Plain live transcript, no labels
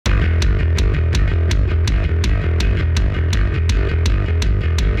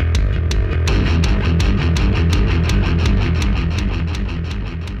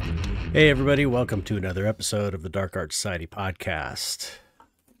Hey everybody, welcome to another episode of the Dark Art Society podcast.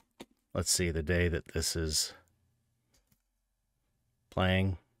 Let's see, the day that this is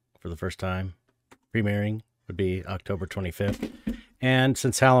playing for the first time, premiering, would be October 25th. And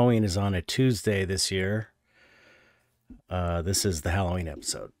since Halloween is on a Tuesday this year, this is the Halloween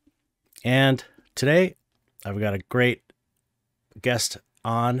episode. And today, I've got a great guest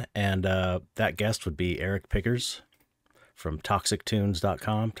on, and that guest would be Eric Pigors from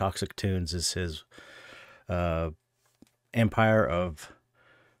Toxictoons.com. Toxictoons is his empire of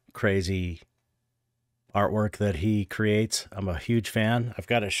crazy artwork that he creates. I'm a huge fan. I've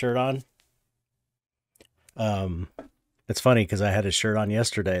got his shirt on. It's funny because I had his shirt on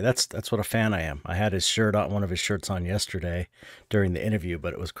yesterday. That's what a fan I am. I had his shirt on, one of his shirts on yesterday during the interview,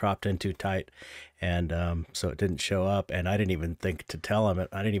 but it was cropped in too tight, and so it didn't show up. And I didn't even think to tell him it.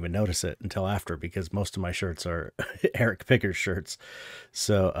 I didn't even notice it until after, because most of my shirts are Eric Pigors shirts.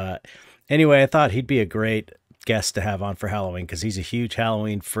 So anyway, I thought he'd be a great guest to have on for Halloween because he's a huge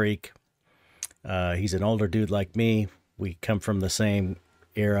Halloween freak. He's an older dude like me. We come from the same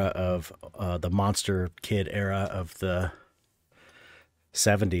era of the monster kid era of the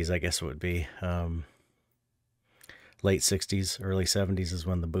 70s, I guess it would be. Late 60s, early 70s is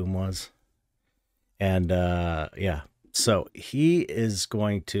when the boom was. And yeah, so he is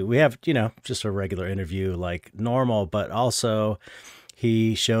going to, we have, just a regular interview like normal, but also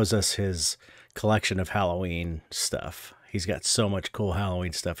he shows us his collection of Halloween stuff. He's got so much cool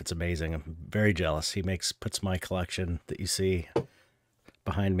Halloween stuff. It's amazing. I'm very jealous. He puts my collection that you see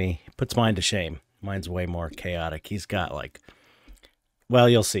behind me, puts mine to shame. Mine's way more chaotic. He's got well,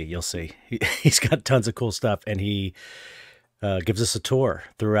 you'll see. He's got tons of cool stuff, and he gives us a tour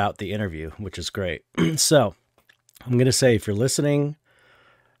throughout the interview, which is great. So I'm going to say, if you're listening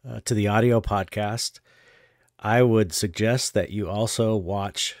to the audio podcast, I would suggest that you also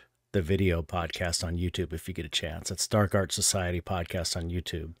watch the video podcast on YouTube if you get a chance. It's Dark Art Society podcast on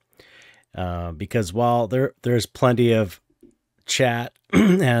YouTube. Because while there's plenty of chat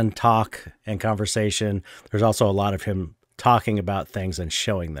and talk and conversation, there's also a lot of him talking about things and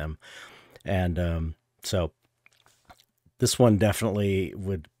showing them. And so this one definitely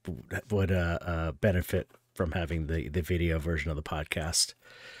would benefit from having the video version of the podcast.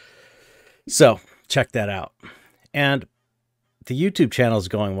 So check that out. And the YouTube channel is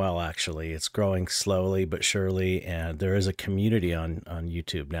going well, actually. It's growing slowly but surely, and there is a community on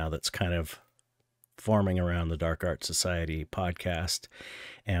YouTube now that's kind of forming around the Dark Art Society podcast.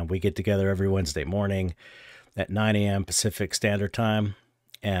 And we get together every Wednesday morning at 9 a.m. Pacific Standard Time.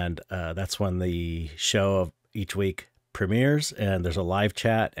 And that's when the show of each week premieres, and there's a live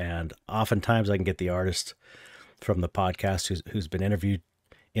chat. And oftentimes I can get the artist from the podcast who's been interviewed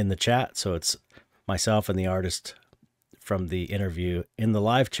in the chat. So it's myself and the artist from the interview in the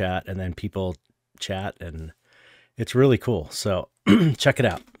live chat, and then people chat, and it's really cool. So check it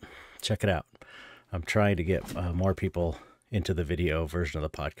out. Check it out. I'm trying to get more people into the video version of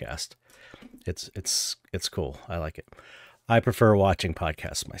the podcast. It's cool. I like it. I prefer watching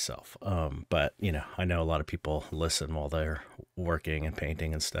podcasts myself. But I know a lot of people listen while they're working and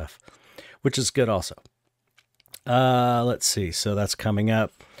painting and stuff, which is good also. Let's see. So that's coming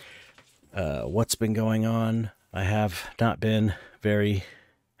up. What's been going on? I have not been very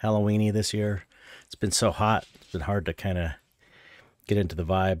Halloween-y this year. It's been so hot. It's been hard to kind of get into the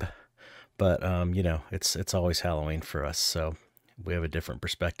vibe. But, it's always Halloween for us. So we have a different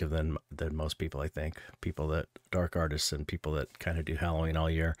perspective than most people, I think. People that, dark artists and people that kind of do Halloween all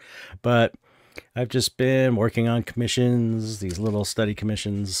year. But I've just been working on commissions, these little study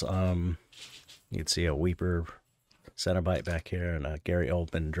commissions. You can see a Weeper Cenobite back here and a Gary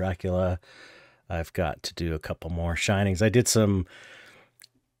Oldman Dracula. I've got to do a couple more shinings. I did some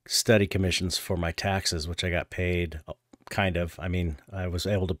study commissions for my taxes, which I got paid, kind of. I mean, I was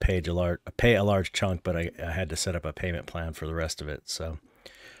able to pay a large chunk, but I had to set up a payment plan for the rest of it. So,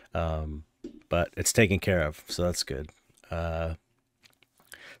 but it's taken care of, so that's good. So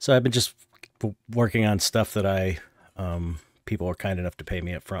I've been just working on stuff that people were kind enough to pay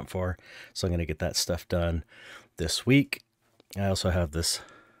me up front for. So I'm going to get that stuff done this week. I also have this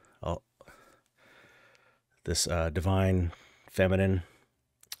Divine Feminine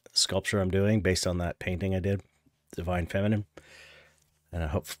sculpture I'm doing based on that painting I did, Divine Feminine. And I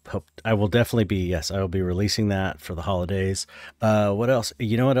hope I will definitely be, I will be releasing that for the holidays. What else?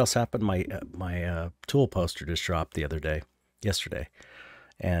 You know what else happened? My Tool poster just dropped yesterday.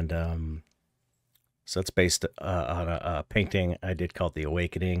 And so it's based on a painting I did called The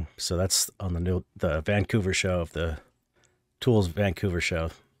Awakening. So that's on the Vancouver show of the Tools Vancouver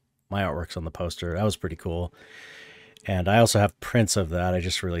show. My artwork's on the poster. That was pretty cool. And I also have prints of that. I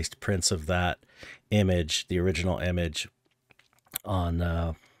just released prints of that image, the original image,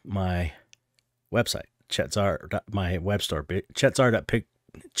 on my website, my web store,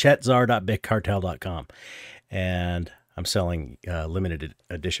 chetzar.bigcartel.com. And I'm selling limited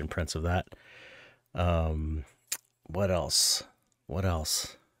edition prints of that. What else?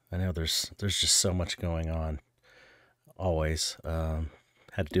 I know there's just so much going on. Always.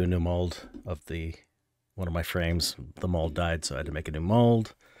 Had to do a new mold of one of my frames. The mold died, so I had to make a new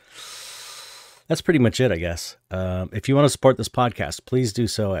mold. That's pretty much it, I guess. If you want to support this podcast, please do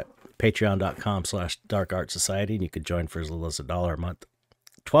so at patreon.com/darkartsociety, and you could join for as little as $1 a month.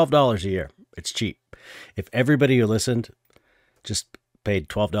 $12 a year. It's cheap. If everybody who listened just paid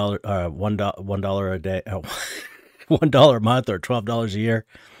 $12, $1 a day, $1 a month, or $12 a year,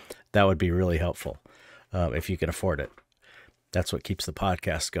 that would be really helpful. If you can afford it, that's what keeps the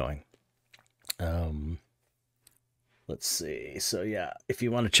podcast going. Let's see. So yeah, if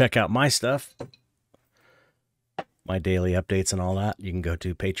you want to check out my stuff, my daily updates and all that, you can go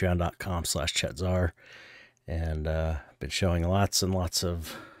to patreon.com/chetzar. And I've been showing lots and lots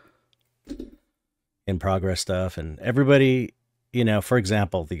of in progress stuff. And everybody, for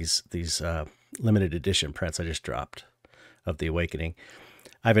example, these limited edition prints I just dropped of The Awakening,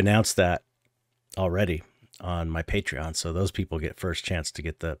 I've announced that already on my Patreon, so those people get first chance to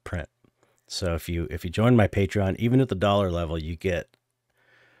get the print. So if you join my Patreon, even at the $1 level, you get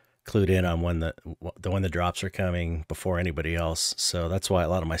clued in on when the drops are coming before anybody else. So that's why a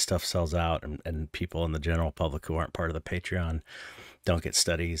lot of my stuff sells out, and people in the general public who aren't part of the Patreon don't get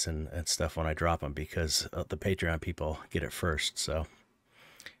studies and stuff when I drop them, because the Patreon people get it first. So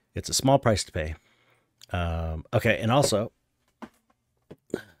it's a small price to pay. Okay, and also,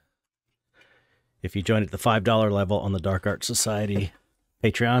 if you join at the $5 level on the Dark Art Society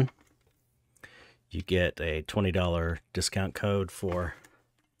Patreon, you get a $20 discount code for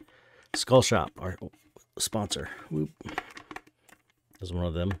Skull Shop, our sponsor. Whoop. There's one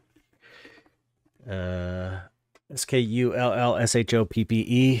of them.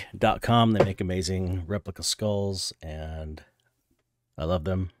 SKULLSHOPPE.com. They make amazing replica skulls, and I love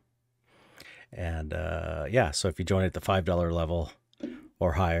them. And yeah, so if you join at the $5 level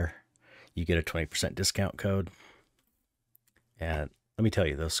or higher, you get a 20% discount code. And let me tell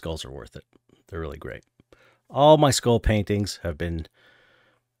you, those skulls are worth it. They're really great. All my skull paintings have been,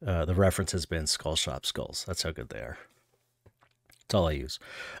 the reference has been Skull Shop skulls. That's how good they are. That's all I use.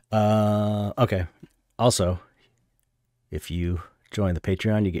 Okay. Also, if you join the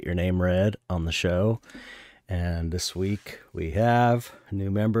Patreon, you get your name read on the show. And this week we have new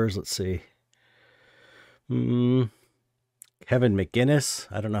members. Let's see. Kevin McGinnis.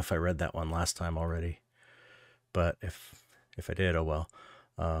 I don't know if I read that one last time already, but if I did, oh well.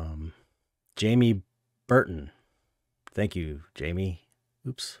 Jamie Burton. Thank you, Jamie.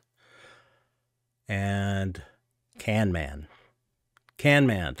 Oops. And Can Man,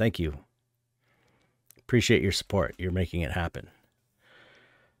 thank you. Appreciate your support. You're making it happen.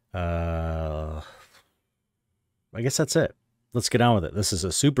 I guess that's it. Let's get on with it. This is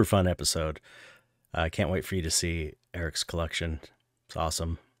a super fun episode. I can't wait for you to see Eric's collection. It's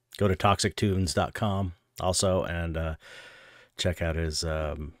awesome. Go to toxictoons.com also and check out his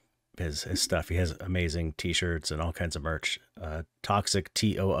stuff. He has amazing t-shirts and all kinds of merch. Toxic,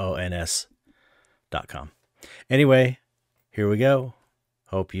 TOONS.com. Anyway, here we go.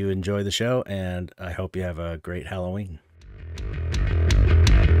 Hope you enjoy the show, and I hope you have a great Halloween.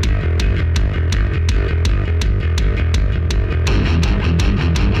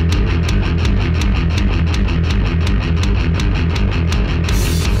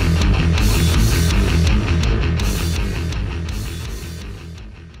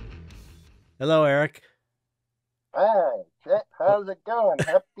 Hello, Eric. Hi, Chet. How's it going?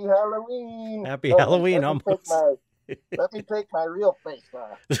 Happy Halloween. Happy Halloween, almost. Let me take my real face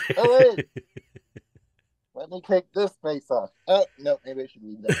off. Oh, wait. Let me take this face off. Oh, no, maybe I should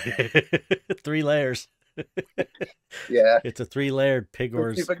leave that. 3 layers. Yeah. It's a 3-layered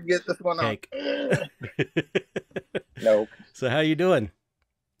Pigors. Let's see if I can get this one cake. off. Nope. So how you doing?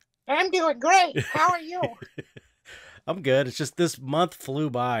 I'm doing great. How are you? I'm good. It's just this month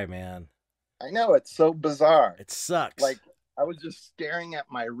flew by, man. I know, it's so bizarre. It sucks. Like, I was just staring at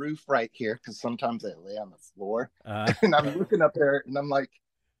my roof right here, because sometimes I lay on the floor. And I'm looking up there, and I'm like,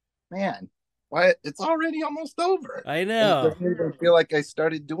 man, why? It's already almost over. I know. It doesn't even feel like I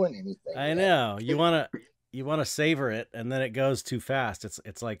started doing anything. I know. You want to savor it, and then it goes too fast.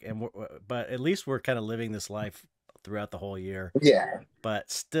 It's like, but at least we're kind of living this life throughout the whole year. Yeah. But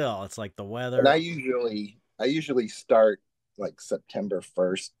still, it's like the weather. And I usually start like September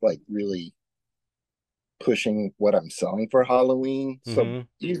 1st, like really pushing what I'm selling for Halloween. So Mm-hmm.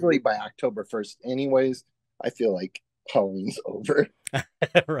 usually by October 1st, anyways, I feel like Halloween's over.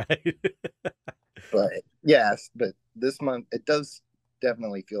 Right. But yes, but this month it does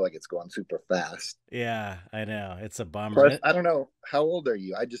definitely feel like it's going super fast. Yeah, I know. It's a bummer. Plus, I don't know, how old are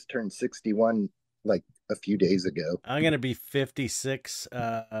you? I just turned 61 like a few days ago. I'm gonna be 56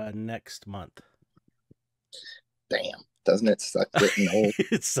 next month. Damn, doesn't it suck getting old?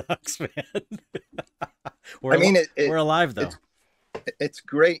 It sucks, man. I mean, We're alive though. it's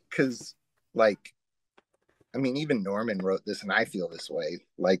great because, like, I mean, even Norman wrote this, and I feel this way.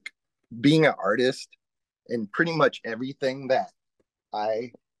 Like, being an artist and pretty much everything that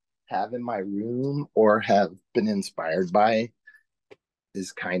I have in my room or have been inspired by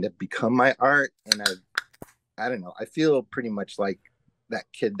is kind of become my art. And I don't know, I feel pretty much like that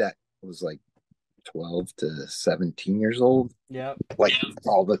kid that was like 12 to 17 years old, Yep. like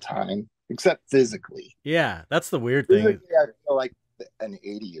all the time, except physically. Yeah, that's the weird thing. Physically, I feel like an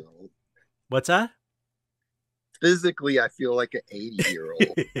 80-year-old. What's that? Physically, I feel like an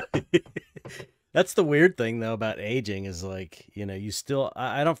 80-year-old. That's the weird thing though about aging is like, you still,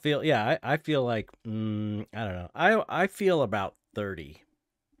 I don't feel, yeah, I feel like, I don't know. I feel about 30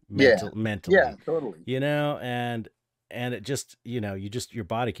 Yeah. mentally, Yeah, totally. and it just, your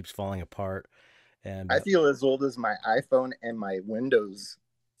body keeps falling apart. And I feel as old as my iPhone and my Windows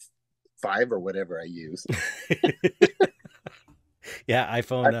 5 or whatever I use. yeah,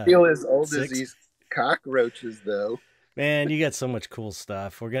 iPhone. I feel as old 6. as these cockroaches, though. Man, you got so much cool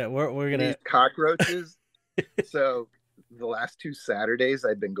stuff. We're gonna These cockroaches. So the last 2 Saturdays,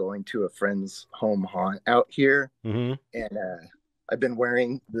 I've been going to a friend's home haunt out here, mm-hmm. and I've been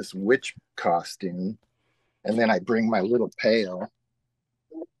wearing this witch costume, and then I bring my little pail,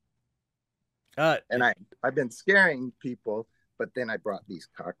 and I've been scaring people. But then I brought these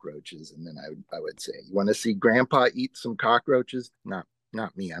cockroaches, and then I would say, "You want to see Grandpa eat some cockroaches?"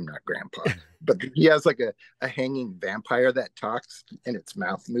 Not me. I'm not Grandpa. But he has like a hanging vampire that talks, and its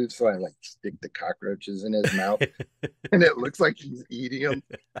mouth moves. So I like stick the cockroaches in his mouth, and it looks like he's eating them.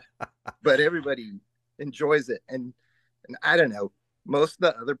 But everybody enjoys it, and I don't know. Most of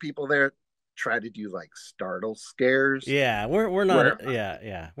the other people there try to do like startle scares. Yeah, we're not.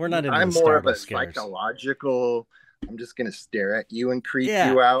 Yeah, we're not into I'm the more of startle a scares. Psychological. I'm just gonna stare at you and creep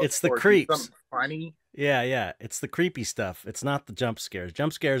Yeah, you out. it's the or creeps. something funny. Yeah, it's the creepy stuff. It's not the jump scares.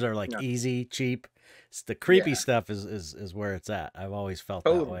 Jump scares are like No. easy, cheap. It's the creepy stuff is where it's at. I've always felt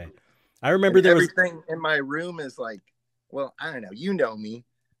that way. I remember and there everything in my room is like, well, I don't know. You know me.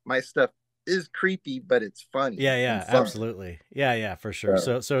 My stuff is creepy, but it's funny. Yeah, absolutely. Yeah, for sure.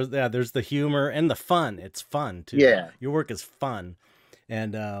 So yeah, there's the humor and the fun. It's fun too. Yeah, your work is fun,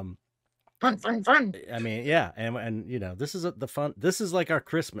 and fun. I mean, yeah, and this is the fun. This is like our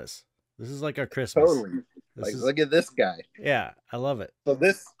Christmas. This is like our Christmas. Totally. Look at this guy. Yeah, I love it. So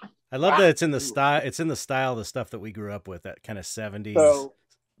this, I love that it's in the style. It's in the style of the stuff that we grew up with. That kind of 70s. So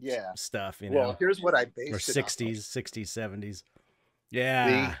yeah, stuff. Well, here's what I based or it 60s, 70s.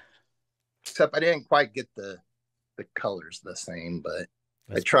 Yeah. Except I didn't quite get the colors the same, but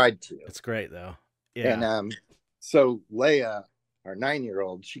I tried to. It's great though. Yeah. And so Leia, our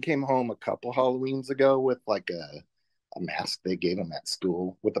 9-year-old, she came home a couple Halloweens ago with like a mask they gave him at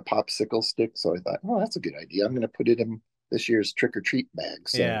school with a popsicle stick. So I thought, oh, that's a good idea. I'm going to put it in this year's trick or treat bag.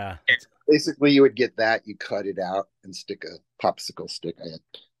 So yeah, basically, you would get that, you cut it out and stick a popsicle stick I had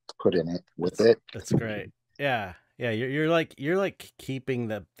put in it with it. That's great. Yeah. You're like keeping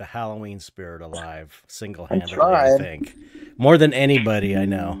the Halloween spirit alive single-handedly. I think more than anybody I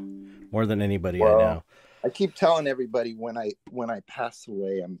know. I know. I keep telling everybody when I pass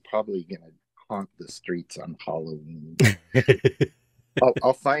away, I'm probably gonna haunt the streets on Halloween.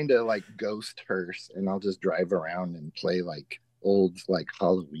 I'll find a like ghost hearse and I'll just drive around and play like old like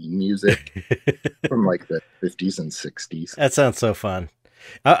Halloween music from like the 50s and 60s. That sounds so fun.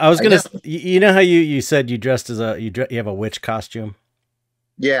 I was gonna, you know how you said you dressed as you have a witch costume?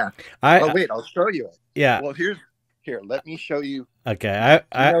 Yeah. Wait, I'll show you it. Yeah. Well, here, let me show you. Okay,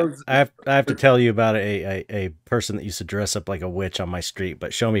 I have to tell you about a person that used to dress up like a witch on my street,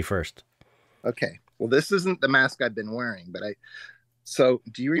 but show me first. Okay. Well, this isn't the mask I've been wearing, but so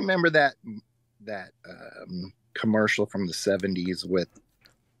do you remember that commercial from the 70s with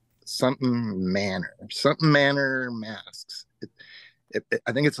something manor masks?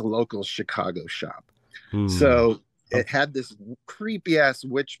 I think it's a local Chicago shop. So it had this creepy ass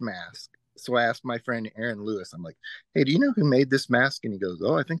witch mask. So I asked my friend Aaron Lewis, I'm like, hey, do you know who made this mask? And he goes,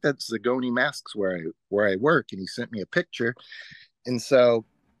 oh, I think that's Zagoni Masks where I work. And he sent me a picture. And so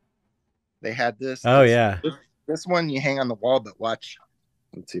they had this. Oh, yeah. This one you hang on the wall, but watch.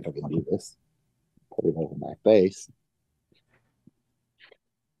 Let's see if I can do this. Put it over my face.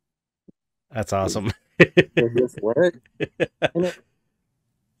 That's awesome. Does this work? And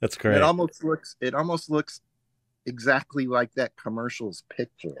That's it great. almost looks exactly like that commercial's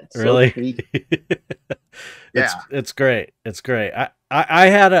picture. It's so Really? creepy. It's Yeah. it's great. It's great. I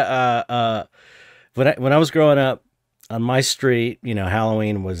had when I was growing up on my street, you know,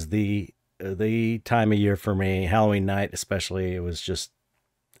 Halloween was the time of year for me. Halloween night, especially, it was just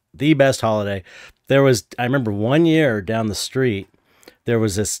the best holiday. I remember one year down the street, there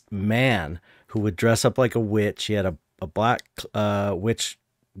was this man who would dress up like a witch. He had a black witch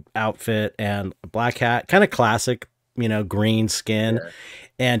outfit and a black hat, kind of classic, you know, green skin. Yeah.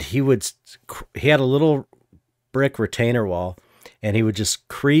 And he had a little brick retainer wall, and he would just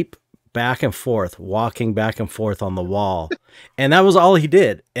creep back and forth, walking back and forth on the wall. And that was all he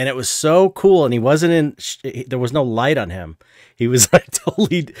did. And it was so cool. And he wasn't there was no light on him. He was like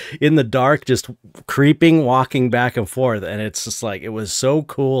totally in the dark, just creeping, walking back and forth. And it's just like, it was so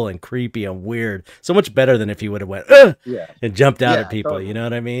cool and creepy and weird. So much better than if he would have went, "Ugh," Yeah. and jumped out Yeah, at people. totally. You know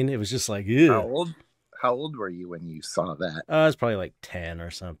what I mean? It was just like, How ew. old how old were you when you saw that? I was probably like 10 or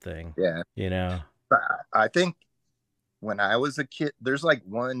something, Yeah. you know? I think when I was a kid, there's like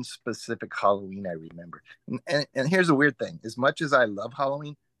one specific Halloween I remember. And here's a weird thing. As much as I love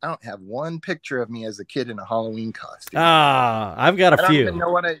Halloween, I don't have one picture of me as a kid in a Halloween costume. Ah, I've got a I don't even few.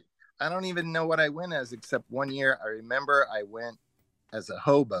 know what I don't even know what I went as, except one year I remember I went as a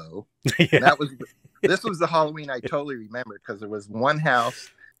hobo. And Yeah. this was the Halloween I totally remember, because there was one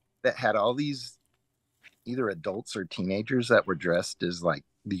house that had all these either adults or teenagers that were dressed as like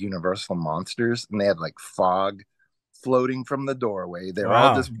the Universal monsters, and they had like fog floating from the doorway. They're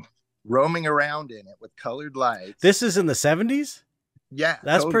all Wow. just roaming around in it with colored lights. This is in the 70s? Yeah,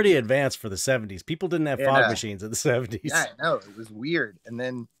 That's totally. pretty advanced for the 70s. People didn't have And, fog machines in the 70s. Yeah, I know, it was weird. And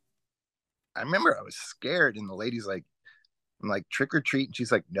then I remember I was scared, and the lady's like, I'm like, trick or treat, and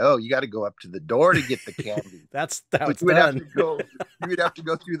she's like, no, you got to go up to the door to get the candy. That's how So it's you would have done. to go. You would have to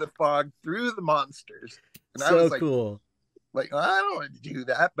go through the fog, through the monsters. And I So was like, cool. I don't want to do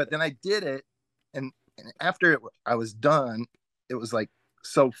that. But then I did it, and after I was done, it was like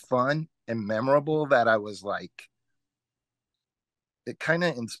so fun and memorable that I was like, it kind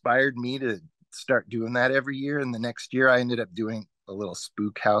of inspired me to start doing that every year. And the next year, I ended up doing a little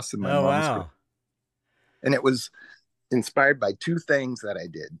spook house in my Oh, mom's garage. wow. And it was inspired by two things that I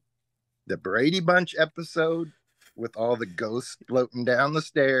did: the Brady Bunch episode with all the ghosts floating down the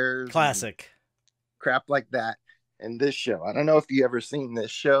stairs, Classic. crap like that, and this show. I don't know if you ever seen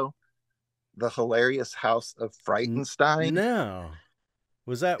this show, The Hilarious House of Frightenstein. No.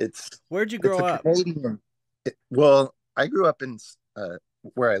 Where'd you It's grow a up? Canadian. Well, I grew up in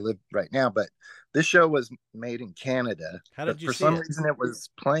where I live right now, but this show was made in Canada. How But did you for see some it? reason, it was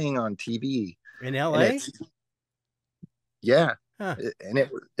playing on TV, In and LA? yeah, Huh. and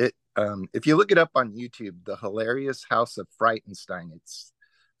it if you look it up on YouTube, The Hilarious House of Frightenstein, it's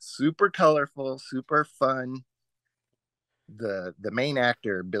super colorful, super fun. The main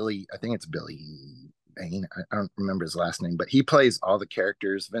actor, Billy, I think it's Billy Bain, I don't remember his last name, but he plays all the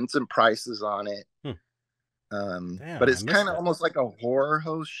characters. Vincent Price is on it. Damn, But I it's missed kind of it. almost like a horror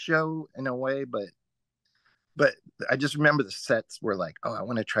host show in a way, but I just remember the sets were like, oh, I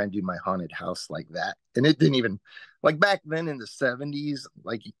want to try and do my haunted house like that. And it didn't even, like, back then in the 70s,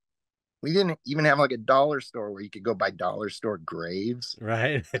 like, we didn't even have like a dollar store where you could go buy dollar store graves.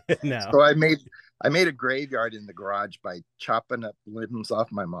 Right? No. So I made a graveyard in the garage by chopping up limbs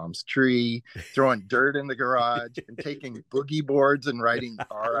off my mom's tree, throwing dirt in the garage, and taking boogie boards and writing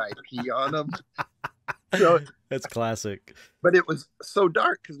RIP on them. So, That's classic. but it was so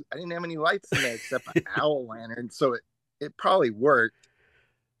dark because I didn't have any lights in there except an owl lantern. So it probably worked.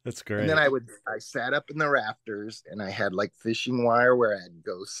 That's And then great. I sat up in the rafters, and I had like fishing wire where I had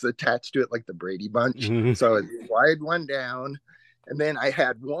ghosts attached to it, like the Brady Bunch. Mhm. So I would slide one down, and then I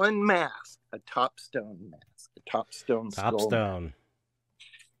had one mask, a topstone mask, a topstone skull mask. Topstone.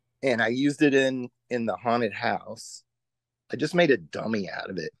 And I used it in the haunted house. I just made a dummy out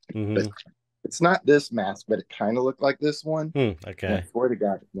of it. Mhm. But it's not this mask, but it kind of looked like this one. And I Okay. swear to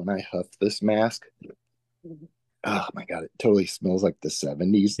God, when I huff this mask, oh my God, it totally smells like the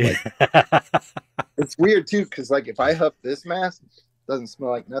 70s. Like, it's weird too, because like if I huff this mask, it doesn't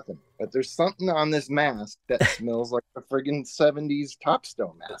smell like nothing. But there's something on this mask that smells like a friggin' 70s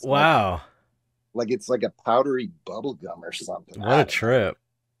Topstone mask. Wow. Like it's like a powdery bubble gum or something. What a trip.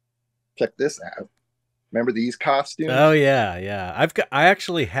 Check this out. Remember these costumes? Oh yeah, yeah. I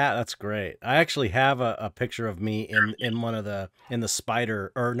actually have, that's great. I actually have a picture of me in one of in the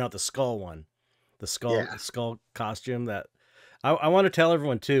spider, or not the skull one. The skull costume that I want to tell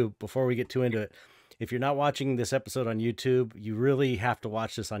everyone too, before we get too into it. if you're not watching this episode on YouTube, you really have to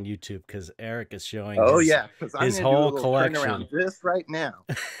watch this on YouTube because Eric is showing Oh yeah, because I'm his gonna do a whole little turnaround collection. just right now.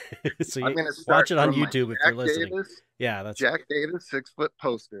 So I'm you gonna watch start it on from my YouTube if you're listening. Yeah, that's Jack Davis 6-foot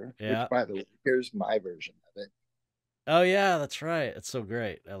poster. yeah. Which, by the way, here's my version of it. Oh yeah, that's right. It's so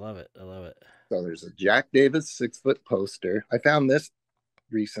great. I love it. I love it. So there's a Jack Davis 6-foot poster. I found this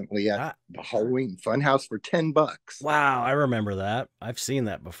recently at the Halloween Funhouse for $10. Wow, I remember that. I've seen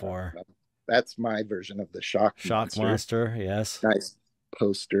that before. That's my version of the Shock Monster. Yes. Nice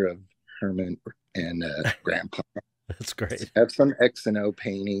poster of Herman and Grandpa. That's great. I have some X and O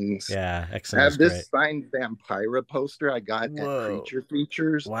paintings. Yeah, X and O. I O. have this signed Vampira poster I got at Creature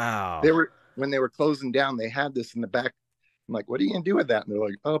Features. Wow. When they were closing down, they had this in the back. I'm like, what are you gonna do with that? And they're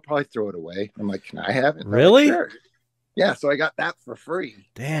like, oh, I'll probably throw it away. I'm like, can I have it? Really? Like, sure. Yeah, so I got that for free.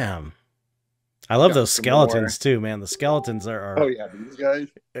 Damn. I love those skeletons too, man. The skeletons are oh yeah, these guys.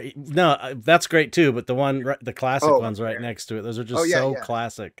 No, that's great too. But the classic ones right next to it, those are just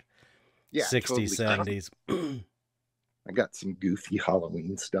classic. Yeah, 60s, totally. 70s. I got some goofy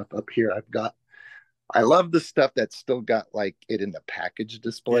Halloween stuff up here. I love the stuff that's still got like it in the package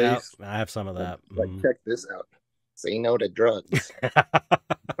displays. Yeah, I have some of that. Like, check this out. Say no to drugs.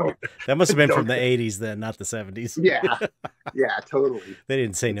 That must have been from the 80s then, not the 70s. Yeah, totally. They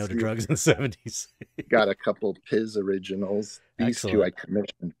didn't say no to drugs in the 70s. Got a couple Piz originals. These two I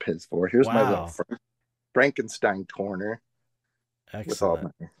commissioned Piz for. Here's my little Frankenstein corner. Excellent. With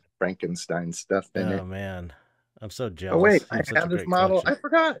all my Frankenstein stuff in it. Oh man, I'm so jealous. Oh wait, I have this model. Collection. I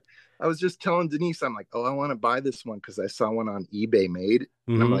forgot. I was just telling Denise, I'm like, oh, I want to buy this one because I saw one on eBay made,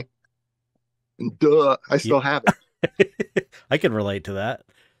 and I'm like, duh, I still have it. I can relate to that.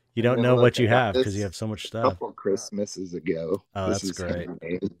 You don't know what you have because you have so much stuff. A couple Christmases ago. Oh, that's great.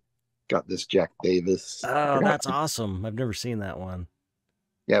 Got this Jack Davis. Oh, that's awesome. I've never seen that one.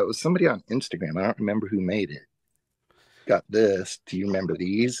 Yeah, it was somebody on Instagram. I don't remember who made it. Got this. Do you remember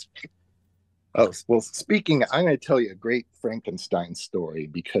these? Oh, well, speaking, I'm going to tell you a great Frankenstein story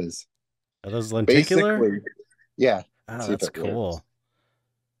because. Are those lenticular? Yeah. Oh, that's cool.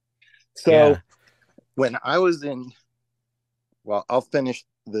 So when I was well, I'll finish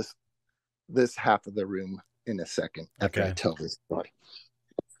this half of the room in a second after I tell this story.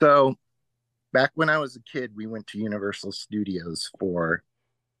 So back when I was a kid, we went to Universal Studios for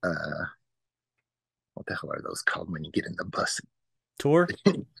what the hell are those called when you get in the bus? Tour?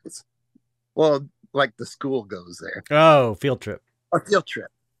 Well, like the school goes there. Oh, field trip. A field trip.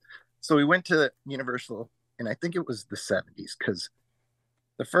 So we went to Universal, and I think it was the 70s, because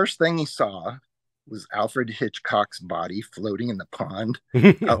the first thing he saw was Alfred Hitchcock's body floating in the pond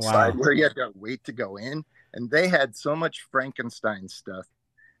outside where you had to wait to go in. And they had so much Frankenstein stuff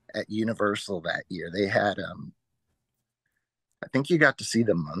at Universal that year. They had, I think you got to see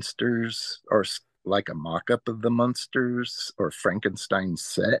the Munsters, or like a mock-up of the Munsters or Frankenstein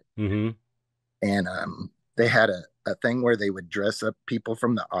set. Mm-hmm. And they had a thing where they would dress up people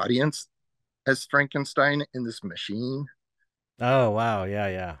from the audience as Frankenstein in this machine. Oh, wow.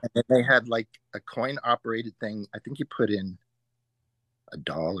 Yeah. And then they had like a coin operated thing. I think you put in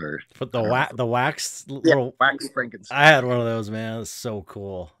 $1. But the wax little wax Frankenstein. I had one of those, man. It's so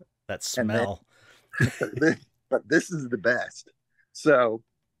cool. That smell. But this is the best. So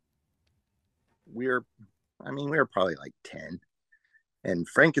we were probably like 10. And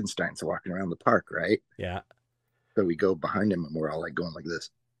Frankenstein's walking around the park, right? Yeah. So we go behind him and we're all like going like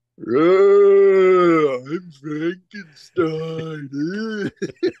this. Oh, I'm Frankenstein.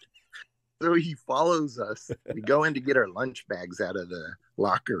 So he follows us. We go in to get our lunch bags out of the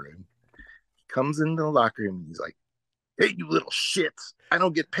locker room. He comes into the locker room and he's like, hey, you little shits. I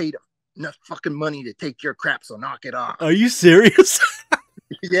don't get paid enough fucking money to take your crap, so knock it off. Are you serious?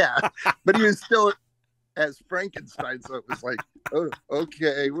 Yeah. But he was still as Frankenstein, so it was like, oh,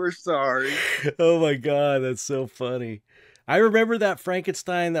 okay, we're sorry. Oh my God, that's so funny. I remember that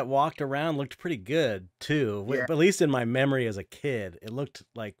Frankenstein that walked around looked pretty good too. Yeah. At least in my memory as a kid, it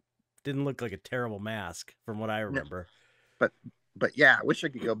didn't look like a terrible mask from what I remember. No. But yeah, I wish I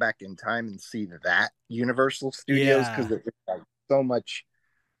could go back in time and see that Universal Studios because it was like so much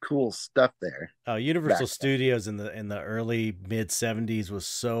cool stuff there. Oh, Universal Studios in the early mid 70s was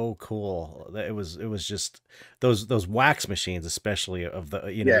so cool. It was just those wax machines, especially of the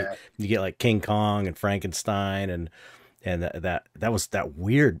you get like King Kong and Frankenstein and that was that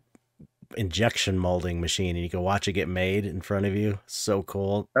weird injection molding machine, and you can watch it get made in front of you. So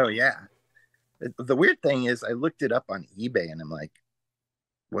cool. Oh yeah. The weird thing is I looked it up on eBay and I'm like,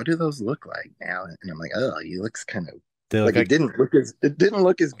 what do those look like now? And I'm like, oh, he looks kind of like it didn't look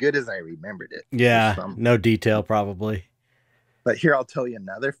as good as I remembered it. Yeah, no detail probably. But here I'll tell you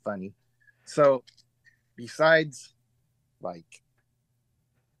another funny. So besides, like,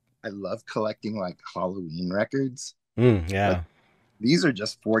 I love collecting like Halloween records. Like, Yeah. these are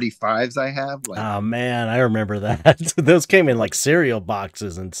just 45s I have. Like, Oh man, I remember that. Those came in like cereal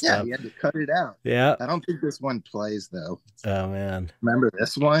boxes and yeah, stuff. you had to cut it out. Yeah. I don't think this one plays though. Oh man. Remember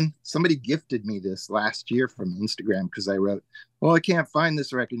this one? Somebody gifted me this last year from Instagram because I wrote, "Well, I can't find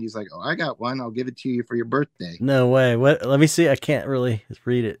this record." He's like, "Oh, I got one. I'll give it to you for your birthday." No way. What? Let me see. I can't really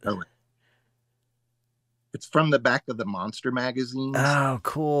read it. Oh, it's from the back of the Monster magazines. Oh,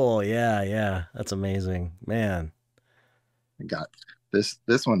 cool. Yeah, yeah. That's amazing, man. I got this.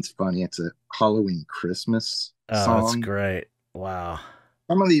 This one's funny. It's a Halloween Christmas Oh, that's song. great. Wow.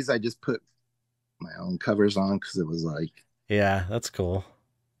 Some of these I just put my own covers on because it was like, Yeah, that's cool.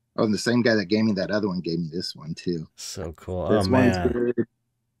 oh, and the same guy that gave me that other one gave me this one too. So cool. Oh This one's man, good.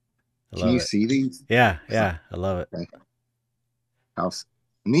 I Can love you it. see these? Yeah, yeah. I love it. Okay. House.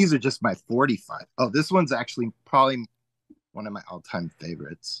 And these are just my 45. Oh, this one's actually probably one of my all-time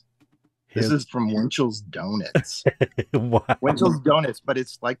favorites. This is from Winchell's Donuts. Wow. Winchell's Donuts, but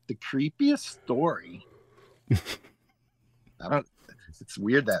it's like the creepiest story. It's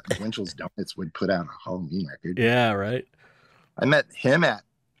weird that Winchell's Donuts would put out a Halloween record. Yeah, right. I met him at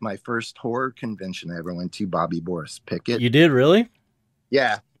my first horror convention I ever went to, Bobby Boris Pickett. You did really?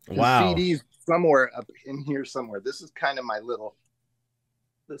 Yeah. Wow. CD's somewhere up in here somewhere. This is kind of my little,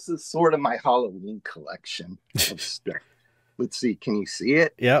 this is sort of my Halloween collection of stuff. Let's see. Can you see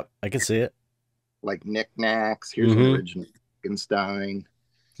it? Yep, I can see it. Like knickknacks. Here's an original Frankenstein.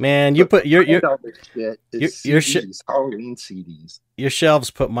 Man, you put your CDs, Halloween CDs. Your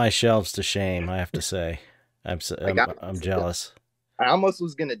shelves put my shelves to shame. I have to say, I'm jealous. I almost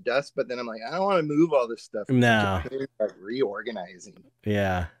was gonna dust, but then I'm like, I don't want to move all this stuff. No, like reorganizing.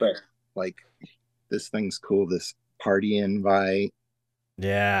 Yeah, but like this thing's cool. This party invite.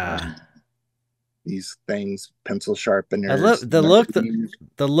 Yeah. These things, pencil sharpeners. I love the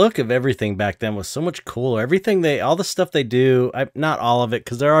look of everything back then was so much cooler. All the stuff they do, not all of it,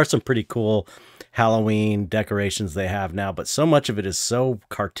 because there are some pretty cool Halloween decorations they have now, but so much of it is so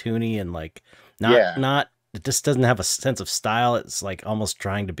cartoony and like it just doesn't have a sense of style. It's like almost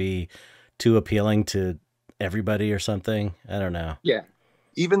trying to be too appealing to everybody or something. I don't know. Yeah,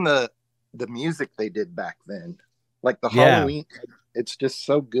 even the music they did back then, like the Halloween, it's just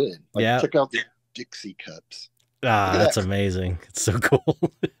so good. Like, check out the Dixie cups. That's amazing. It's so cool.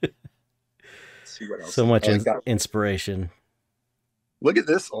 See what else. So much inspiration. Look at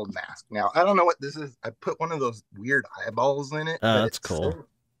this old mask. Now, I don't know what this is. I put one of those weird eyeballs in it. Oh, that's cool. So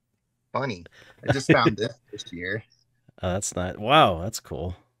funny. I just found this year. Oh, that's nice. Wow, that's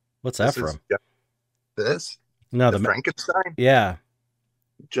cool. What's that from? This? No, the Frankenstein? Yeah.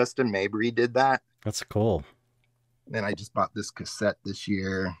 Justin Mabry did that. That's cool. And I just bought this cassette this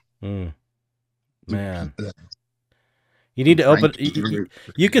year. Man, you need to open.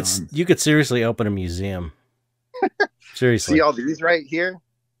 You could seriously open a museum. Seriously, see all these right here?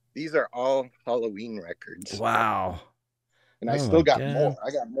 These are all Halloween records. Wow. And I still got more. I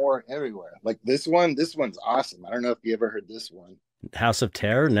got more everywhere. Like this one. This one's awesome. I don't know if you ever heard this one. House of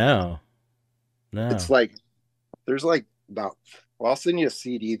Terror? No. It's like there's like about. Well, I'll send you a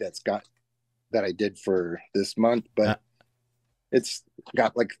CD that I did for this month, but. It's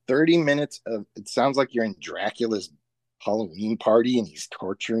got like 30 minutes of, it sounds like you're in Dracula's Halloween party and he's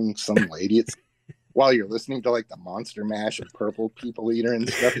torturing some lady. It's while you're listening to like the Monster Mash and Purple People Eater and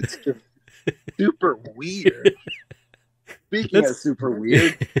stuff. It's just super weird. Speaking of super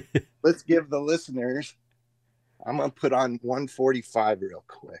weird, let's give the listeners, I'm going to put on 145 real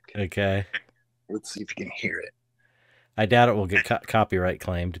quick. Okay. Let's see if you can hear it. I doubt it will get copyright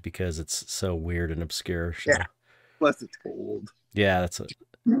claimed because it's so weird and obscure. So. Yeah. Plus it's old. Yeah, that's it.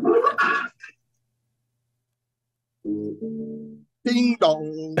 Ding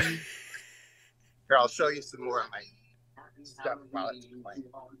dong. Here, I'll show you some more of my stuff while it's playing.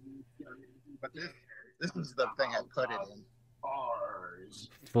 But this is the thing I put it in.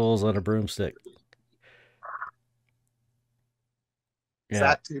 Fools on a broomstick. Is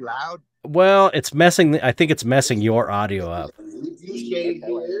that too loud? Well, it's messing. I think it's messing your audio up. Is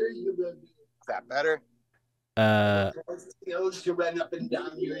that better? To run up and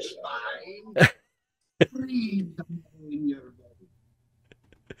down your spine. You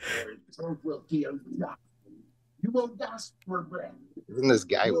won't gasp for breath. Isn't this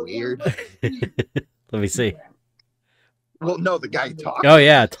guy weird? Let me see. Well, no, the guy talks. Oh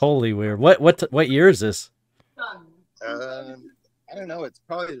yeah, totally weird. What year is this? I don't know. It's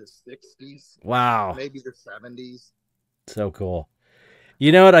probably the 60s. Wow. Maybe the 70s. So cool.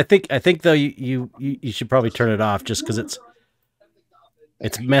 You know what? I think though you should probably turn it off just because it's.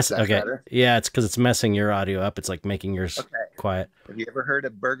 It's Is mess. that Okay. better? Yeah, it's because it's messing your audio up. It's like making yours Okay. quiet. Have you ever heard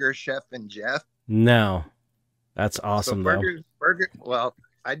of Burger Chef and Jeff? No, that's So awesome though. Well,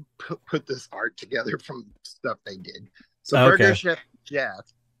 I put this art together from stuff they did. So Burger Okay. Chef and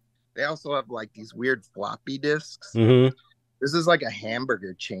Jeff, they also have like these weird floppy disks. Mm-hmm. This is like a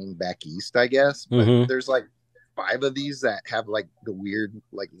hamburger chain back east, I guess, but Mm-hmm. there's like 5 of these that have like the weird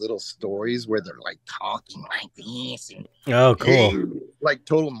like little stories where they're like talking like this and Oh, cool. like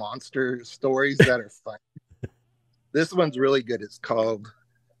total monster stories that are fun. This one's really good. It's called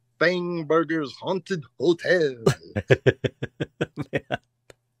Fangburger's Haunted Hotel. Yeah,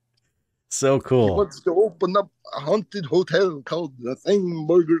 so He cool. wants to open up a haunted hotel called the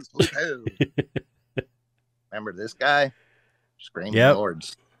Fangburger's Hotel. Remember this guy? Screaming Yep.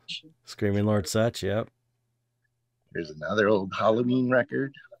 Lords. Screaming Lord Sutch. Yep. Here's another old Halloween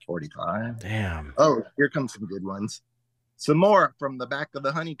record, 45. Damn. Oh, here comes some good ones. Some more from the back of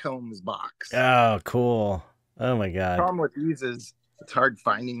the Honeycombs box. Oh, cool. Oh my God. Problem with these is it's hard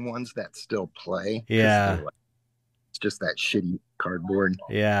finding ones that still play. Yeah. Like, it's just that shitty cardboard.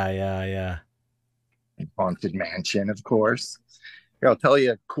 Yeah. Haunted Mansion, of course. Here, I'll tell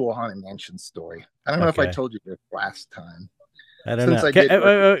you a cool Haunted Mansion story. I don't know if I told you this last time. I don't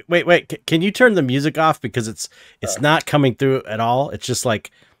know. Wait. Can you turn the music off because it's not coming through at all? It's just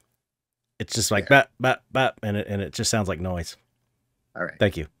like bap bap bap, and it just sounds like noise. All right.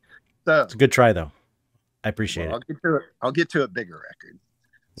 Thank you. So it's a good try though. I appreciate it. I'll get to a bigger record.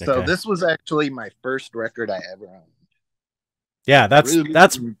 So this was actually my first record I ever owned. Yeah, that's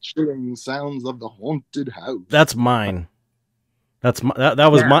chilling sounds of the haunted house. That's mine.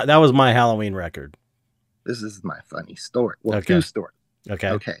 That was my Halloween record. This is my funny story. Well, two stories.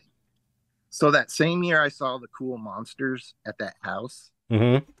 Okay. So that same year I saw the cool monsters at that house.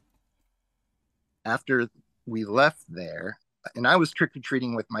 Mm-hmm. After we left there, and I was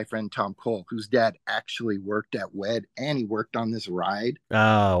trick-or-treating with my friend Tom Cole, whose dad actually worked at WED, and he worked on this ride.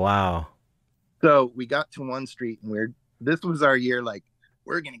 Oh, wow. So we got to one street, and this was our year, like,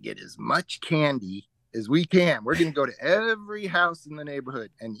 we're going to get as much candy as we can. We're going to go to every house in the neighborhood,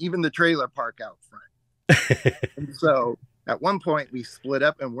 and even the trailer park out front. And so at one point we split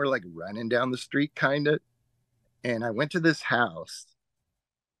up and we're like running down the street kind of, and I went to this house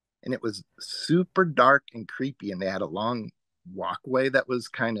and it was super dark and creepy, and they had a long walkway that was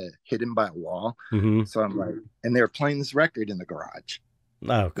kind of hidden by a wall. Mm-hmm. So I'm like, and they were playing this record in the garage.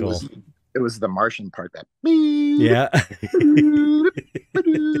 Oh, cool. It was the Martian part that yeah.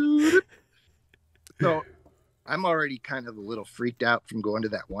 So I'm already kind of a little freaked out from going to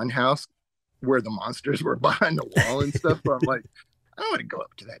that one house where the monsters were behind the wall and stuff. So I'm like, I don't want to go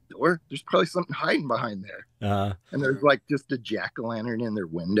up to that door. There's probably something hiding behind there. And there's like just a jack-o'-lantern in their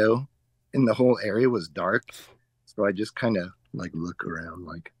window, and the whole area was dark. So I just kind of like look around,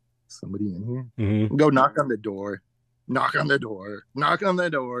 like, somebody in here? Mm-hmm. Go knock on the door,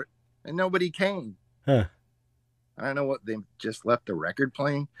 and nobody came. Huh. I don't know what, they just left the record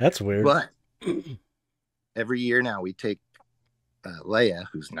playing. That's weird. But every year now we take Leia,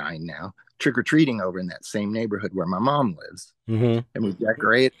 who's 9 now, trick-or-treating over in that same neighborhood where my mom lives. Mm-hmm. And we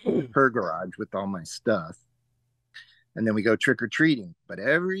decorate her garage with all my stuff. And then we go trick-or-treating. But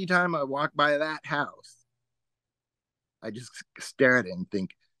every time I walk by that house, I just stare at it and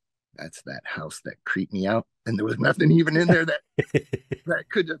think, that's that house that creeped me out. And there was nothing even in there that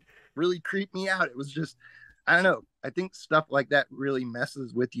could have really creeped me out. It was just, I don't know. I think stuff like that really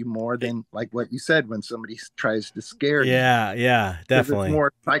messes with you more than like what you said when somebody tries to scare you. Yeah, definitely. It's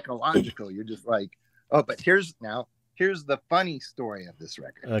more psychological. You're just like, oh, but here's the funny story of this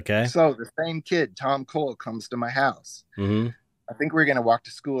record. Okay. So the same kid, Tom Cole, comes to my house. Mm-hmm. I think we're going to walk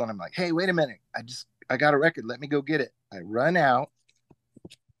to school, and I'm like, hey, wait a minute. I got a record. Let me go get it. I run out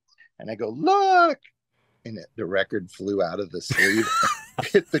and I go, look. And the record flew out of the sleeve,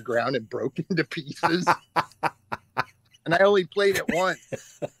 hit the ground, and broke into pieces. And I only played it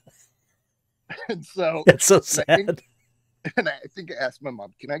once. And so it's so sad. I think I asked my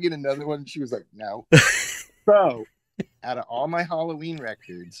mom, can I get another one? She was like, no. So out of all my Halloween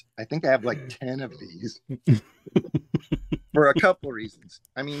records, I think I have like 10 of these for a couple of reasons.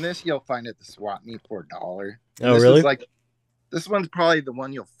 I mean, this you'll find at the swap meet for $1. Oh, really? This one's probably the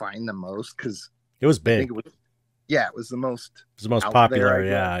one you'll find the most because it was big. It was the most. It was the most popular.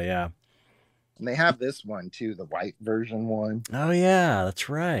 Yeah. And they have this one too, the white version one. Oh yeah, that's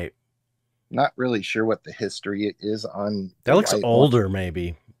right. Not really sure what the history is on. That looks older,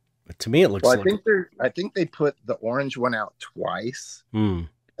 maybe. But to me, it looks. Well, I think they put the orange one out twice. Hmm.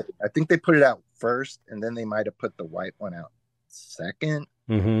 I think they put it out first, and then they might have put the white one out second,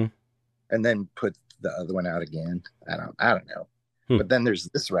 mm-hmm. and then put the other one out again. I don't know. Hmm. But then there's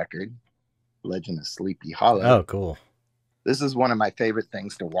this record, Legend of Sleepy Hollow. Oh, cool. This is one of my favorite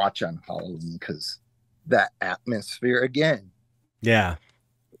things to watch on Halloween because that atmosphere again. Yeah.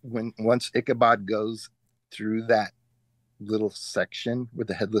 When once Ichabod goes through that little section with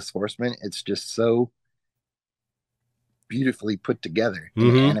the headless horseman, it's just so beautifully put together and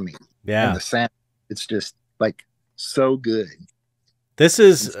Mm-hmm. animated. And Yeah. the sound, it's just like so good This and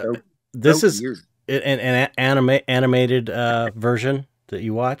is so this is weird. an animated version that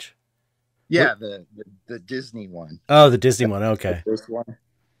you watch. Yeah, the Disney one. Oh, the Disney one. Okay. This one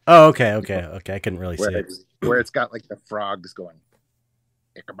Oh, okay. Okay. Okay. I couldn't really see it. where it's got like the frogs going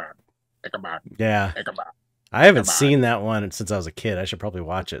Ichabod, Ichabod, Yeah. Ichabod, I haven't Ichabod. seen that one since I was a kid. I should probably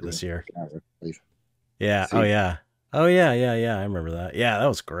watch it this year. Yeah. See, Oh, yeah. Oh, yeah. Yeah. Yeah. I remember that. Yeah. That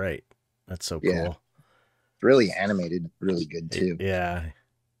was great. That's so yeah, cool. really animated, really good too. Yeah.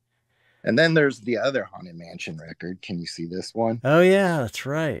 And then there's the other Haunted Mansion record. Can you see this one? Oh, yeah. That's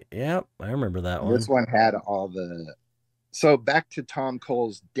right. Yep. I remember that one. This one had all the. So back to Tom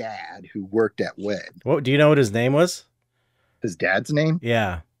Cole's dad, who worked at WED. What do you know what his name was? His dad's name?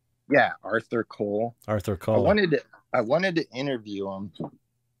 Yeah. Yeah, Arthur Cole. Arthur Cole. I wanted to interview him,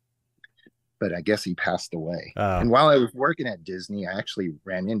 but I guess he passed away. Oh. And while I was working at Disney, I actually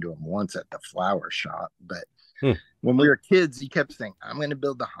ran into him once at the flower shop. But when we were kids, he kept saying, I'm going to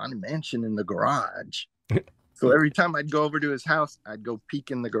build the Haunted Mansion in the garage. So every time I'd go over to his house, I'd go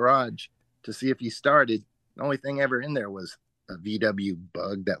peek in the garage to see if he started. The only thing ever in there was a VW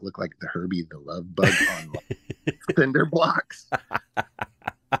bug that looked like the Herbie the Love Bug on cinder blocks.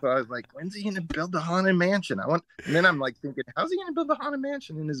 So I was like, when's he going to build the Haunted Mansion? And then I'm like thinking, how's he going to build the Haunted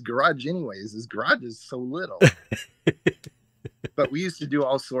Mansion in his garage anyways? His garage is so little. But we used to do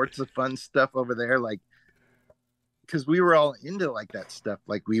all sorts of fun stuff over there, like, because we were all into like that stuff.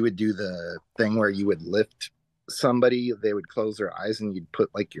 Like we would do the thing where you would lift somebody, they would close their eyes and you'd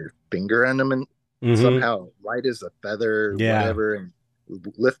put like your finger on them and somehow light as a feather, whatever, and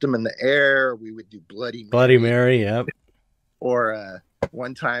lift them in the air. We would do Bloody Mary, yep. Or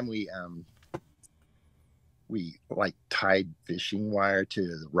one time we like tied fishing wire to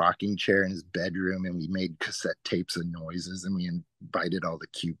the rocking chair in his bedroom and we made cassette tapes of noises and we invited all the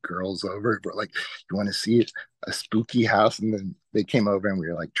cute girls over. We're like, you want to see a spooky house? And then they came over and we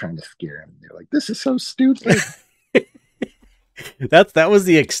were like trying to scare them. They're like, this is so stupid. That was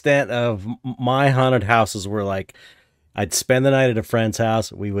the extent of my haunted houses. Were like, I'd spend the night at a friend's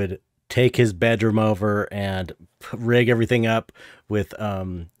house. We would take his bedroom over and rig everything up with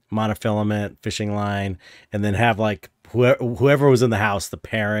monofilament fishing line, and then have like whoever was in the house, the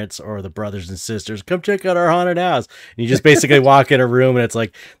parents or the brothers and sisters, come check out our haunted house. And you just basically walk in a room and it's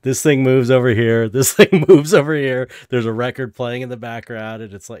like, this thing moves over here, this thing moves over here, there's a record playing in the background,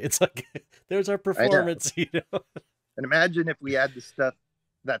 and it's like there's our performance, you know. And imagine if we had the stuff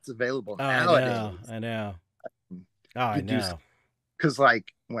that's available nowadays. I know. Oh, I know. Because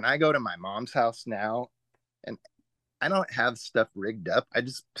like when I go to my mom's house now, and I don't have stuff rigged up, I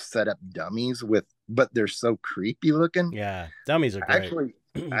just set up dummies but they're so creepy looking. Yeah, dummies are great.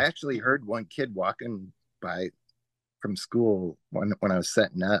 I actually heard one kid walking by from school when I was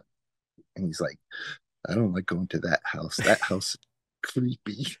setting up, and he's like, I don't like going to that house. That house is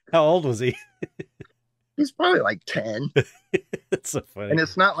creepy. How old was he? He's probably like 10. It's so funny. And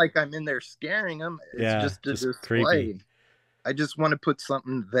it's not like I'm in there scaring him. It's just a display. Creepy. I just want to put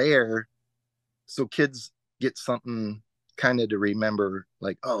something there so kids get something kind of to remember,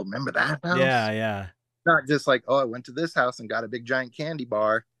 like, oh, remember that house? Yeah. Not just like, oh, I went to this house and got a big giant candy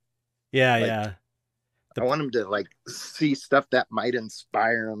bar. Yeah. I want them to like see stuff that might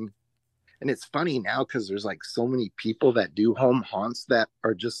inspire them. And it's funny now because there's like so many people that do home haunts that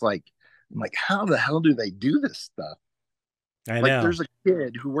are just like, I'm like, how the hell do they do this stuff? I know. There's a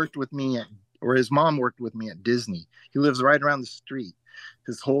kid who worked with me or his mom worked with me at Disney. He lives right around the street.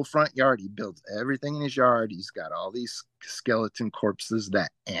 His whole front yard, he builds everything in his yard. He's got all these skeleton corpses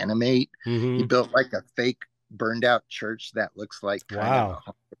that animate. He built like a fake burned out church that looks like kind of a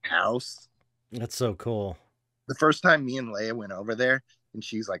haunted house. That's so cool. The first time me and Leia went over there and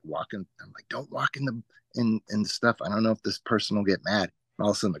she's like walking, I'm like, don't walk in the stuff. I don't know if this person will get mad. And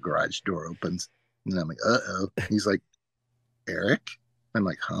all of a sudden the garage door opens and I'm like, uh-oh. He's like, Eric? I'm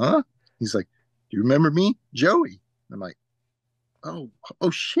like, huh? He's like, do you remember me? Joey. I'm like, oh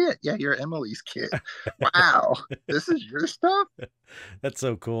shit. Yeah, you're Emily's kid. Wow. This is your stuff? That's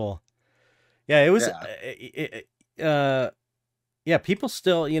so cool. Yeah, it was yeah, people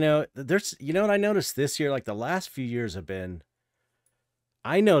still, there's, what I noticed this year, like the last few years have been,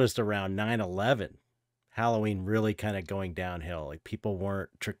 I noticed around 9/11, Halloween really kind of going downhill. Like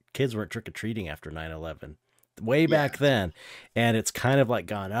kids weren't trick-or-treating after 9/11. way Yeah. back then. And it's kind of like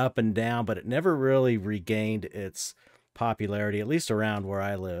gone up and down, but it never really regained its popularity, at least around where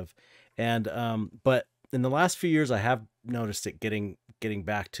I live. And but in the last few years I have noticed it getting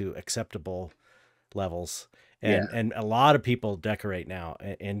back to acceptable levels. Yeah. And a lot of people decorate now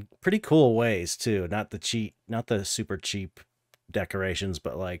in pretty cool ways too. Not the super cheap decorations,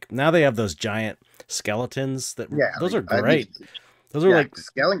 but like now they have those giant skeletons Yeah. those Like, are I mean, great. Those are yeah, like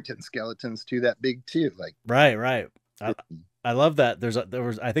skeletons too, that big too. Like, right. I love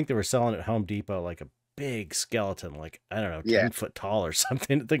that. I think they were selling at Home Depot like a big skeleton, like I don't know, yeah, 10 foot tall or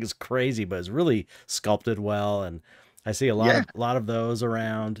something. I think it's crazy, but it's really sculpted well. And I see a yeah. lot of those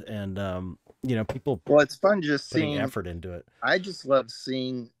around, and people Well, it's fun just putting seeing. effort into it. I just love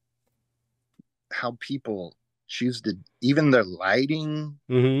seeing how people choose to, even their lighting,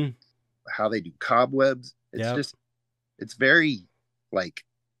 Mm-hmm. how they do cobwebs. It's Yep. just, it's very like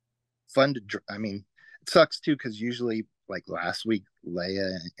fun to. I mean, it sucks too because usually, like last week,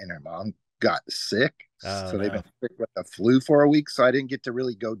 Leia and her mom got sick, Oh so they've been no. sick with the flu for a week. So I didn't get to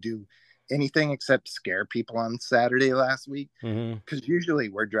really go do anything except scare people on Saturday last week. Mm-hmm. Because usually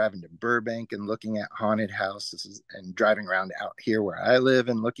we're driving to Burbank and looking at haunted houses and driving around out here where I live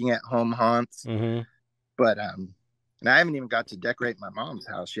and looking at home haunts. Mm-hmm. But and I haven't even got to decorate my mom's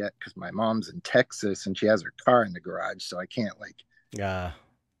house yet because my mom's in Texas and she has her car in the garage, so I can't like Yeah.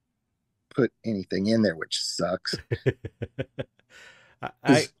 put anything in there, which sucks.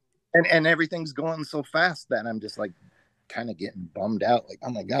 I And everything's going so fast that I'm just like kind of getting bummed out. Like, oh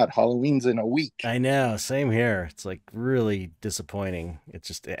my god, Halloween's in a week. I know, same here. It's like really disappointing. It's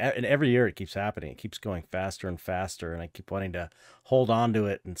just, and every year it keeps happening. It keeps going faster and faster, and I keep wanting to hold on to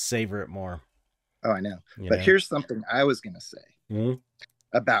it and savor it more. Oh, I know. You But know. here's something I was gonna say Mm-hmm.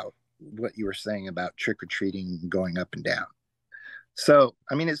 about what you were saying about trick or treating going up and down. So,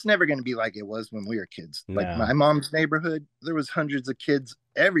 I mean, it's never going to be like it was when we were kids. Like No. my mom's neighborhood, there was hundreds of kids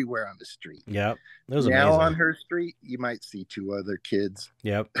everywhere on the street. Yep. It was Now on amazing. her street, you might see two other kids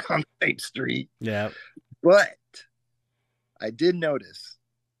Yep. on the same street. Yep. But I did notice,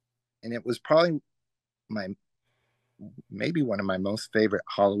 and it was probably my maybe one of my most favorite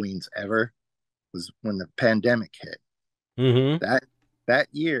Halloweens ever was when the pandemic hit. Mm-hmm. That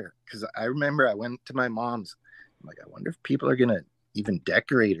year, because I remember I went to my mom's. I'm like, I wonder if people are gonna even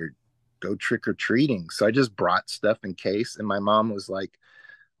decorate or go trick or treating. So I just brought stuff in case, and my mom was like,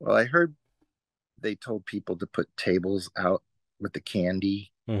 "Well, I heard they told people to put tables out with the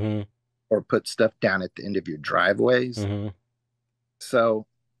candy Mm-hmm. or put stuff down at the end of your driveways." Mm-hmm. So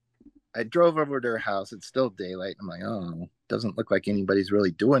I drove over to her house. It's still daylight. I'm like, oh, doesn't look like anybody's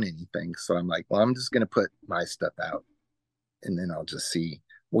really doing anything. So I'm like, well, I'm just gonna put my stuff out, and then I'll just see.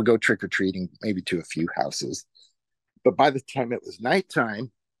 We'll go trick or treating, maybe to a few houses. But by the time it was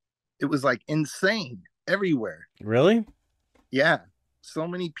nighttime, it was like insane everywhere. Really? Yeah. So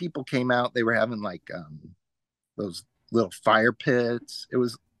many people came out. They were having like those little fire pits. It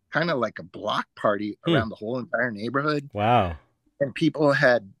was kind of like a block party Hmm. around the whole entire neighborhood. Wow. And people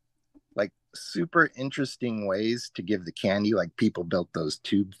had like super interesting ways to give the candy. Like people built those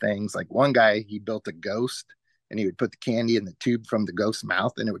tube things. Like one guy, he built a ghost and he would put the candy in the tube from the ghost's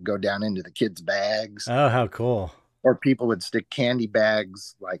mouth and it would go down into the kids' bags. Oh, how cool. Or people would stick candy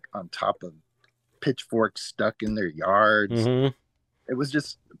bags like on top of pitchforks stuck in their yards. Mm-hmm. It was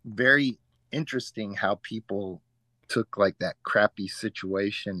just very interesting how people took like that crappy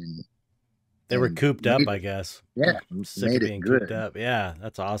situation They were and cooped up, made I it, guess. yeah, Sick of made it being cooped good. up. Yeah,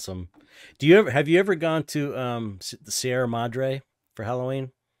 that's awesome. Have you ever gone to the Sierra Madre for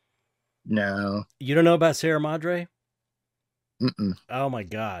Halloween? No. You don't know about Sierra Madre? Mm-mm. Oh my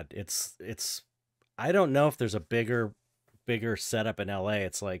God. I don't know if there's a bigger setup in LA.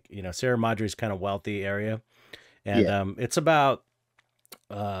 It's like, Sierra Madre's kind of wealthy area. And Yeah. it's about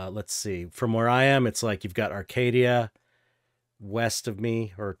let's see, from where I am, it's like you've got Arcadia west of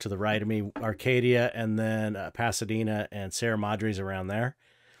me or to the right of me, Arcadia, and then Pasadena and Sierra Madre's around there.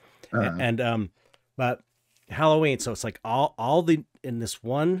 Uh, But Halloween, so it's like all the in this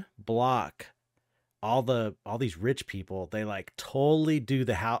one block, all these rich people, they like totally do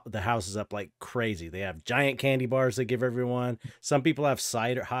the houses up like crazy. They have giant candy bars they give everyone. Some people have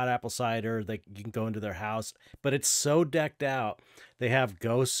cider, hot apple cider. You can go into their house, but it's so decked out. They have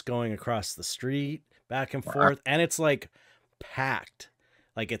ghosts going across the street back and wow. forth, and it's like packed.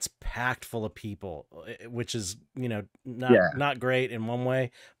 Like it's packed full of people, which is, Yeah. not great in one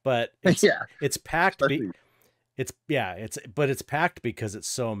way, but it's Yeah. it's packed. Especially, But it's packed because it's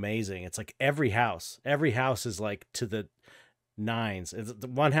so amazing. It's like every house is like to the nines.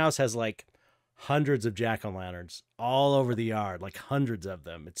 One house has like hundreds of jack-o'-lanterns all over the yard, like hundreds of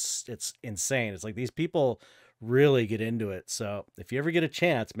them. It's insane. It's like these people really get into it. So if you ever get a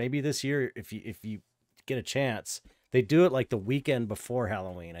chance, maybe this year, if you get a chance, they do it like the weekend before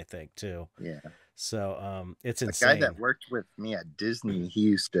Halloween, I think, too. Yeah. So it's A guy insane. that worked with me at Disney,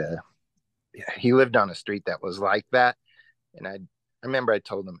 he lived on a street that was like that. And I remember I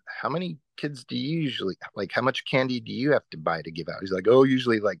told him, how many kids do you usually, like, how much candy do you have to buy to give out? He's like, oh,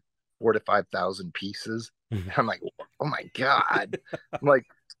 usually like 4,000 to 5,000 pieces. And I'm like, oh my God. I'm like,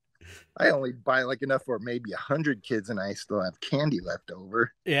 I only buy like enough for maybe 100 kids and I still have candy left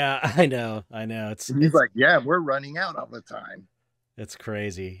over. Yeah, I know. And he's like, yeah, we're running out all the time. It's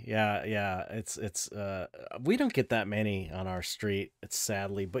crazy. Yeah, yeah. It's we don't get that many on our street. It's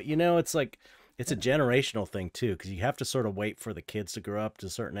sadly, but it's like it's a generational thing too, because you have to sort of wait for the kids to grow up to a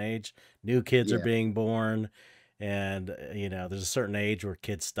certain age. New kids are Yeah. being born, and there's a certain age where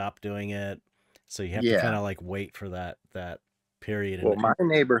kids stop doing it. So you have to kind Yeah. of like wait for that period. Well, my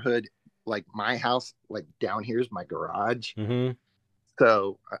neighborhood, like my house, like down here is my garage. Mm-hmm.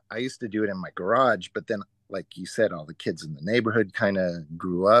 So I used to do it in my garage, but then, like you said, all the kids in the neighborhood kind of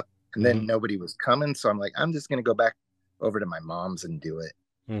grew up, and Mm-hmm. then nobody was coming. So I'm like, I'm just gonna go back over to my mom's and do it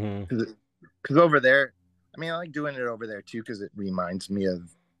Mm-hmm. because over there, I mean, I like doing it over there too because it reminds me of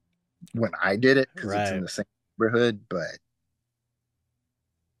when I did it because it's in Right. the same neighborhood. But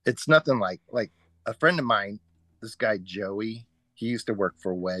it's nothing like a friend of mine, this guy Joey. He used to work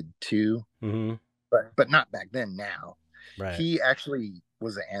for WED too, Mm-hmm. but not back then. Now Right. he actually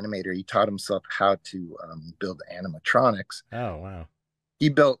was an animator. He taught himself how to build animatronics. Oh wow. He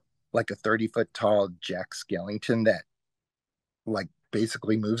built like a 30-foot tall Jack Skellington that like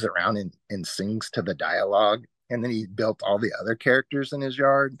basically moves around and sings to the dialogue. And then he built all the other characters in his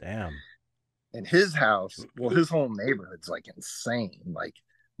yard. Damn. And his house, well, his whole neighborhood's like insane. Like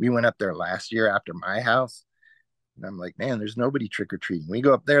we went up there last year after my house. And I'm like, man, there's nobody trick or treating. We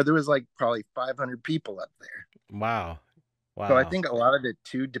go up there, there was like probably 500 people up there. Wow. So I Wow. think a lot of it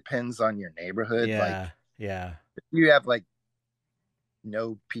too depends on your neighborhood. Like Yeah. Yeah. if you have like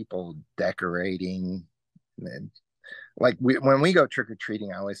no people decorating, and like when we go trick or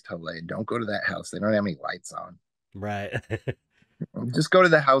treating, I always tell Lay, don't go to that house. They don't have any lights on. Right. Just go to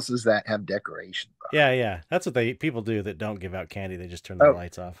the houses that have decorations on. Yeah, yeah. That's what people do that don't give out candy. They just turn their Oh,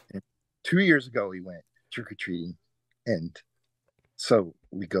 lights off. 2 years ago we went trick or treating, and so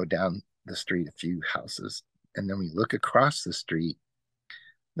we go down the street a few houses, and then we look across the street.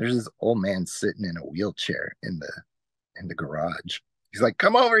 There's this old man sitting in a wheelchair in the garage. He's like,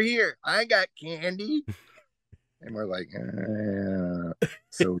 "Come over here, I got candy." And we're like,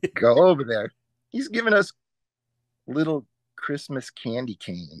 so we go over there. He's giving us little Christmas candy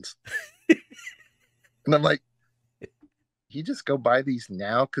canes. And I'm like, you just go buy these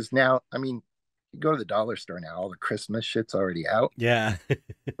now? Because now, I mean, you go to the dollar store now, all the Christmas shit's already out. Yeah.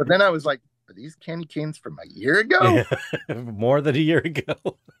 But then I was like, are these candy canes from a year ago? Yeah. More than a year ago.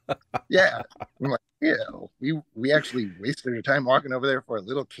 Yeah. I'm like, yeah, we actually wasted our time walking over there for a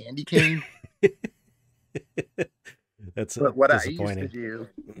little candy cane. That's But what I used to disappointing.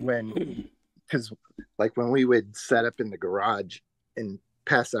 do because like when we would set up in the garage and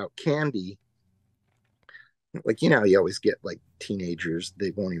pass out candy, like you always get like teenagers,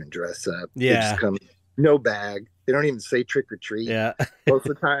 they won't even dress up. They just Yeah. come, no bag. They don't even say trick or treat Yeah. most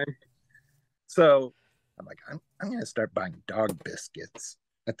of the time. So I'm like, I'm gonna start buying dog biscuits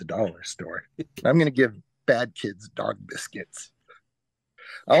at the dollar store. I'm gonna give bad kids dog biscuits.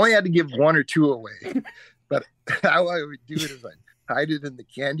 I only had to give one or two away, but how I would do it is I hide it in the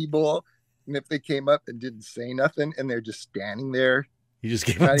candy bowl, and if they came up and didn't say nothing and they're just standing there, You just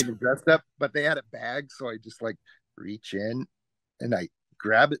give not it. even dressed up, but they had a bag, so I just like reach in and I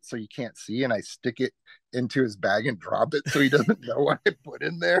grab it so you can't see, and I stick it into his bag and drop it so he doesn't know what I put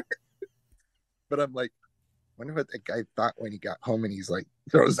in there. But I'm like, I wonder what that guy thought when he got home and he's like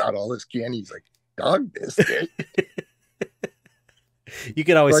throws out all this candy. He's like, dog biscuit. You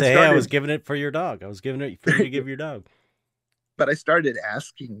could always So I say, "Hey, I was started, giving it for your dog. I was giving it for you to give your dog." but I started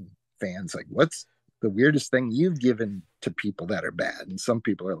asking fans like, what's the weirdest thing you've given to people that are bad? And some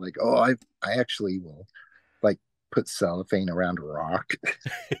people are like, oh, I actually will like put cellophane around a rock.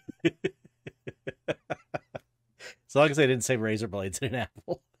 As long as they didn't say razor blades in an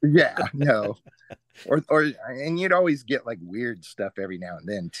apple. Yeah, no. Or and you'd always get like weird stuff every now and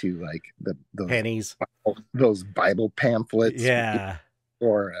then too, like Pennies. those Bible pamphlets, Yeah.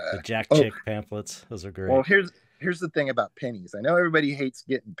 or The Jack oh, Chick pamphlets. Those are well, great. here's the thing about pennies. I know everybody hates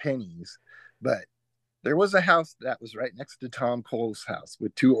getting pennies, but there was a house that was right next to Tom Cole's house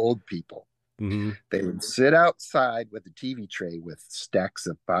with two old people. Mm-hmm. They would sit outside with a TV tray with stacks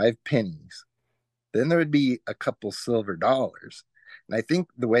of 5 pennies, then there would be a couple silver dollars. And I think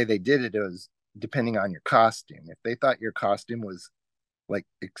the way they did it was depending on your costume. If they thought your costume was like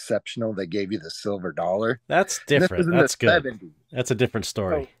exceptional, they gave you the silver dollar. That's And this was different. in the That's good. 70s. That's a different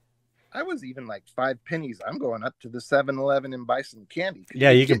story. So I was even like 5 pennies. I'm going up to the 7-Eleven and buy some candy.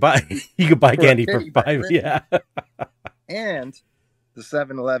 Yeah, you can buy candy for $5. Yeah. And the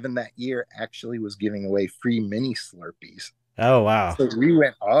 7-Eleven that year actually was giving away free mini Slurpees. Oh, wow. So we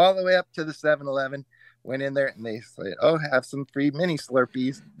went all the way up to the 7-Eleven, went in there, and they said, "Oh, have some free mini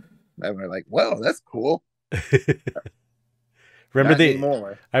Slurpees." And we're like, "Whoa, that's cool." I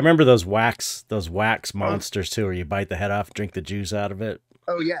remember those wax monsters too, where you bite the head off, drink the juice out of it.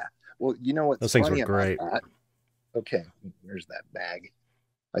 Oh yeah. Well, you know what's those things funny were great. About that? Okay, where's that bag?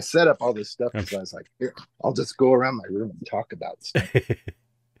 I set up all this stuff because I was like, here, I'll just go around my room and talk about stuff.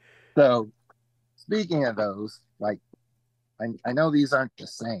 So, speaking of those, like, I know these aren't the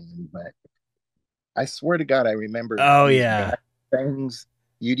same, but I swear to God, I remember. Oh yeah, things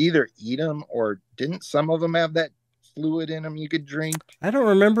you'd either eat them or didn't some of them have that fluid in them you could drink? I don't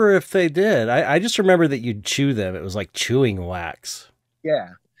remember if they did. I just remember that you'd chew them. It was like chewing wax. Yeah,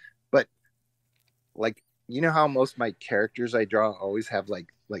 but like, you know how most of my characters I draw always have like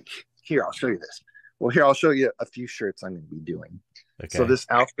here, I'll show you this. Well, here, I'll show you a few shirts I'm going to be doing. Okay. So this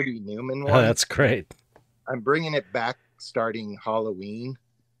Alfred E. Newman one. Oh, that's great. I'm bringing it back starting Halloween.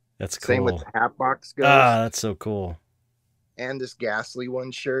 That's cool. Same with the Hatbox Ghost. Ah, that's so cool. And this Ghastly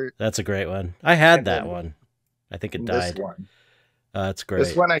One shirt. That's a great one. I had that one. I think it died. This one. That's great.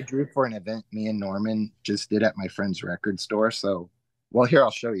 This one I drew for an event me and Norman just did at my friend's record store. So, well, here,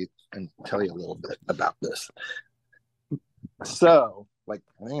 I'll show you and tell you a little bit about this. So, like,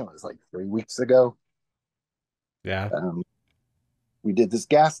 I think it was like 3 weeks ago. Yeah. We did this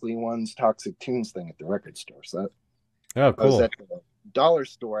Ghastly Ones Toxictoons thing at the record store. So, oh, cool. I was at the dollar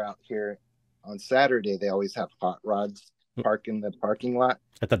store out here on Saturday. They always have hot rods parked in the parking lot.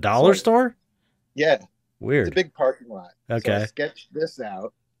 At the dollar store? Yeah. Weird. It's a big parking lot. Okay. So I sketched this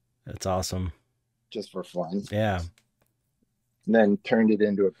out. That's awesome. Just for fun. Yeah. And then turned it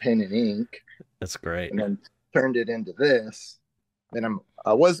into a pen and ink. That's great. And then turned it into this. Then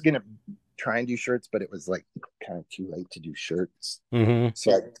I was gonna try and do shirts, but it was like kind of too late to do shirts. Mm-hmm.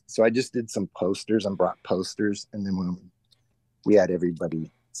 So I just did some posters and brought posters, and then when we had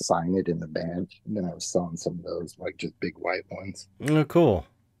everybody sign it in the band, and then I was selling some of those, like just big white ones. Oh, cool.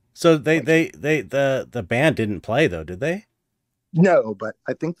 So the band didn't play though, did they? No, but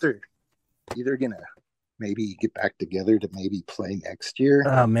I think they're either gonna maybe get back together to maybe play next year.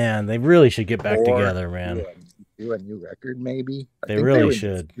 Oh man, they really should get back together, man. Do a new record, maybe. They really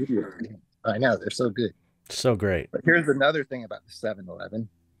should. I know, they're so good. So great. But here's another thing about the 7-Eleven.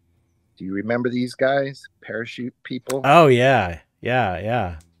 Do you remember these guys? Parachute people? Oh yeah.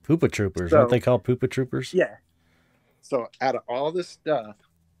 Poopa Troopers. Aren't they called Poopa Troopers? Yeah. So out of all this stuff,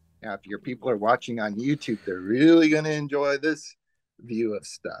 now if your people are watching on YouTube, they're really going to enjoy this view of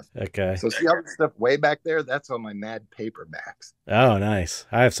stuff. Okay. So see all the stuff way back there? That's all my Mad paperbacks. Oh, nice.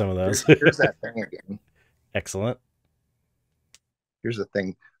 I have some of those. Here's that thing again. Excellent. Here's the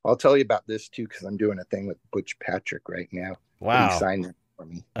thing. I'll tell you about this too, because I'm doing a thing with Butch Patrick right now. Wow. He signed it for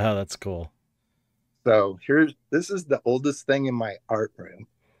me. Oh, that's cool. So this is the oldest thing in my art room.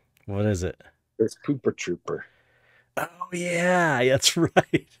 What is it? It's Pooper Trooper. Oh yeah, that's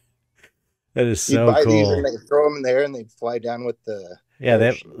right. That is so cool. These and they throw them in there and they fly down with the they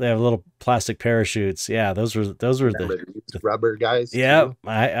have little plastic parachutes. Yeah, those were the rubber guys. Yeah,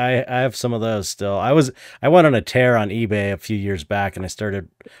 I have some of those still. I went on a tear on eBay a few years back and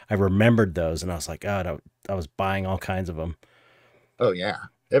I remembered those and I was like, oh, I was buying all kinds of them. Oh yeah,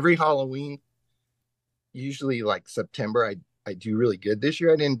 every Halloween, usually like September, I do really good. This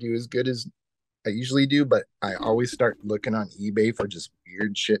year I didn't do as good as I usually do, but I always start looking on eBay for just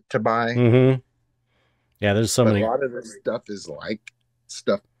weird shit to buy. Mm-hmm. Yeah, there's so many. A lot of this stuff is like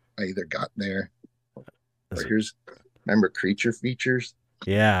stuff I either got there. Or remember Creature Features?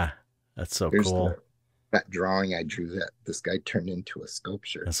 Yeah, that's so cool. That drawing I drew that this guy turned into a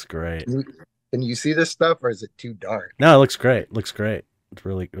sculpture. That's great. Can you see this stuff, or is it too dark? No, it looks great. Looks great.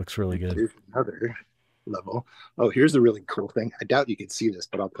 It looks really good. Here's another level. Oh, here's a really cool thing. I doubt you can see this,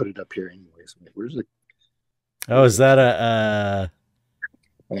 but I'll put it up here anyways. Where's it? Oh, is that a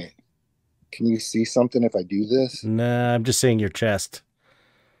Wait, can you see something if I do this? Nah, I'm just seeing your chest.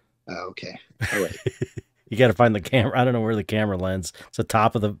 Oh, okay. All right. You got to find the camera. I don't know where the camera lens. It's the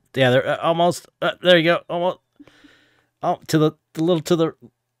top of the. Yeah, they're almost. There you go. Almost. Oh, to the little to the.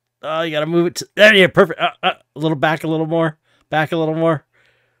 Oh, you got to move it. There you go. Perfect. A little back, a little more. Back a little more.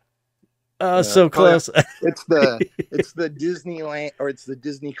 Oh, so close. It's the Disneyland, or it's the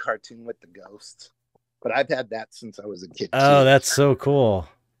Disney cartoon with the ghosts. but I've had that since I was a kid Oh, too. that's so cool.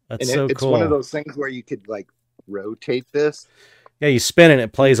 That's And so it's one of cool. those things where you could like rotate this. Yeah, you spin it,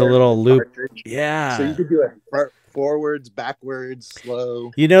 it plays a There's the little loop. cartridge. So you Yeah. could do it forwards, backwards,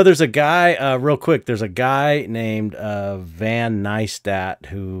 slow. You know, there's a guy, real quick, there's a guy named Van Neistat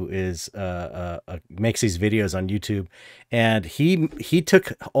who is makes these videos on YouTube, and he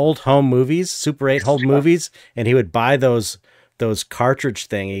took old home movies, Super 8 old movies, and he would buy those cartridge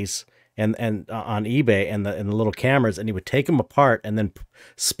thingies and on eBay and the little cameras, and he would take them apart and then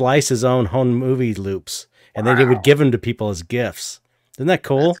splice his own home movie loops, and then he would Wow. give them to people as gifts. Isn't that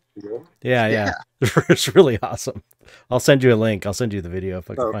cool? That's cool. Yeah, yeah. It's really awesome. I'll send you a link. I'll send you the video if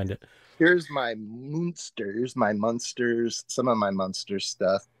I can find it. Here's my Munsters, some of my Munster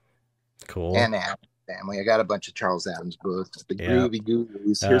stuff. Cool. And Adams Family. I got a bunch of Charles Adams books. The Groovy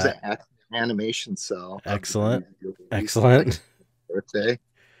Ghoulies. Here's an animation cell. Excellent. Excellent. Birthday.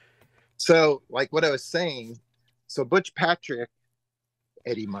 So, like what I was saying, so Butch Patrick,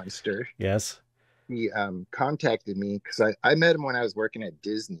 Eddie Munster. Yes. He contacted me because I met him when I was working at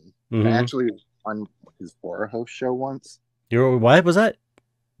Disney. I actually was on his horror host show once. Your what was that?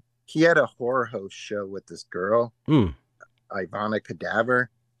 He had a horror host show with this girl, Ivana Cadaver.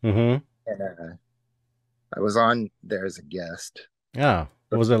 And I was on there as a guest. Oh,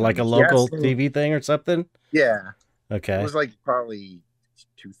 was it like a local TV thing or something? Yeah. Okay. It was like probably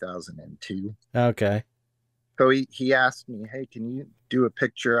 2002. Okay. So he asked me, hey, can you do a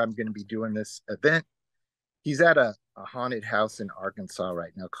picture? I'm going to be doing this event. He's at a haunted house in Arkansas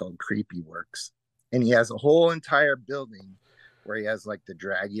right now called Creepy Works. And he has a whole entire building where he has like the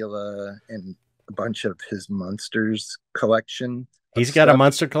Dracula and a bunch of his monsters collection. He's got a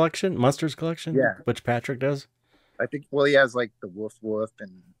monsters collection? Yeah. Butch Patrick does? I think, well, he has like the Woof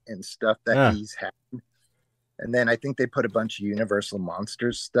and stuff that he's had. And then I think they put a bunch of Universal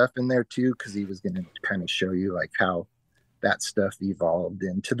Monsters stuff in there too, because he was going to kind of show you like how that stuff evolved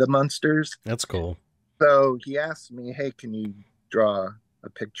into the monsters. That's cool. So he asked me, hey, can you draw a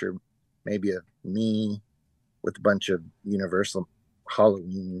picture, maybe of me with a bunch of Universal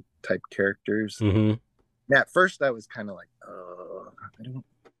Halloween type characters? And at first I was kind of like, oh,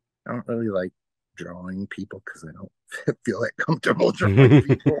 I don't really like drawing people because I don't feel like comfortable drawing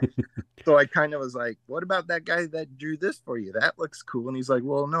people. So I kind of was like, what about that guy that drew this for you? That looks cool. And he's like,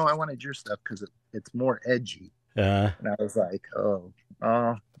 well, no, I wanted your stuff because it's more edgy. And I was like, oh,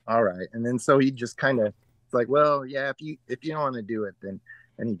 all right. And then so he just kind of like, well, yeah, if you don't want to do it, then,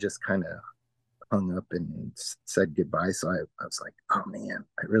 and he just kind of hung up and said goodbye. So I was like, oh man,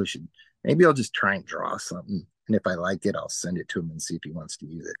 I really should, maybe I'll just try and draw something. And if I like it, I'll send it to him and see if he wants to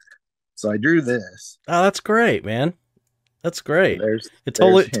use it. So I drew this. Oh, that's great, man. That's great.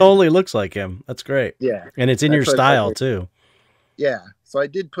 So it totally looks like him. That's great. Yeah. And it's in your style too. Yeah. So I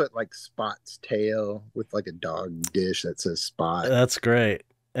did put like Spot's tail with like a dog dish that says Spot. That's great.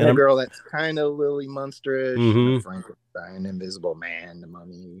 And a girl that's kind of Lily Munsterish. Frankenstein, Invisible Man, the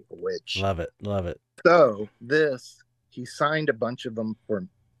Mummy, a witch. Love it. Love it. So he signed a bunch of them for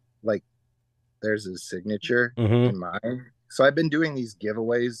like, there's his signature in mine. So I've been doing these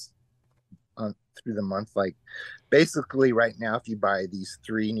giveaways through the month. Like basically right now, if you buy these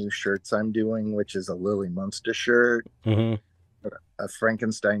 3 new shirts I'm doing, which is a Lily Munster shirt, a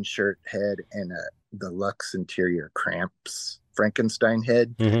Frankenstein shirt head, and the Lux Interior Cramps Frankenstein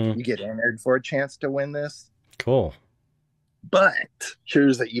head, you get entered for a chance to win this. Cool. But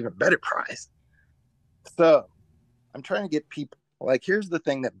here's an even better prize. So I'm trying to get people, like, here's the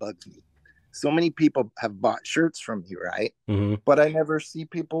thing that bugs me. So many people have bought shirts from you, right? But I never see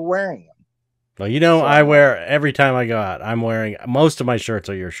people wearing them. Well, you know, so, I wear every time I go out. I'm wearing most of my shirts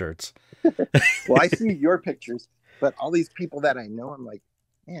are your shirts. Well, I see your pictures, but all these people that I know, I'm like,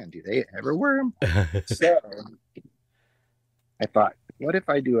 man, do they ever wear them? So I thought, what if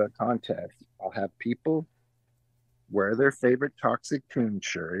I do a contest? I'll have people wear their favorite Toxictoons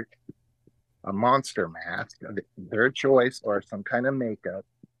shirt, a monster mask, their choice, or some kind of makeup,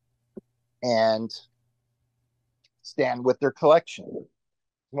 and stand with their collection.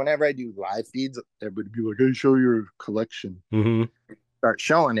 Whenever I do live feeds, everybody be like, hey, show your collection. Start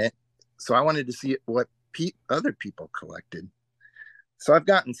showing it. So I wanted to see what other people collected. So I've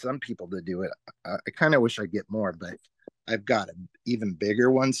gotten some people to do it. I kind of wish I get more, but I've got an even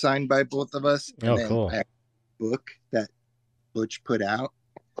bigger one signed by both of us. And then cool. I have a book that Butch put out.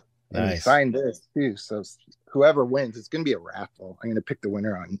 And Nice. he signed this too. So whoever wins, it's going to be a raffle. I'm going to pick the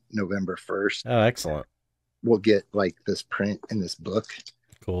winner on November 1st. Oh, excellent. We'll get like this print in this book.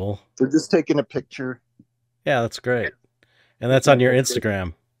 Cool. So just taking a picture. Yeah, that's great. And that's on your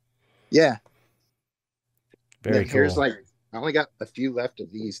Instagram. Yeah. Very cool. Here's like I only got a few left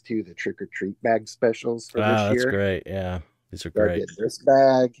of these too, the trick or treat bag specials for Wow, this that's year. great. Yeah, these are So I great. did this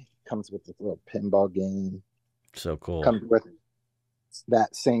bag. Comes with this little pinball game. So cool. Comes with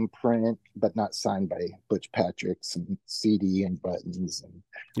that same print, but not signed by Butch Patrick. Some CD and buttons. And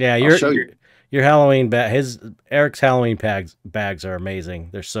Yeah, I'll show you. your Halloween bag. Eric's Halloween bags are amazing.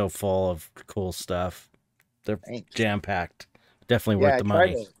 They're so full of cool stuff. They're Thanks. jam packed. Definitely Yeah, worth the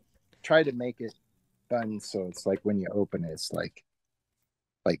money. try to make it fun, so it's like when you open it, it's like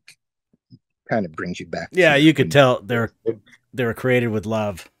kind of brings you back. Yeah, you could tell they're created with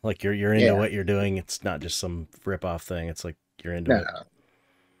love. Like you're into what you're doing. It's not just some rip off thing. It's like you're into it.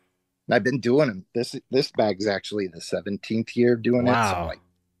 I've been doing them. This bag's actually the 17th year of doing it. So like,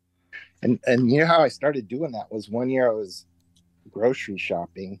 and you know how I started doing that was one year I was grocery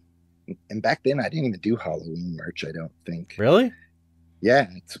shopping, and back then I didn't even do Halloween merch. I don't think. Really? Yeah,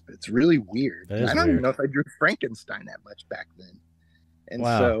 it's really weird. I don't even know if I drew Frankenstein that much back then. And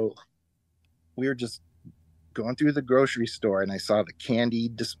so we were just going through the grocery store, and I saw the candy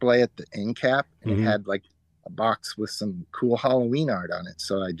display at the end cap, and it had like a box with some cool Halloween art on it.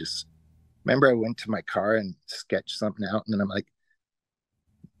 So I just remember I went to my car and sketched something out, and then I'm like,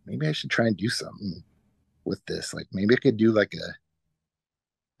 maybe I should try and do something with this. Like maybe I could do like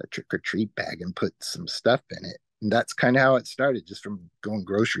a trick or treat bag and put some stuff in it. And that's kind of how it started, just from going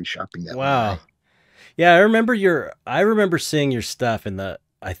grocery shopping that Wow. Yeah, I remember seeing your stuff in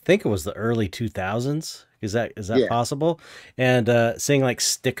I think it was the early 2000s. Is that possible? And seeing like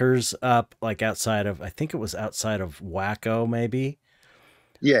stickers up like outside of, I think it was outside of Wacko maybe.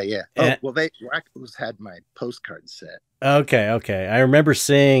 Yeah. Wacko's had my postcard set. Okay. I remember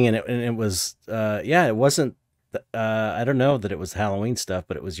seeing, and it was it wasn't I don't know that it was Halloween stuff,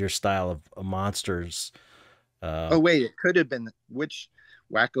 but it was your style of monsters. Oh wait, it could have been, which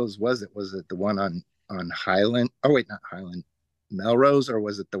Wacko's was it? Was it the one on Highland? Oh wait, not Highland, Melrose, or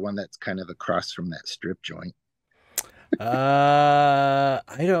was it the one that's kind of across from that strip joint? I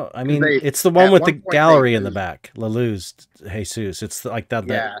mean, it's the one with the gallery in the back, La Luz Jesus. It's like that.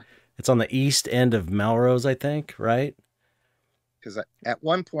 Yeah. It's on the east end of Melrose, I think, right? Because at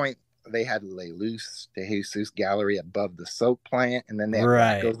one point they had La Luz de Jesus gallery above the soap plant, and then they had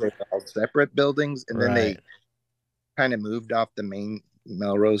Wacko's. They were all separate buildings, and then they kind of moved off the main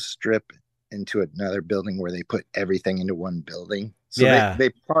Melrose strip into another building where they put everything into one building. So they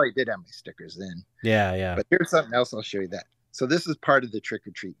probably did have my stickers then. Yeah. But here's something else. I'll show you that. So this is part of the trick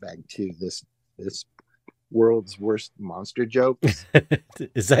or treat bag too. This world's worst monster jokes.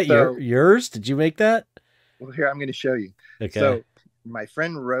 Is that yours? Did you make that? Well, here, I'm going to show you. Okay. So my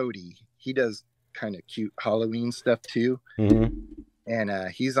friend Rody, he does kind of cute Halloween stuff too.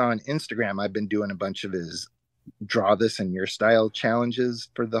 And he's on Instagram. I've been doing a bunch of his draw this in your style challenges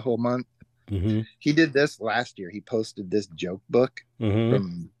for the whole month. He did this last year. He posted this joke book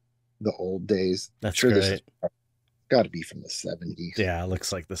from the old days. That's sure great. This has got to be from the 70s. Yeah, it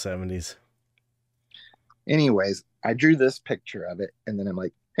looks like the 70s. Anyways, I drew this picture of it, and then I'm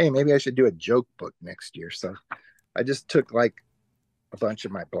like, hey, maybe I should do a joke book next year. So I just took like a bunch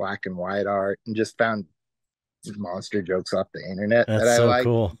of my black and white art and just found monster jokes off the internet that I like.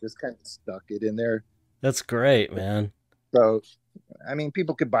 Cool. Just kind of stuck it in there. That's great, man. So, I mean,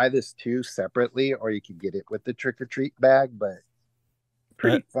 people could buy this too separately, or you could get it with the trick or treat bag, but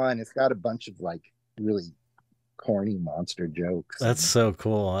pretty fun. It's got a bunch of like really corny monster jokes. That's so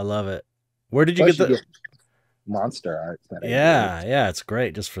cool. I love it. Where did you get the monster art? Yeah, it's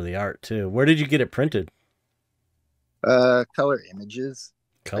great just for the art too. Where did you get it printed? Color Images.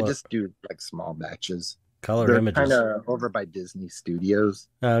 I just do like small batches. Color Images. Kind of over by Disney Studios.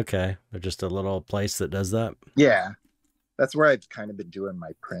 Okay, they're just a little place that does that. Yeah, that's where I've kind of been doing my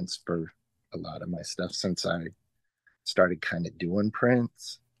prints for a lot of my stuff since I started kind of doing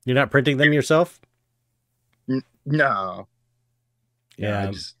prints. You're not printing them yourself? No.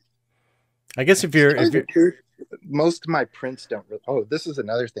 Yeah. I guess if you're most of my prints don't really. Oh, this is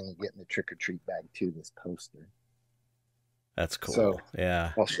another thing you get in the trick or treat bag too. This poster. That's cool. So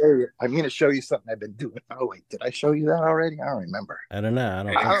yeah, I'll show you. I'm going to show you something I've been doing. Oh wait, did I show you that already? I don't remember. I don't know.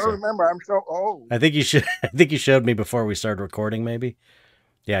 I don't remember. I'm so old. I think you should. I think you showed me before we started recording. Maybe.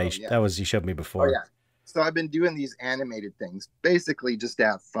 Yeah, that was you showed me before. Oh yeah. So I've been doing these animated things, basically just to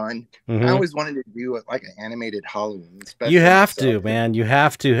have fun. I always wanted to do it like an animated Halloween special. You have to, man. You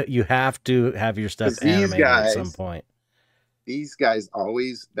have to have your stuff animated at some point. These guys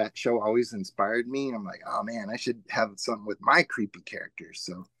that show always inspired me. And I'm like, oh man, I should have something with my creepy characters.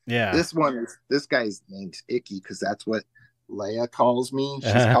 So yeah, this guy's name's Icky because that's what Leia calls me.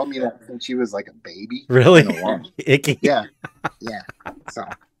 She's called me that since she was like a baby. Really? Icky? Yeah. So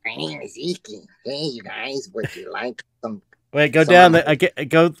my name is Icky. Hey, you guys, would you like some Wait, go So down.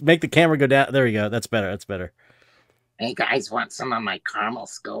 Go make the camera go down. There we go. That's better. That's better. Hey guys, want some of my caramel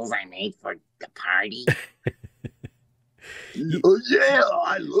skulls I made for the party? oh yeah,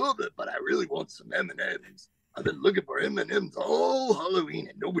 I love it, but I really want some M&Ms. I've been looking for M&Ms all Halloween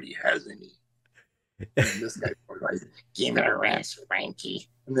and nobody has any. And this guy was like, Give it a rest, Frankie.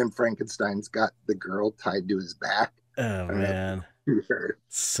 and then Frankenstein's got the girl tied to his back. Oh man, Her.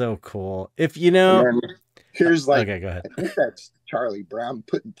 so cool. If you know, And then here's like, okay, go ahead. I think that's Charlie Brown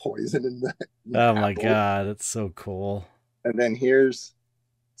putting poison in the Oh my apple. god, that's so cool. And then here's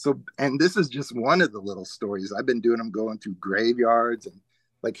and this is just one of the little stories. I've been doing them going through graveyards, and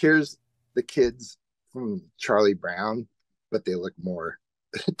like here's the kids from Charlie Brown, but they look more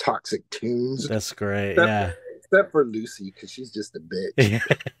Toxictoons. That's great. Except for Lucy, because she's just a bitch. Yeah.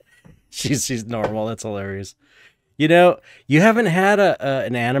 she's normal. That's hilarious. You know, you haven't had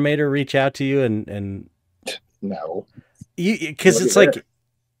an animator reach out to you and No, because it's like,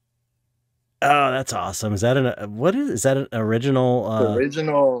 oh, that's awesome. Is that is that an original?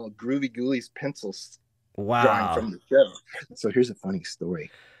 Original Groovy Ghoulies pencils drawing from the show. So here's a funny story.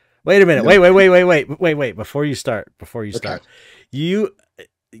 Wait a minute. Wait. Before you start, Okay.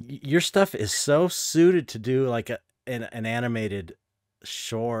 your stuff is so suited to do like an animated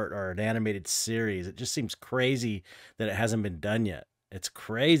short or an animated series. It just seems crazy that it hasn't been done yet. It's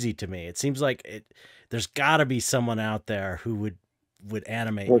crazy to me. It seems like there's got to be someone out there who would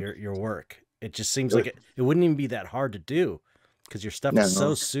animate your work. It just seems like it wouldn't even be that hard to do because your stuff is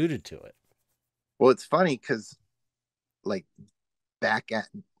so suited to it. Well, it's funny because like back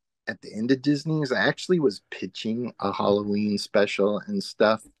at the end of Disney's, I actually was pitching a Halloween special and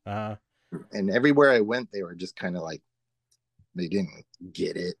stuff. And everywhere I went, they were just kind of like, they didn't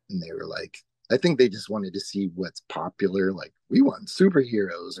get it. And they were like, I think they just wanted to see what's popular. Like, we want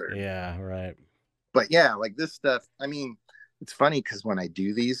superheroes or. Yeah, right. But yeah, like this stuff, I mean, it's funny because when I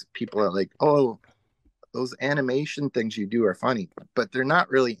do these, people are like, oh, those animation things you do are funny, but they're not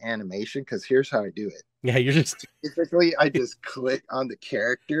really animation because here's how I do it. Yeah, you're just basically I just click on the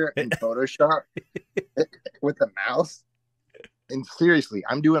character in Photoshop with the mouse. And seriously,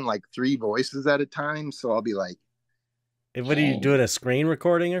 I'm doing like 3 voices at a time. So I'll be like, what are you doing? A screen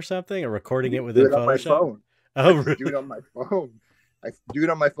recording or something, or recording it within Photoshop? On my phone. Oh, really? Do it on my phone. I do it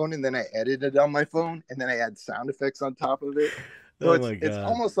on my phone, and then I edit it on my phone, and then I add sound effects on top of it. So it's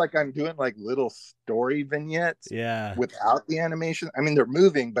almost like I'm doing like little story vignettes. Yeah. Without the animation. I mean, they're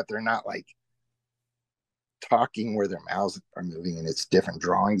moving, but they're not like talking where their mouths are moving, and it's different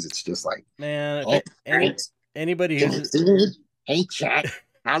drawings. It's just like, man, anybody who's hey Chet,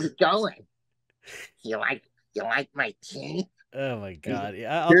 how's it going? You like my teeth? Oh my god!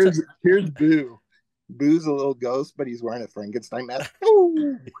 Yeah, here's Boo. Boo's a little ghost, but he's wearing a Frankenstein mask.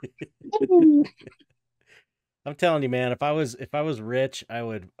 I'm telling you, man. If I was rich, I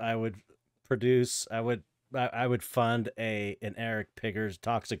would produce. I would fund an Eric Pigors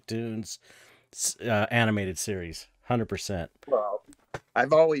Toxictoons animated series, 100%. Well,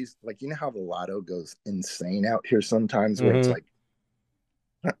 I've always like, you know how the lotto goes insane out here sometimes, where it's like,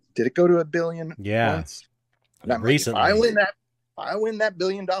 did it go to $1 billion? Yeah. Once? And I'm recently, like, if I win that $1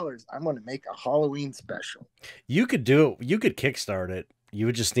 billion, I'm going to make a Halloween special. You could do it. You could kickstart it. You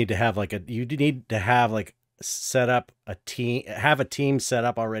would just need to have set up a team set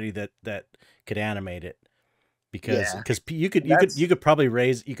up already that could animate it, because you could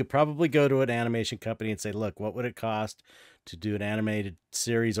probably go to an animation company and say, look, what would it cost to do an animated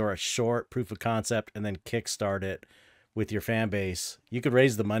series or a short proof of concept, and then kickstart it with your fan base. You could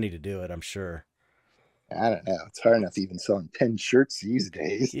raise the money to do it, I'm sure. I don't know. It's hard enough even selling 10 shirts these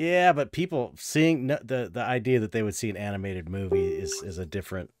days. Yeah, but people seeing the idea that they would see an animated movie is a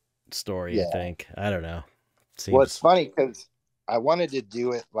different story, I think. I don't know. Well, it's funny because I wanted to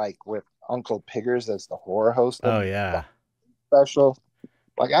do it like with Uncle Pigors as the horror host. Oh, yeah. Special.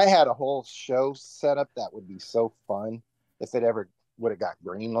 Like, I had a whole show set up that would be so fun if it ever would have got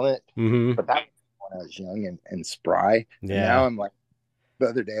greenlit. Mm-hmm. But that was when I was young and spry. Yeah. And now I'm like, the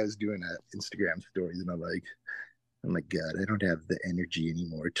other day I was doing Instagram stories, and I'm like, God, I don't have the energy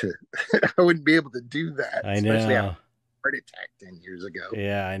anymore to. I wouldn't be able to do that. I know. Especially after a heart attack 10 years ago.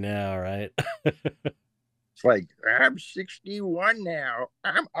 Yeah, I know, right? It's like, I'm 61 now.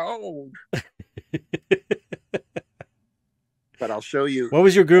 I'm old. But I'll show you. What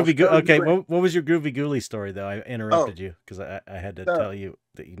was your groovy? What was your groovy ghoulie story though? I interrupted you because I had to tell you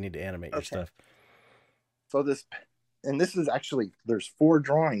that you need to animate your stuff. So this is actually, there's 4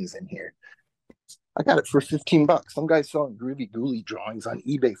 drawings in here. I got it for $15. Some guy's selling groovy ghoulie drawings on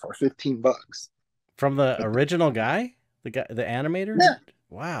eBay for $15. From the original guy, the animator. Yeah.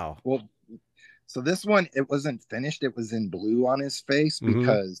 Wow. Well, So this one, it wasn't finished. It was in blue on his face Mm-hmm.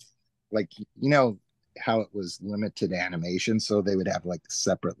 because, like, you know how it was limited animation, so they would have like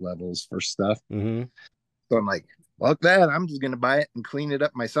separate levels for stuff. Mm-hmm. So I'm like, fuck that. I'm just gonna buy it and clean it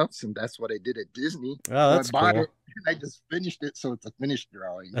up myself. And that's what I did at Disney. Oh, So I that's bought it cool. and I just finished it, so it's a finished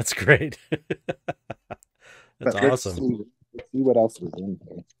drawing. That's great. That's But awesome. let's see what else was in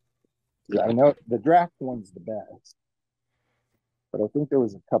here. Yeah, I know the draft one's the best, but I think there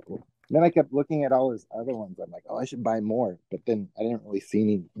was a couple. Then I kept looking at all his other ones. I'm like, oh, I should buy more. But then I didn't really see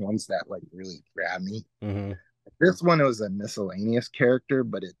any ones that like really grab me. Mm-hmm. This one was a miscellaneous character,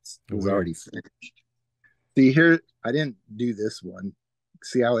 but it was Weird. already finished. See here, I didn't do this one.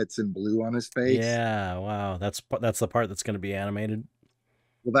 See how it's in blue on his face? Yeah, wow. That's the part that's going to be animated.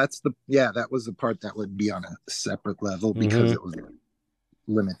 Well, that was the part that would be on a separate level because Mm-hmm. it was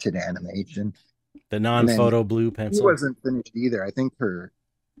limited animation. The And then non-photo blue he pencil. wasn't finished either. I think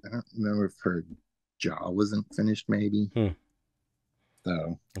I don't remember if her jaw wasn't finished, maybe.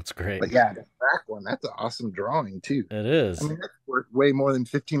 So That's great. but yeah, the back one, that's an awesome drawing too. It is. I mean, that's worth way more than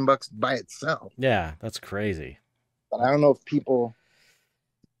 $15 by itself. Yeah, that's crazy. But I don't know if people,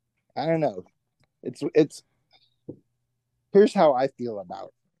 I don't know. It's here's how I feel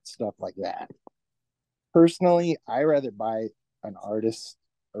about stuff like that. Personally, I rather buy an artist's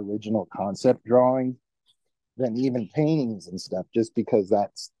original concept drawing than even paintings and stuff, just because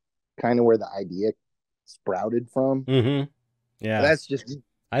that's kind of where the idea sprouted from. Mm-hmm. Yeah. That's just,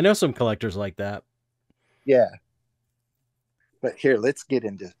 I know some collectors like that. yeah. But here, let's get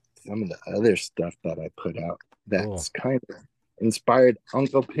into some of the other stuff that I put out that's kind of inspired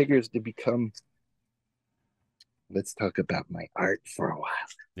Uncle Pigors to become. Let's talk about my art for a while.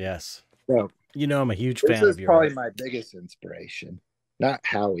 Yes. So, you know, I'm a huge fan of this is your probably art. my biggest inspiration. Not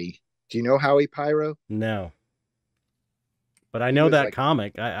Howie. Do you know Howie Pyro? No. But I He know was that like,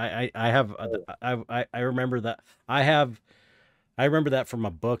 comic. I have I remember that. I remember that from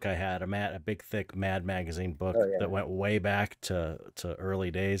a book I had, a big thick Mad magazine book oh, yeah. that went way back to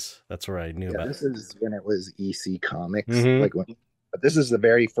early days. That's where I knew about This is when it was EC Comics. Mhm. Like but this is the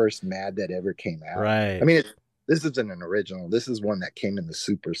very first Mad that ever came out. Right. I mean, this isn't an original. This is one that came in the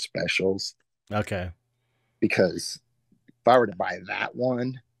super specials. Okay. Because if I were to buy that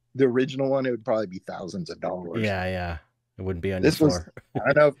one, the original one, it would probably be thousands of dollars. Yeah, yeah. It wouldn't be on This your was, floor.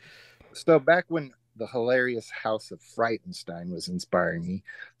 I don't know. So back when the hilarious House of Frightenstein was inspiring me,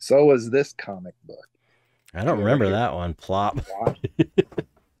 so was this comic book. I don't remember that one. Plop.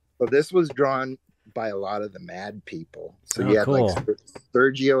 So this was drawn by a lot of the Mad people. So Oh, you had cool. like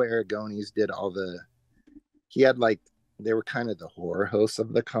Sergio Aragones did all the. He had like they were kind of the horror hosts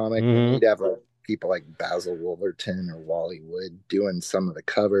of the comic. Mhm. And he'd have like people like Basil Wolverton or Wally Wood doing some of the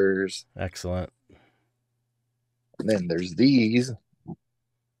covers. Excellent. And then there's these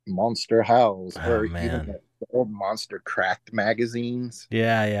Monster Howls, Oh, or man. even the old Monster Cracked magazines.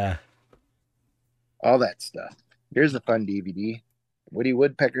 Yeah, yeah. All that stuff. Here's a fun DVD. Woody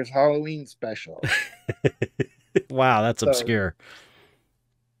Woodpecker's Halloween special. Wow, that's obscure.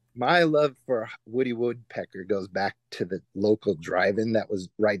 My love for Woody Woodpecker goes back to the local drive-in that was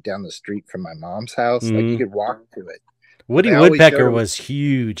right down the street from my mom's house. Like you could walk to it. Woody Woodpecker was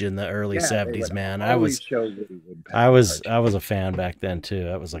huge in the early 70s, man. I was a fan back then too.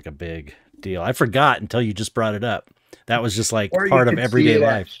 That was like a big deal. I forgot until you just brought it up. That was just like part of everyday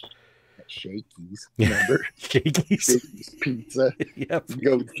life. Shakey's, remember? Shakey's Pizza. Yep. You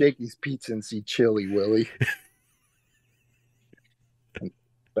go to Shakey's Pizza and see Chili Willy.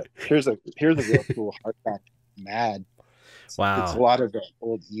 But here's a real cool hardback Mad. Wow. It's a lot of the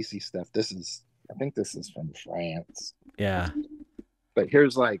old EC stuff. I think this is from France. Yeah. But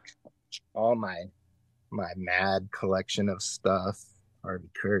here's like all my Mad collection of stuff. Harvey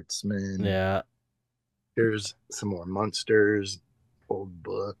Kurtzman. Yeah. Here's some more Munsters, old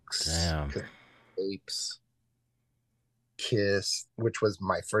books. Damn. Apes. Kiss, which was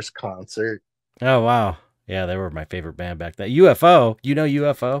my first concert. Oh, wow. Yeah, they were my favorite band back then. UFO. You know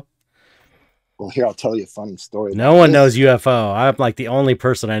UFO? Well, here, I'll tell you a funny story. No one knows UFO. I'm like the only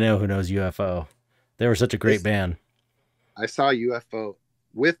person I know who knows UFO. They were such a great band. I saw UFO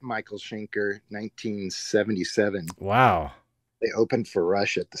with Michael Schenker, 1977. Wow. They opened for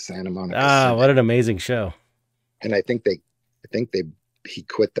Rush at the Santa Monica. Ah, what an amazing show. And I think he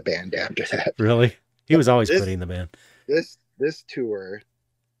quit the band after that. Really? He was always quitting the band. This tour,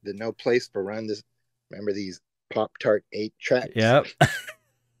 the No Place for Run, remember these Pop-Tart 8 tracks? Yep.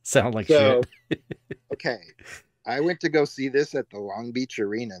 Sound like shit. Okay. I went to go see this at the Long Beach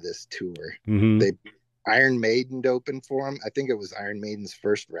Arena, this tour. Mm-hmm. Iron Maiden opened for him. I think it was Iron Maiden's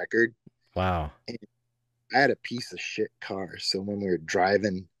first record. Wow. And I had a piece of shit car. So when we were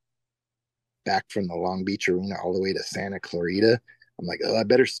driving back from the Long Beach Arena all the way to Santa Clarita. I'm like, oh, I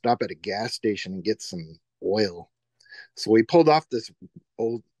better stop at a gas station and get some oil. So we pulled off this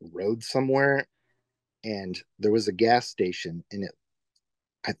old road somewhere, and there was a gas station, and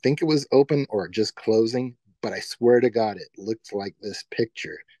I think it was open or just closing, but I swear to God, it looked like this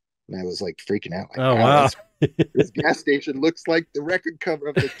picture. And I was like freaking out, like, Oh, wow, wow. this gas station looks like the record cover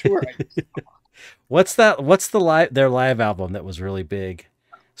of the tour. What's that? What's their live album that was really big?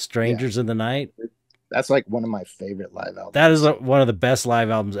 Strangers in the Night. That's like one of my favorite live albums. That is one of the best live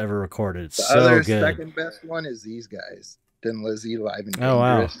albums ever recorded. It's the so other good. second best one is these guys, Thin Lizzy, Live and Oh,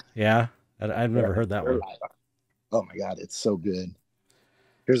 wow. Dangerous. Yeah. I've never heard that one. Oh my God, it's so good.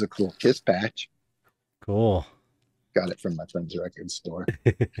 Here's a cool Kiss patch. Cool. Got it from my friend's record store.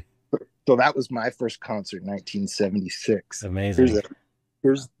 So that was my first concert in 1976. Amazing.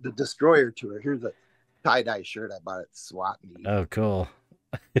 Here's the Destroyer tour. Here's a tie-dye shirt I bought at Swap Meet. Oh, cool.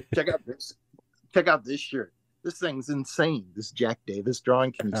 Check out this. Check out this shirt. This thing's insane. This Jack Davis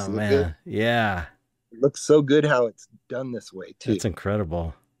drawing. Can you see it good? Yeah. It looks so good how it's done this way too. It's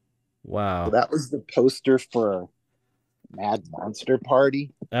incredible. Wow. So that was the poster for Mad Monster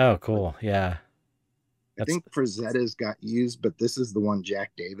Party. Oh, cool. Yeah. I think Frazetta's got used, but this is the one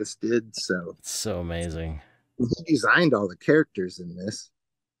Jack Davis did. So it's so amazing. He designed all the characters in this,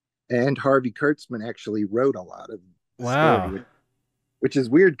 and Harvey Kurtzman actually wrote a lot of the story, which is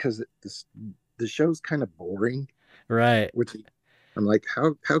weird because the show's kind of boring, right? Which I'm like,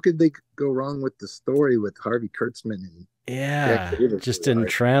 how could they go wrong with the story with Harvey Kurtzman and just didn't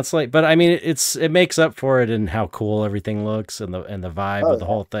translate. But I mean, it makes up for it in how cool everything looks and the vibe of the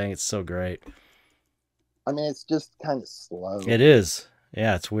whole thing. It's so great. I mean, it's just kind of slow. It is.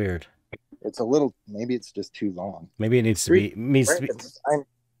 Yeah, it's weird. It's a little. Maybe it's just too long. Maybe it needs to be.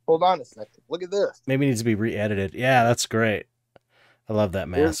 Hold on a second. Look at this. Maybe it needs to be re-edited. Yeah, that's great. I love that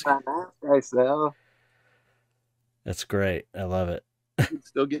mask. Here's my mask I sell. That's great. I love it. You can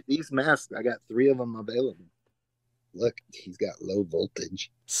still get these masks. I got 3 of them available. Look, he's got low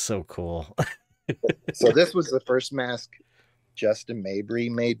voltage. So cool. So this was the first mask Justin Mabry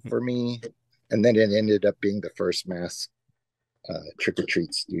made for me, and then it ended up being the first mask Trick or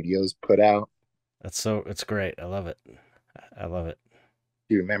Treat Studios put out. It's great. I love it. I love it.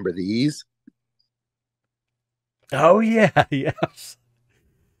 Do you remember these? Oh yeah, yes.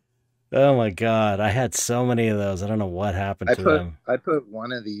 Oh my God, I had so many of those. I don't know what happened to them. I put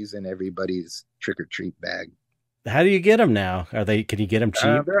one of these in everybody's trick or treat bag. How do you get them now? Can you get them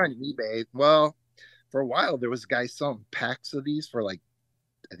cheap? They're on eBay. Well, for a while there was a guy selling packs of these for like,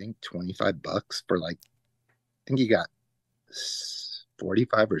 I think $25 for like, I think he got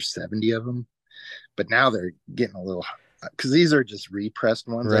 45 or 70 of them. But now they're getting a little, because these are just repressed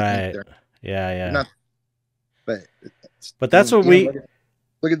ones. Right. I think yeah. Not, but that's what we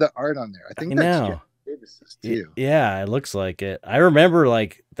look at the art on there. I think that's Jeff Davis's too. Yeah, it looks like it. I remember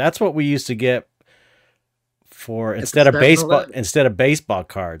like that's what we used to get for instead of baseball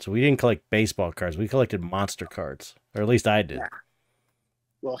cards. We didn't collect baseball cards. We collected monster cards, or at least I did. Yeah.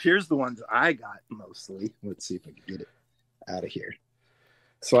 Well, here's the ones I got mostly. Let's see if I can get it out of here.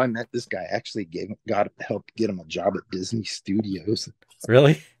 So I met this guy. Actually, helped get him a job at Disney Studios.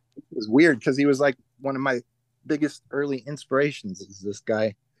 Really? It was weird because he was like one of my biggest early inspirations. Is this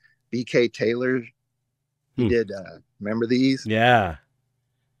guy, BK Taylor? He did. Remember these? Yeah.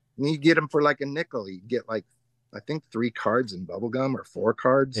 And you get them for like a nickel. You get like, I think 3 cards in bubblegum or 4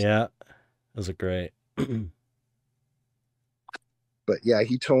 cards. Yeah, those are great. But yeah,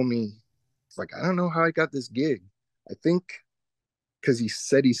 he told me, it's like, I don't know how I got this gig. I think because he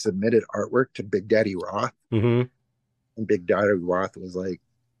said he submitted artwork to Big Daddy Roth. Mm-hmm. And Big Daddy Roth was like,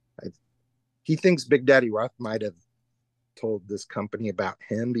 he thinks Big Daddy Roth might have told this company about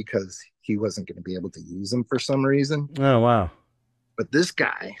him because he wasn't going to be able to use them for some reason. Oh, wow. But this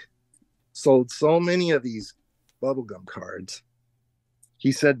guy sold so many of these bubblegum cards.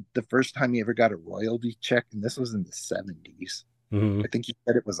 He said the first time he ever got a royalty check, and this was in the 70s. Mm-hmm. I think he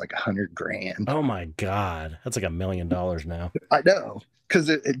said it was like $100,000. Oh my God. That's like $1 million now. I know. Because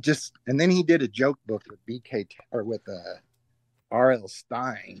it just, and then he did a joke book with BK or with R.L.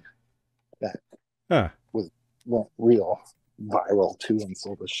 Stein that went real viral too and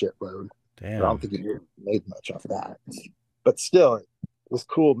sold a shitload. Damn. I don't think he made much off that. But still, it was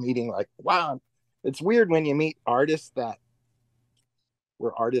cool meeting, like, wow. It's weird when you meet artists that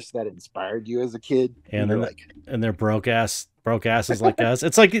were artists that inspired you as a kid. And they're like, and they're broke asses like us.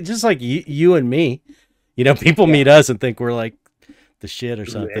 It's like, just like you and me, you know, people meet us and think we're like the shit or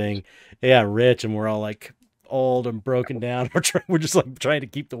something. Rich. Yeah. Rich. And we're all like old and broken down. We're just like trying to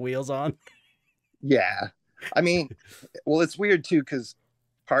keep the wheels on. Yeah. I mean, well, it's weird too, because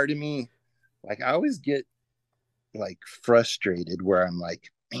part of me like I always get like frustrated where I'm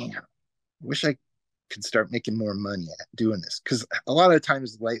like, man, I wish I could start making more money at doing this. Cause a lot of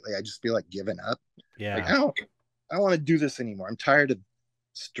times lately I just feel like giving up. Like Yeah. I don't want to do this anymore. I'm tired of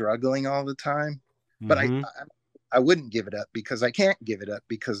struggling all the time. But Mm-hmm. I wouldn't give it up because I can't give it up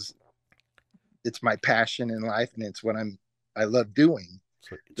because it's my passion in life and it's what I love doing.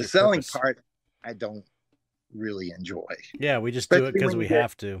 So it's The your selling purpose. part I don't really enjoy. Yeah, we just do it Especially because when we you get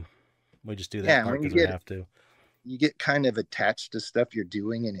have to. We just do that yeah, part when because we have to. you get kind of attached to stuff you're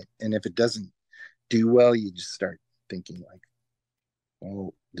doing and if it doesn't do well, you just start thinking like,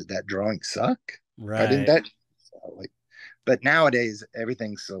 oh, did that drawing suck? Why didn't Right. that sell? Like but nowadays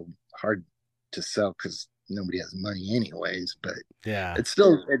everything's so hard to sell because nobody has money anyways. But Yeah. it's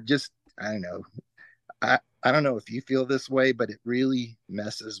still it just I don't know. I don't know if you feel this way, but it really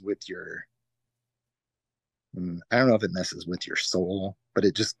messes with your I don't know if it messes with your soul, but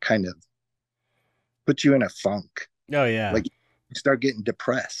it just kind of puts you in a funk. Oh yeah. Like you start getting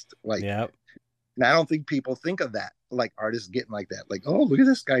depressed. Like Yep. and I don't think people think of that, like artists getting like that. Like, oh, look at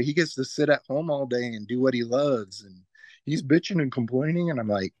this guy. He gets to sit at home all day and do what he loves. And he's bitching and complaining. And I'm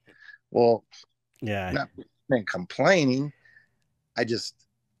like, well, Yeah. not been complaining. I just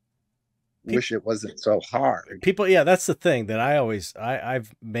Pe- wish it wasn't so hard. People, yeah, that's the thing that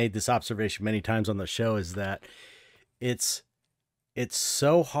I've made this observation many times on the show is that it's it's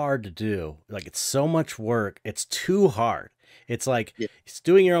so hard to do. Like it's so much work. It's too hard. It's like Yeah. it's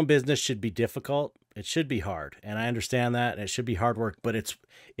doing your own business should be difficult. It should be hard. And I understand that and it should be hard work, but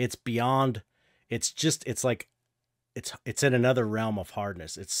it's beyond it's like it's in another realm of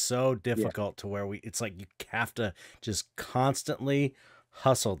hardness. It's so Yeah. difficult to where it's like you have to just constantly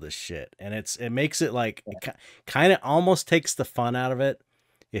hustle this shit. And it makes it like it kind of almost takes the fun out of it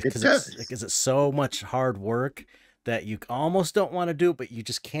It because does. it's so much hard work that you almost don't want to do, but you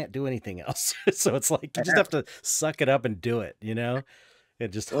just can't do anything else. So it's like you I just know. have to suck it up and do it, and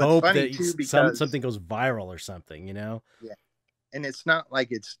just Well, it's hope funny that too because something goes viral or something. yeah, and it's not like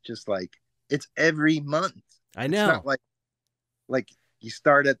it's just like it's every month. I It's not know. like you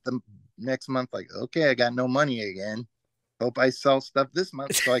start at the next month like okay, I got no money again. Hope I sell stuff this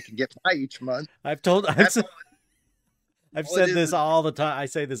month so I can get by each month. I've told, That's I've all it said is. this all the time. I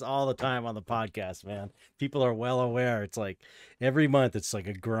say this all the time on the podcast, man. People are well aware. It's like every month it's like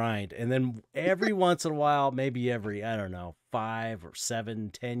a grind. And then every once in a while, maybe every, I don't know, 5 or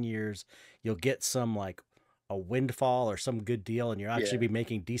 7, 10 years, you'll get some like a windfall or some good deal and you'll actually Yeah. be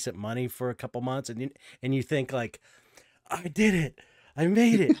making decent money for a couple months. And you think like, I did it. I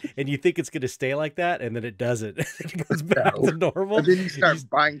made it. And you think it's going to stay like that. And then it doesn't. It goes back No. to normal. And then you And you, start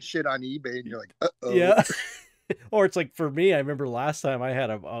buying shit on eBay and you're like, uh-oh. yeah. Or it's like for me, I remember last time I had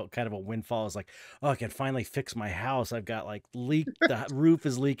a kind of a windfall. I was like, oh, I can finally fix my house. I've got like the roof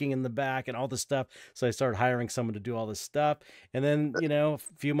is leaking in the back and all this stuff. So I started hiring someone to do all this stuff. And then, a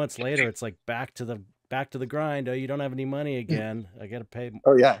few months later, it's like back to the grind. Oh, you don't have any money again. I got to pay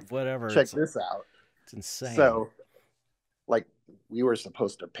Oh yeah. whatever. Check this out. It's insane. So like we were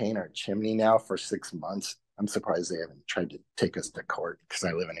supposed to paint our chimney now for 6 months. I'm surprised they haven't tried to take us to court because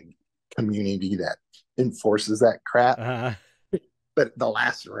I live in a community that enforces that crap. Uh, But the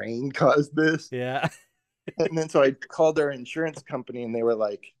last rain caused this. yeah. And then so I called our insurance company and they were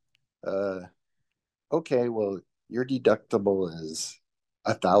like, okay, well, your deductible is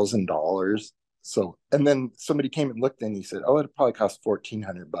 $1,000. So, and then somebody came and looked and he said, oh, it probably cost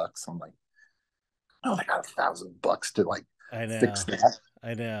 $1,400. I'm like, oh, I got $1,000 to like I fix know. that.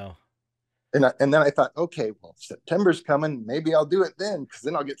 I know. And then I thought, okay, well, September's coming. Maybe I'll do it then because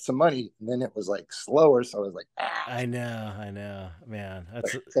then I'll get some money. And then it was like slower. So I was like, ah, I know. I know. Man,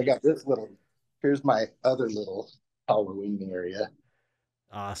 so I got this little, here's my other little Halloween area.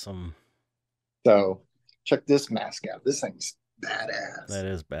 awesome. So check this mask out. This thing's badass. That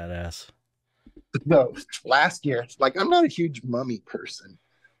is badass. No, last year, like I'm not a huge mummy person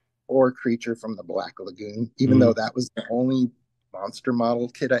or creature from the Black Lagoon, even though that was the only monster model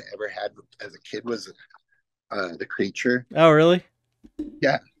kit I ever had as a kid was the creature. Oh, really?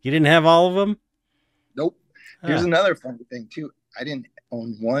 Yeah. You didn't have all of them? Nope. Here's Huh. another funny thing too. I didn't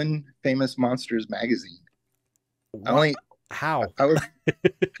own one Famous Monsters magazine. How? I was I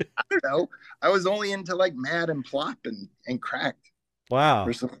don't know. I was only into like Mad and Plop and Cracked Wow.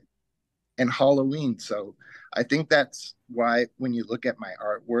 or something and Halloween. So I think that's why when you look at my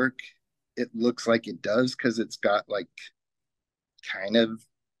artwork, it looks like it does because it's got like kind of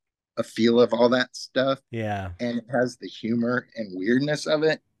a feel of all that stuff Yeah. and it has the humor and weirdness of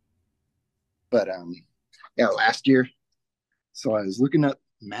it. But yeah, last year, so I was looking up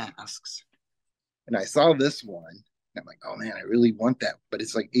masks and I saw this one And I'm like, oh man, I really want that, but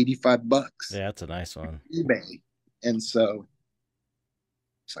it's like $85 Yeah, that's a nice one. eBay. And so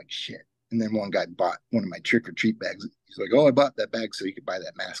it's like shit. And then one guy bought one of my trick or treat bags. He's like, oh, I bought that bag so you could buy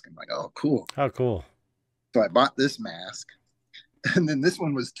that mask. I'm like, oh, cool. How cool. So I bought this mask, and then this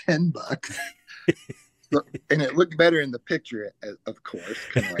one was $10. So, and it looked better in the picture, of course.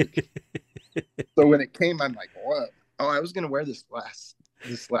 Kind of like, so when it came, I'm like, what? Oh, I was gonna wear this last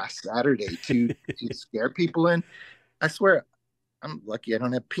Saturday to scare people in. I swear, I'm lucky I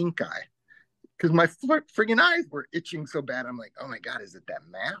don't have pink eye because my friggin' eyes were itching so bad. I'm like, oh my god, is it that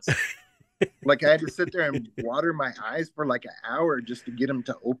mask? Like I had to sit there and water my eyes for like an hour just to get them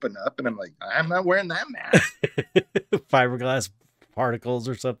to open up, and I'm like, I'm not wearing that mask. Fiberglass particles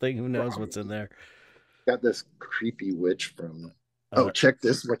or something. Who knows what's in there? Got this creepy witch from. Oh, check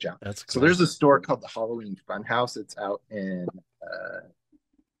this witch out. That's cool. So there's a store called the Halloween Funhouse. It's out in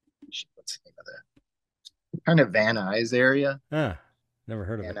what's the name of that? Kind of Van Nuys area. Huh. Never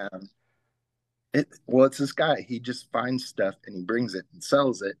heard of it. It's this guy. He just finds stuff and he brings it and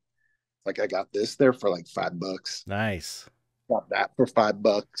sells it. Like I got this there for like $5. Nice. Got that for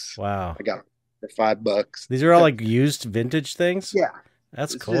 $5. Wow. I got it for $5. These are all like used vintage things? Yeah.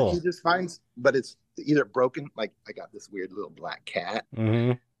 That's cool. He just finds, but it's either broken. Like I got this weird little black cat.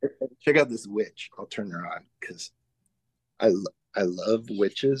 Mm-hmm. Check out this witch. I'll turn her on because I love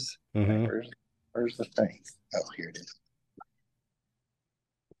witches. Mm-hmm. Where's the thing? Oh, here it is.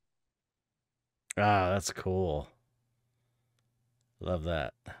 Ah, that's cool. Love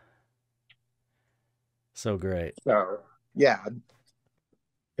that. So great. So yeah,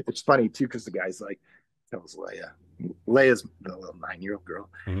 it's funny too because the guy's like tells Leia's the little 9-year-old girl.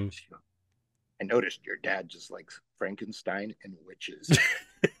 Mm-hmm. She goes, I noticed your dad just likes Frankenstein and witches.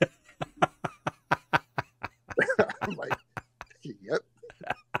 I'm like, yep.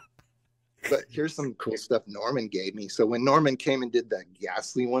 But here's some cool stuff Norman gave me. So when Norman came and did that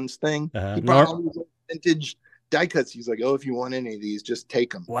Ghastly Ones thing, he brought all these vintage die cuts. He's like, oh, if you want any of these, just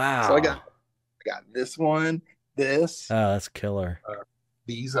take them. Wow. So I got this one, this. Oh, that's killer.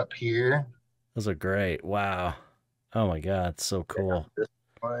 These up here. Those are great. Wow. Oh my God, it's so cool. This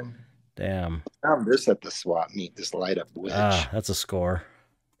one. Damn. I found this at the swap meet, this light up witch. Ah, that's a score.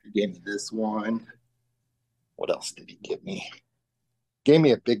 He gave me this one. What else did he give me? He gave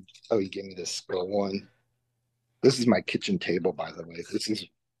me this skull one. This is my kitchen table, by the way. This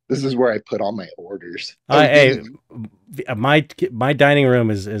is where I put all my orders. My dining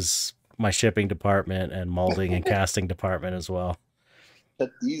room is my shipping department and molding and casting department as well. Check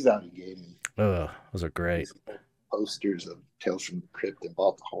these out he gave me. Oh, those are great. Posters of Tales from the Crypt and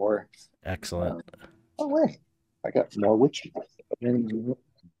Vault of Horror. Excellent. Oh wait, I got more witches. Maybe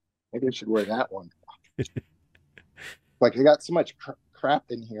I should wear that one. Like I got so much crap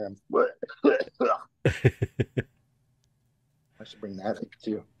in here. I should bring that up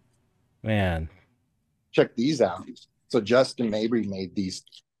too. Man, check these out. So Justin Mabry made these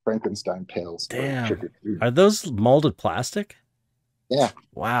Frankenstein pails. Damn, are those molded plastic? Yeah.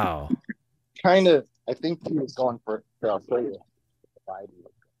 Wow. Kind of. I think he was going for Australia.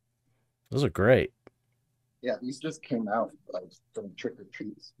 Those are great. Yeah, these just came out from Trick or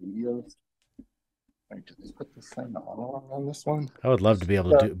Treat Studios. Wait, did they put this thing on this one? I would love to be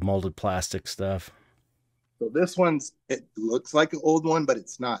able to do molded plastic stuff. So this it looks like an old one, but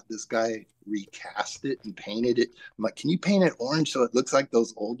it's not. This guy recast it and painted it. I'm like, can you paint it orange so it looks like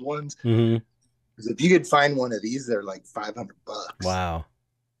those old ones? Mm-hmm. Because if you could find one of these, they're like $500. Wow.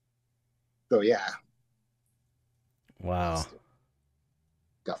 So yeah. Wow.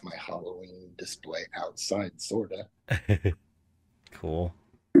 Got my Halloween display outside, sorta. Cool.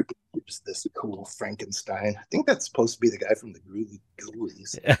 Here's this cool Frankenstein. I think that's supposed to be the guy from the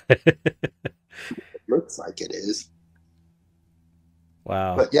Ghoulies. It looks like it is.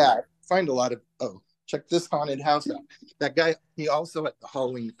 Wow. But yeah, I find a lot of check this haunted house out. That guy, he also at the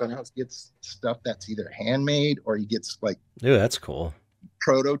Halloween Funhouse gets stuff that's either handmade or he gets like Ooh, that's cool.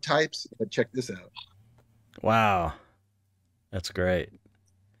 Prototypes. But check this out. Wow. That's great.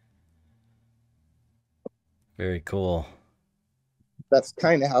 Very cool. That's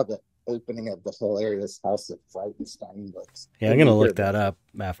kind of how the opening of the hilarious House of Frankenstein looks. Yeah, I'm going to look that up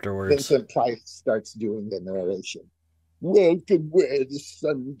afterwards. Vincent Price starts doing the narration. Welcome where the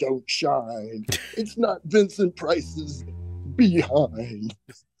sun don't shine. It's not Vincent Price's behind.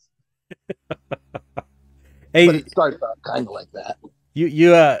 Hey, but it starts out kind of like that. You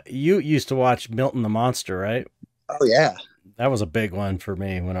used to watch Milton the Monster, right? Oh yeah. That was a big one for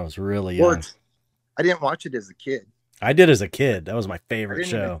me when I was really young. I didn't watch it as a kid. I did as a kid. That was my favorite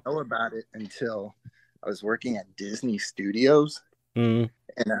show. I didn't even know about it until I was working at Disney Studios. Mm.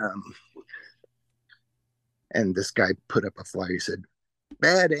 And And this guy put up a flyer. He said,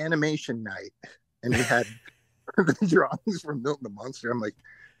 "Bad animation night," and he had the drawings from Milton the Monster. I'm like,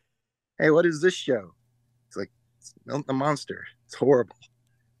 "Hey, what is this show?" It's like, "It's Milton the Monster. It's horrible."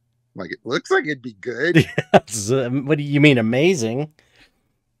 I'm like, "It looks like it'd be good." What do you mean amazing?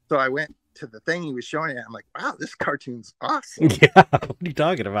 So I went to the thing he was showing it. I'm like, "Wow, this cartoon's awesome." Yeah, what are you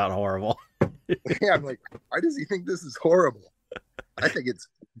talking about? Horrible. Yeah, I'm like, "Why does he think this is horrible?" I think it's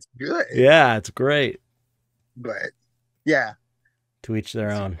good. Yeah, it's great. But yeah, To each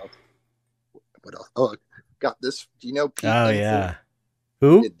their own. what else? Oh, got this. Do you know Pete? Oh yeah.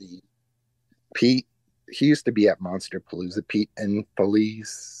 Who? Did the Pete? He used to be at Monster Palooza. Pete and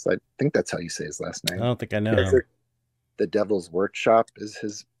Police. I think that's how you say his last I name. don't think I know him. The Devil's Workshop is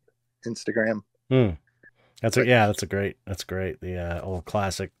his Instagram. That's great. The old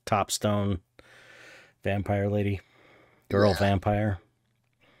classic Topstone vampire lady, girl vampire.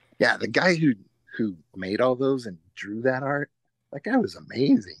 Yeah, the guy who made all those and drew that art, that guy was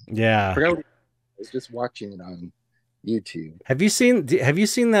amazing. Yeah, I was just watching it on YouTube. Have you seen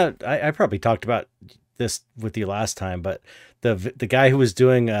that? I probably talked about this with you last time, but the guy who was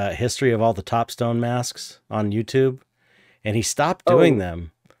doing a history of all the Topstone masks on YouTube, and he stopped doing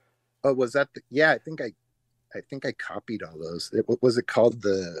them. Oh, was that I think I copied all those. What was it called?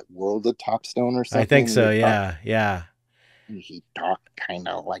 The World of Topstone or something? I think so. Yeah. He talked kind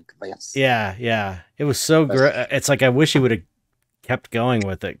of like this. Yeah. It was so great. It's like I wish he would have kept going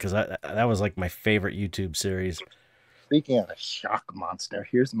with it, because that was like my favorite YouTube series. Speaking of a shock monster,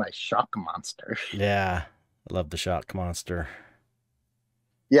 here's my shock monster. Yeah, I love the shock monster.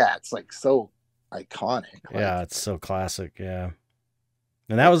 Yeah, it's like so iconic. Yeah, it's so classic. Yeah,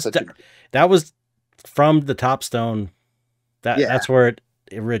 and that was from the Topstone. That's where it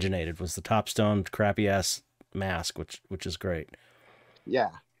originated, was the Topstone crappy ass mask, which is great. Yeah,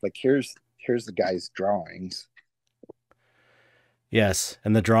 like here's the guy's drawings. Yes,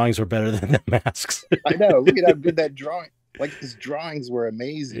 and the drawings were better than the masks. I know. Look at how good that drawing. Like his drawings were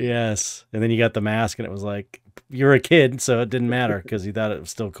amazing. Yes, and then you got the mask, and it was like, you're a kid, so it didn't matter because you thought it was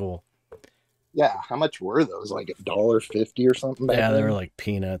still cool. Yeah, how much were those? Like $1.50 or something? Back then? They were like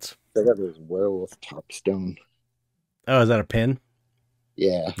peanuts. They got this werewolf Topstone. Oh, is that a pin?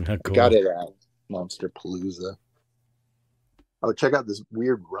 Yeah, Oh, cool. I got it at Monster Palooza. Oh, check out this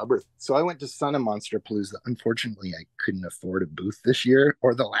weird rubber. So I went to Son of Monster Palooza. Unfortunately, I couldn't afford a booth this year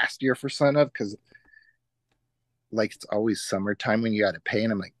or the last year for Son of, because like it's always summertime when you got to pay,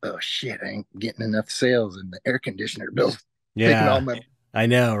 and I'm like, oh shit, I ain't getting enough sales, and the air conditioner bill. Yeah, I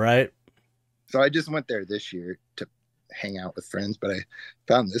know, right? So I just went there this year to hang out with friends, but I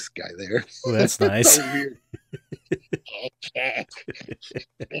found this guy there. Oh, that's nice. So weird. Hey, Chet,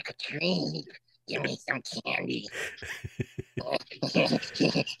 pick a tree. Give me some candy.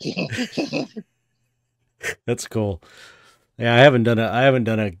 That's cool. Yeah, I haven't done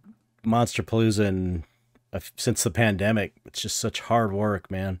a Monster Palooza since the pandemic. It's just such hard work,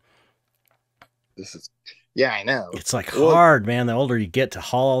 man. Yeah, I know. It's like hard, man. The older you get, to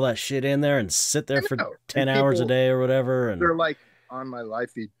haul all that shit in there and sit there for 10 hours a day or whatever. And they're like on my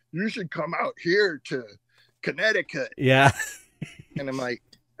live feed, you should come out here to Connecticut. Yeah. And I'm like,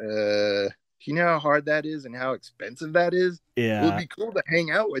 you know how hard that is and how expensive that is? Yeah. It would be cool to hang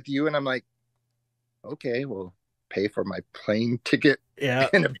out with you. And I'm like, okay, well, pay for my plane ticket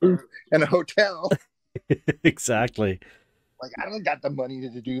and a booth and a hotel. Exactly. Like, I don't got the money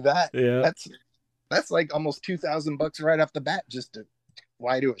to do that. Yeah. That's like almost $2,000 right off the bat just to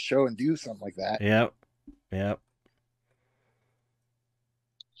fly to a show and do something like that. Yep.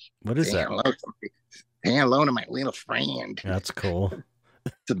 What is that? Say hello to my little friend. That's cool.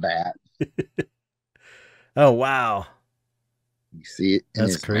 It's a bat. Oh, wow. You see it?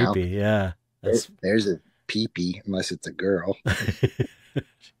 That's creepy. Mouth. Yeah. There's a peepee, unless it's a girl.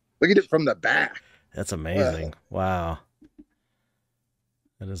 Look at it from the back. That's amazing. Wow.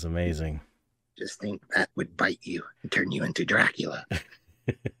 That is amazing. Just think that would bite you and turn you into Dracula.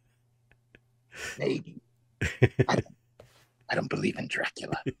 Maybe. I don't believe in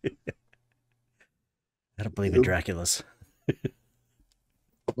Dracula. I don't believe in Draculas.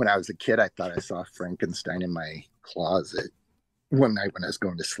 When I was a kid, I thought I saw Frankenstein in my closet one night when I was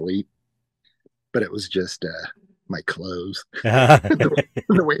going to sleep, but it was just my clothes,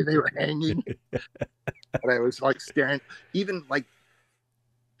 the way they were hanging. And I was like staring. Even like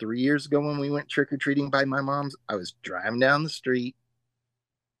 3 years ago when we went trick-or-treating by my mom's, I was driving down the street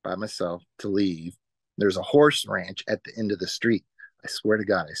by myself to leave. There's a horse ranch at the end of the street. I swear to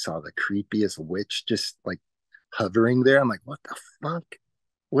God, I saw the creepiest witch just like hovering there. I'm like, what the fuck?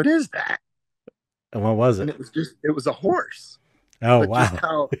 What is that? And what was it? And it was a horse. Oh,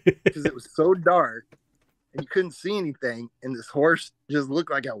 wow. Because it was so dark, and you couldn't see anything, and this horse just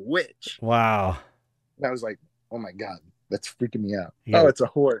looked like a witch. Wow. And I was like, oh my God, that's freaking me out. Yeah. Oh, it's a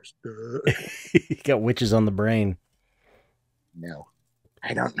horse. You got witches on the brain. No,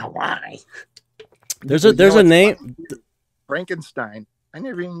 I don't know why. There's a name. Frankenstein. I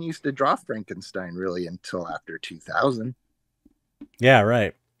never even used to draw Frankenstein really until after 2000. Yeah,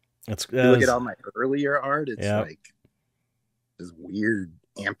 right. Look at all my earlier art. It's yeah. like this weird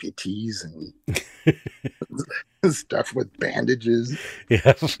amputees and stuff with bandages.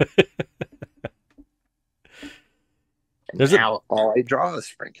 Yeah. Now all I draw is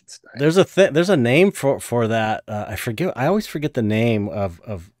Frankenstein. There's a name for that. I forget. I always forget the name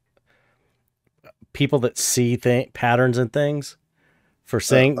of people that see patterns and things. For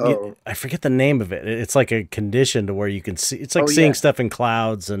saying, I forget the name of it. It's like a condition to where you can see. It's like seeing stuff in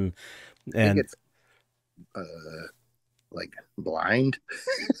clouds and I think it's like blind.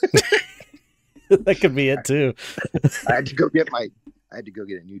 That could be it too. I had to go get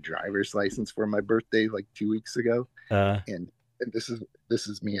a new driver's license for my birthday like 2 weeks ago, and this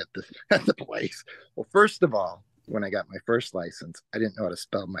is me at the place. Well, first of all, when I got my first license, I didn't know how to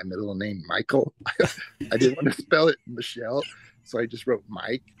spell my middle name, Michael. I didn't want to spell it Michelle, so I just wrote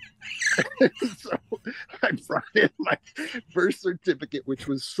Mike. So I brought in my birth certificate, which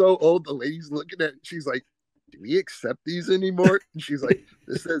was so old. The lady's looking at it. She's like, do we accept these anymore? And she's like,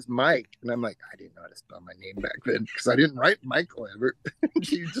 this says Mike. And I'm like, I didn't know how to spell my name back then because I didn't write Michael ever. And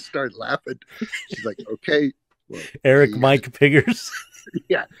she just started laughing. She's like, okay. Well, Eric Mike Pigors.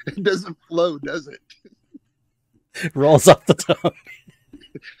 Yeah, it doesn't flow, does it? Rolls off the tongue.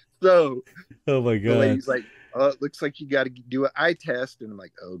 So, oh my God. The lady's like, oh, it looks like you got to do an eye test. And I'm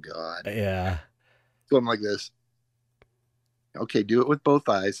like, oh God. Yeah. So I'm like this. Okay, do it with both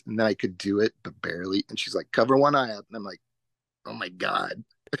eyes. And then I could do it, but barely. And she's like, cover one eye up. And I'm like, oh my God.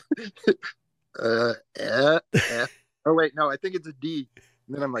 F. Oh, wait, no, I think it's a D.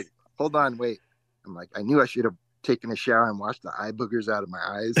 And then I'm like, hold on, wait. I'm like, I knew I should have taken a shower and washed the eye boogers out of my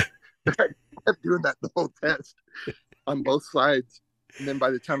eyes. I kept doing that the whole test on both sides. And then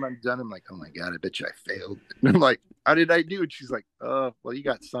by the time I'm done, I'm like, oh my God, I bet you I failed. And I'm like, how did I do? And she's like, oh, well, you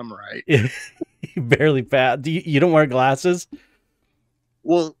got some right. You barely passed. You don't wear glasses?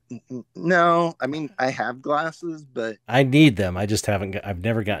 Well, no. I mean, I have glasses, but I need them. I just haven't. I've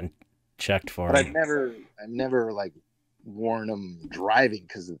never gotten checked for them. I've never like worn them driving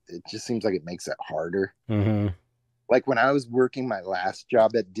because it just seems like it makes it harder. Mm-hmm. Like when I was working my last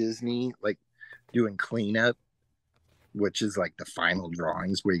job at Disney, like doing cleanup, which is like the final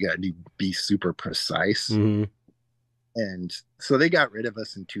drawings where you got to be super precise. Mm-hmm. And so they got rid of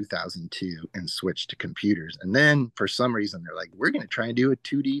us in 2002 and switched to computers. And then for some reason, they're like, we're going to try and do a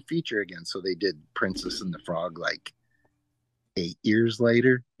 2D feature again. So they did Princess and the Frog like 8 years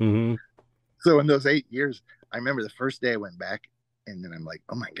later. Mm-hmm. So in those 8 years, I remember the first day I went back and then I'm like,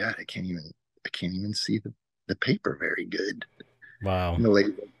 oh my God, I can't even see the paper very good. Wow. And the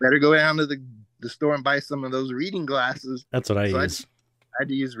lady better go down to the store and buy some of those reading glasses. That's what I use. I had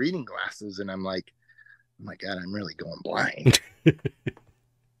to use reading glasses, and I'm like, oh my God, I'm really going blind.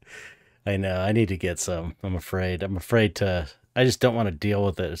 I know. I need to get some. I'm afraid to. I just don't want to deal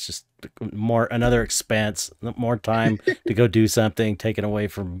with it. It's just another expense, more time to go do something, taken away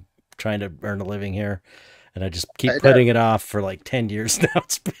from trying to earn a living here. And I just keep putting it off for like 10 years now.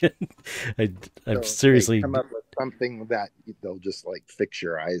 It's been, I'm seriously come up with something that they'll just like fix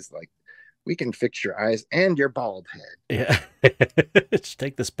your eyes. Like, we can fix your eyes and your bald head. Yeah. Just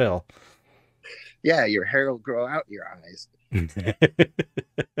take this pill. Yeah, your hair will grow out your eyes.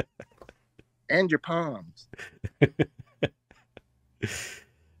 And your palms.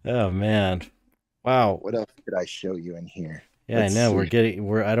 Oh man. Wow. What else could I show you in here? Yeah, I know. I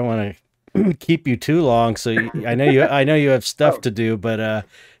don't want to keep you too long. So I know you have stuff to do, but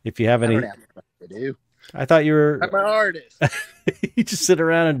if you have any, I don't have stuff to do. I thought you were. I'm an artist. You just sit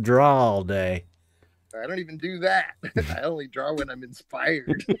around and draw all day. I don't even do that. I only draw when I'm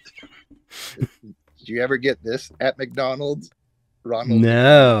inspired. Did you ever get this at McDonald's, Ronald?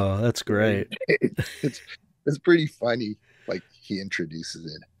 No, that's great. It's pretty funny. Like he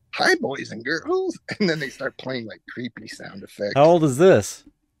introduces it. Hi, boys and girls, and then they start playing like creepy sound effects. How old is this?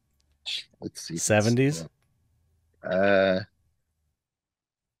 Let's see. 70s?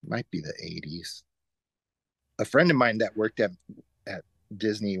 Might be the 80s. A friend of mine that worked at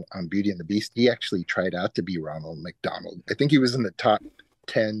Disney on Beauty and the Beast, he actually tried out to be Ronald McDonald. I think he was in the top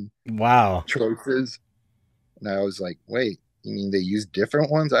 10 choices. And I was like, wait, you mean they use different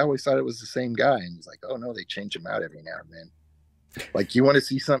ones? I always thought it was the same guy. And he's like, oh no, they change them out every now and then. Like, you want to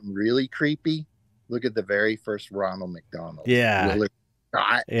see something really creepy? Look at the very first Ronald McDonald. Yeah.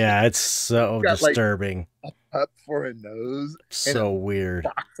 Yeah, it's so got like disturbing. up for a nose and a So weird.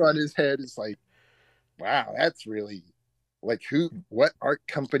 box on his head. It's like, wow, that's really like what art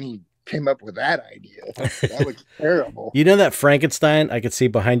company came up with that idea? That looks terrible. You know that Frankenstein I could see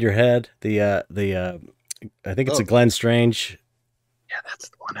behind your head? I think it's a Oh, Glenn Strange. yeah, that's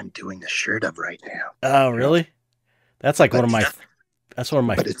the one I'm doing the shirt of right now. Oh, really? That's like But that's one of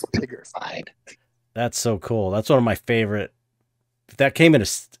my but it's pigorified. That's so cool. That's one of my favorite. That came in a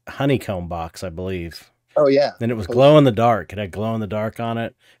honeycomb box, I believe. Oh yeah. And it was glow in the dark. It had glow in the dark on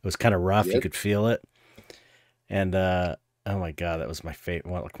it. It was kind of rough. You Yep. could feel it. And oh my god, that was my favorite.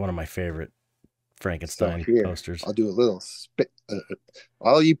 One of my favorite Frankenstein So here, posters. I'll do a little spit.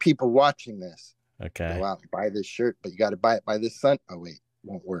 All you people watching this, Okay. go out and buy this shirt, but you got to buy it by this Sun. Oh wait,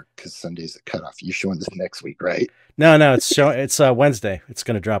 won't work because Sunday's the cutoff. You're showing this next week, right? No, it's showing. It's Wednesday. It's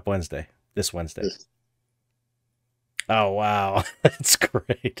going to drop Wednesday. This Wednesday. Oh wow, that's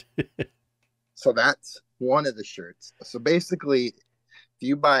great. So that's one of the shirts. So basically, if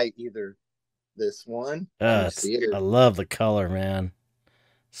you buy either this one, I love the color, man.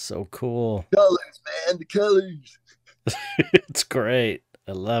 So cool. Colors, man, the colors. It's great.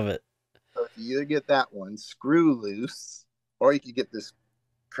 I love it. So if you either get that one, Screw Loose, or you could get this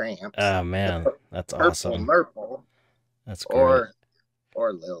Cramps. Oh man, that's awesome. Purple, That's great.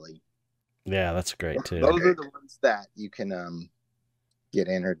 Or Lily. Yeah, that's great too. Those are the ones that you can get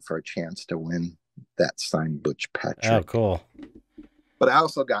entered for a chance to win that signed Butch Patrick. Oh, cool. But I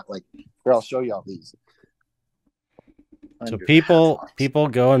also got here, I'll show you all these. So people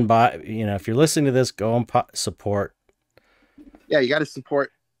go and buy, if you're listening to this, go and support. Yeah, you got to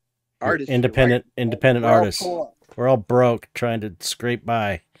support artists. Independent artists. We're all broke trying to scrape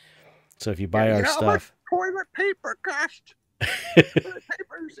by. So if you buy our stuff. Toilet paper cost. Toilet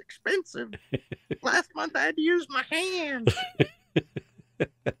paper is expensive. Last month I had to use my hands.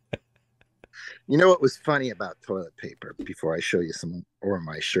 You know what was funny about toilet paper? Before I show you some or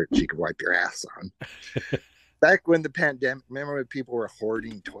my shirt you could wipe your ass on. Back when the pandemic, remember when people were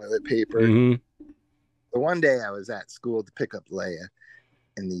hoarding toilet paper? Mm-hmm. So one day I was at school to pick up Leia,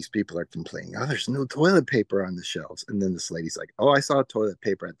 and these people are complaining, oh, there's no toilet paper on the shelves. And then this lady's like, oh, I saw toilet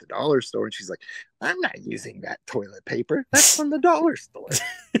paper at the dollar store. And she's like, I'm not using that toilet paper. That's from the dollar store.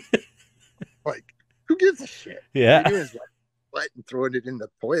 Like, who gives a shit? Yeah. What you're doing is what and throwing it in the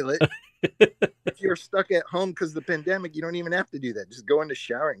toilet. If you're stuck at home because of the pandemic, you don't even have to do that. Just go in the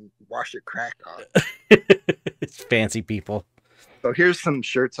shower and wash your crack off. It's fancy people. So here's some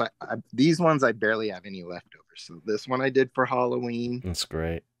shirts. These ones I barely have any leftovers. So this one I did for Halloween. That's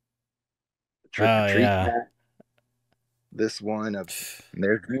great. Trick or treat. Yeah. This one of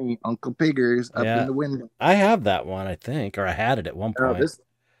there's me, Uncle Pigors up in the window. I have that one, I think, or I had it at one point.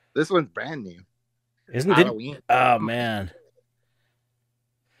 This one's brand new. Isn't it? Oh man.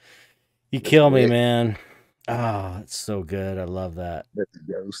 You kill me, man. Oh, it's so good. I love that. That's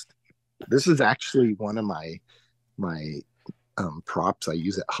a ghost. This is actually one of my props I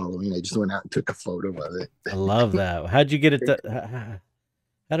use at Halloween. I just went out and took a photo of it. I love that. How'd you get it?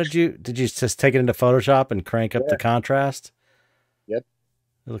 How did you just take it into Photoshop and crank up the contrast? Yep.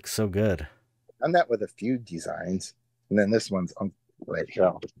 It looks so good. I've done that with a few designs. And then this one's right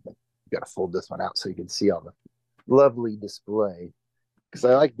here. You got to fold this one out so you can see all the lovely display. Because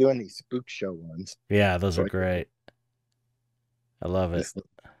I like doing these spook show ones. Yeah, those are great. I love it.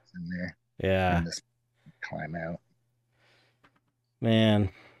 In there. Yeah. And this climb out. Man,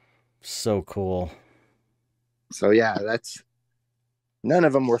 so cool. So yeah, none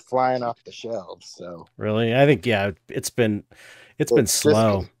of them were flying off the shelves. So really, I think it's been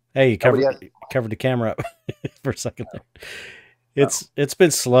slow. Hey, you covered the camera up for a second there. It's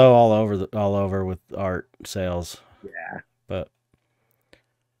been slow all over with art sales. Yeah, but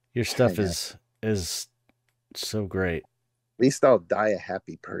your stuff is so great. At least I'll die a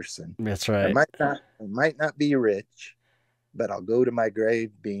happy person. That's right. I might not be rich, but I'll go to my grave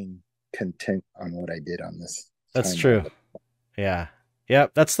being content on what I did on this. That's true. Yeah.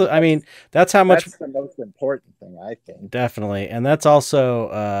 Yep. That's how much. That's the most important thing, I think. Definitely. And that's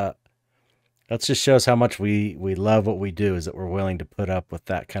also, that just shows how much we love what we do, is that we're willing to put up with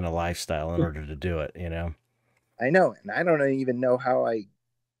that kind of lifestyle in order to do it, I know. And I don't even know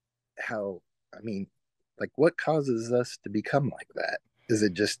what causes us to become like that? Is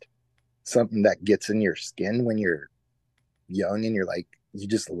it just something that gets in your skin when you're young and you're like, you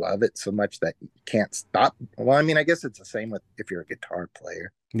just love it so much that you can't stop? Well, I guess it's the same with if you're a guitar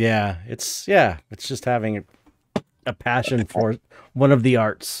player. Yeah, it's just having a passion for one of the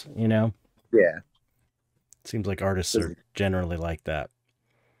arts, Yeah. It seems like artists are generally like that.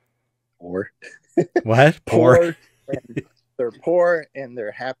 Poor. What? Poor. they're poor and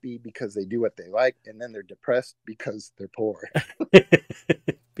they're happy because they do what they like, and then they're depressed because they're poor.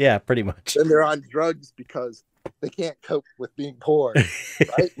 Yeah, pretty much. And they're on drugs because they can't cope with being poor.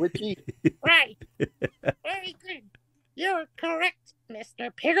 Right, Witchy? Right. Very good. You're correct, Mr.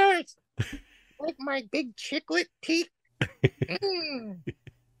 Pigors. Like my big chiclet teeth.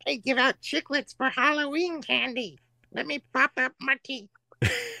 They give out chiclets for Halloween candy. Let me pop up my teeth. Do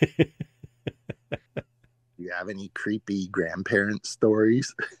you have any creepy grandparent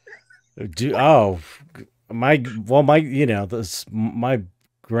stories? My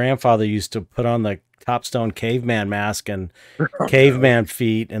grandfather used to put on the Topstone caveman mask and caveman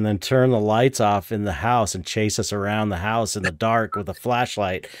feet and then turn the lights off in the house and chase us around the house in the dark with a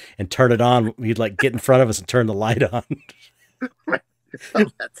flashlight and turn it on. He'd like get in front of us and turn the light on. Oh,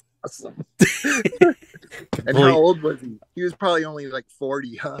 that's awesome. And how old was he? He was probably only like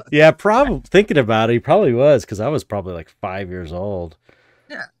 40, huh? Yeah, probably. Thinking about it, he probably was, because I was probably like 5 years old.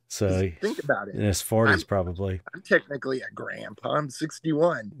 Yeah. So think about it. In his 40s, probably. I'm technically a grandpa. I'm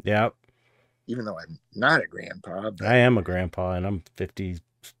 61. Yep. Even though I'm not a grandpa. I am a grandpa, and I'm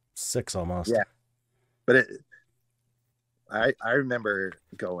 56 almost. Yeah. But I remember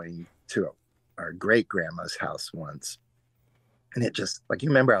going to our great grandma's house once. And it just, like, you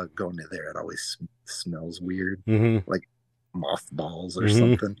remember I was going to there, it always smells weird, like mothballs or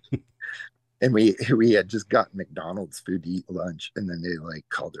something. And we had just got McDonald's food to eat lunch, and then they like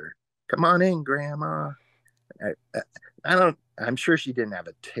called her, "Come on in, Grandma." I'm sure she didn't have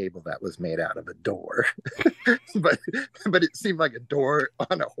a table that was made out of a door, but it seemed like a door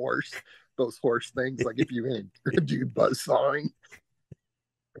on a horse. Those horse things, like if you had a dude buzzsawing.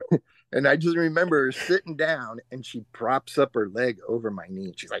 And I just remember her sitting down, and she props up her leg over my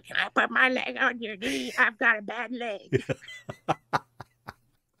knee. She's like, "Can I put my leg on your knee? I've got a bad leg."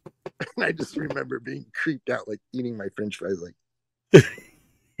 And I just remember being creeped out, like eating my French fries, like,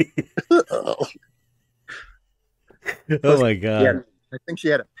 oh. Oh my God. Yeah, I think she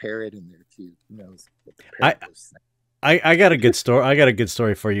had a parrot in there too. Who knows what the parrot was saying. I got a good story. I got a good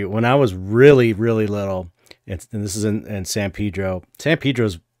story for you. When I was really, really little, and this is in San Pedro. San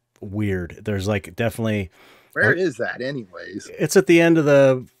Pedro's weird. There's like definitely. Where is that, anyways? It's at the end of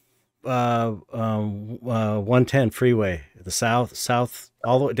the 110 freeway, the south,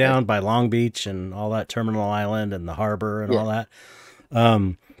 all the way down by Long Beach and all that, Terminal Island and the harbor and all that.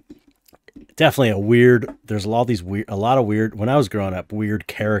 Definitely there's a lot of weird, when I was growing up, weird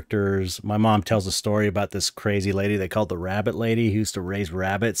characters. My mom tells a story about this crazy lady they called the Rabbit Lady, who used to raise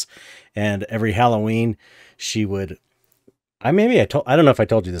rabbits, and every Halloween she would, I don't know if I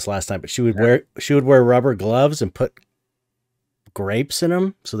told you this last time, but she would wear rubber gloves and put grapes in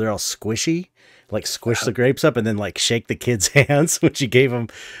them so they're all squishy, like squish the grapes up and then like shake the kids' hands when she gave them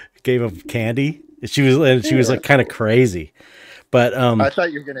candy. She was like kind of crazy. But I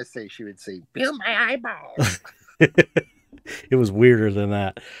thought you were gonna say she would say, "Feel my eyeballs." It was weirder than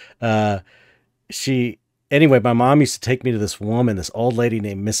that. Anyway, my mom used to take me to this old lady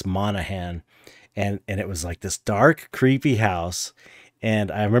named Miss Monahan, and it was like this dark, creepy house.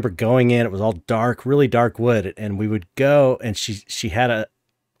 And I remember going in, it was all dark, really dark wood. And we would go, and she had a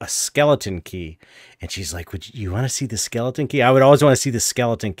skeleton key. And she's like, you want to see the skeleton key? I would always want to see the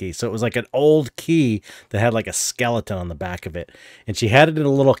skeleton key. So it was like an old key that had like a skeleton on the back of it. And she had it in a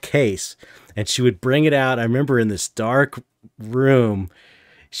little case, and she would bring it out. I remember in this dark room,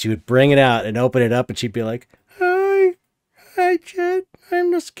 she would bring it out and open it up, and she'd be like, "Hi, Chet,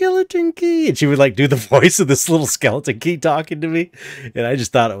 I'm the skeleton key." And she would like do the voice of this little skeleton key talking to me. And I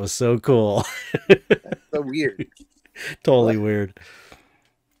just thought it was so cool. That's so weird. Totally weird.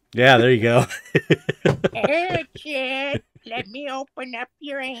 Yeah, there you go. "Hey, Chet, let me open up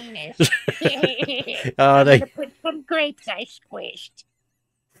your anus." Oh, I'm gonna put some grapes I squished.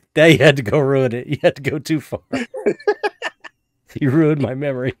 Now you had to go ruin it. You had to go too far. You ruined my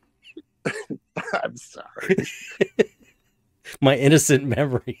memory. I'm sorry. My innocent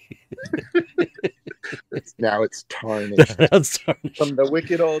memory. Now it's tarnished. From the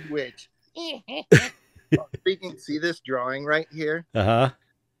wicked old witch. Speaking, see this drawing right here? Uh-huh.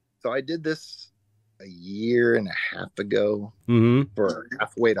 So I did this a year and a half ago for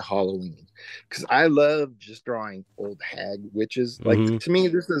halfway to Halloween, because I love just drawing old hag witches. Like, to me,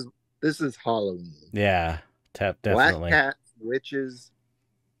 this is Halloween. Yeah, definitely. Black cats, witches,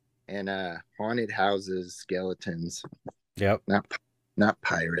 and haunted houses, skeletons. Yep. Not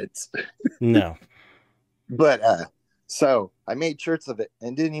pirates. No. But so I made shirts of it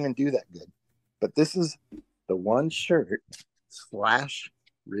and didn't even do that good. But this is the one shirt Slash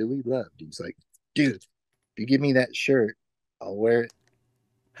really loved. He's like, "Dude, if you give me that shirt, I'll wear it."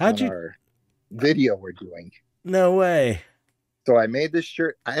 Our video we're doing. No way. So I made this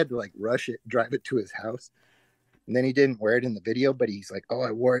shirt. I had to like rush it, drive it to his house. And then he didn't wear it in the video, but he's like, oh,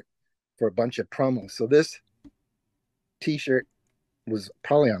 I wore it for a bunch of promos. So this t-shirt was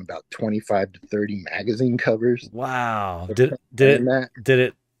probably on about 25 to 30 magazine covers. Wow. And Did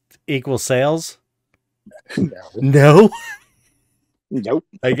it equal sales? No. No. Nope.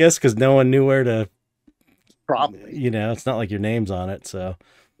 I guess because no one knew where to. Probably. You know, it's not like your name's on it, so.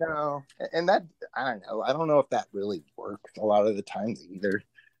 No, and that I don't know. I don't know if that really works a lot of the times either,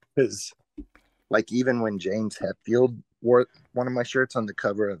 because like even when James Hetfield wore one of my shirts on the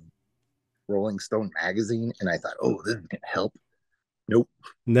cover of Rolling Stone magazine, and I thought, oh, this is gonna help. Nope.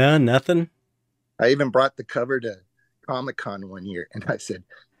 No, nothing. I even brought the cover to Comic-Con one year, and I said,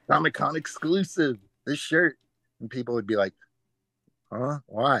 Comic-Con exclusive, this shirt, and people would be like, huh,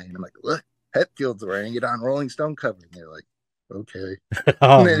 why? And I'm like, look, Hetfield's wearing it on Rolling Stone cover, and they're like, okay.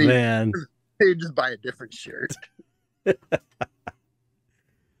 Oh man, they just buy a different shirt.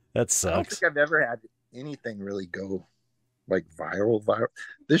 That sucks. I don't think I've ever had anything really go like viral.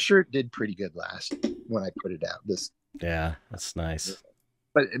 This shirt did pretty good last when I put it out. Yeah, that's nice.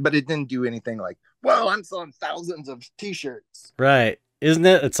 But it didn't do anything like, well, I'm selling thousands of t-shirts. Right. Isn't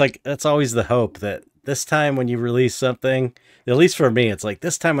it? It's like, that's always the hope that this time when you release something, at least for me, it's like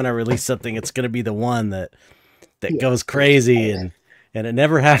this time when I release something, it's going to be the one that goes crazy, and it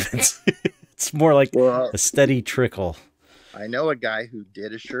never happens. It's more like a steady trickle. I know a guy who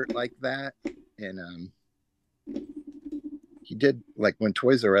did a shirt like that, and he did, like, when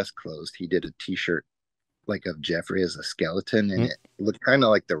Toys R Us closed, he did a t-shirt like of Jeffrey as a skeleton, and it looked kind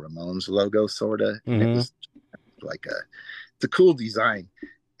of like the Ramones logo, sort of. And it was like it's a cool design,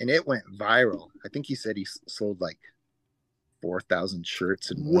 and it went viral. I think he said he sold like 4,000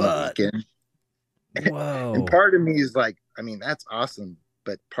 shirts in one weekend. Whoa. And part of me is like, I mean, that's awesome,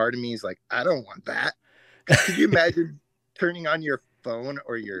 but part of me is like, I don't want that. Could you imagine turning on your phone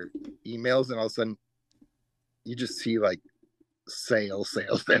or your emails and all of a sudden you just see like sale to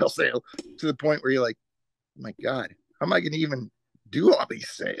the point where you're like, oh my God, how am I going to even do all these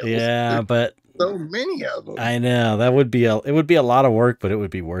sales? Yeah, but so many of them. I know it would be a lot of work, but it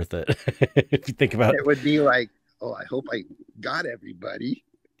would be worth it. If you think about it. It would be like, oh, I hope I got everybody.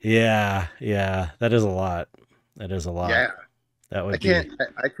 Yeah. That is a lot. Yeah. That would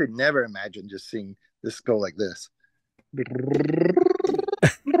I could never imagine just seeing this go like this.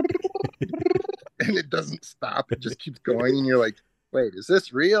 And it doesn't stop. It just keeps going. And you're like, wait, is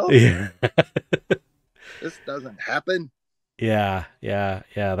this real? Yeah. This doesn't happen. Yeah. That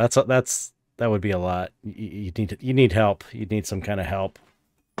would be a lot. You need help. You need some kind of help.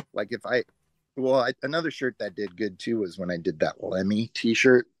 Like another shirt that did good too was when I did that Lemmy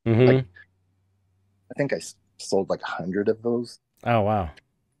t-shirt. Mm-hmm. Like, I think I sold like 100 of those. Oh, wow.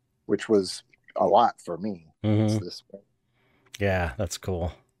 Which was a lot for me. Mm-hmm. This way. Yeah, that's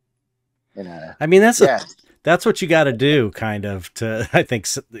cool. And I mean, that's what you got to do, kind of. I think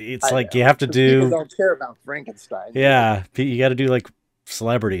it's like you have to do. People don't care about Frankenstein. Yeah, you got to do like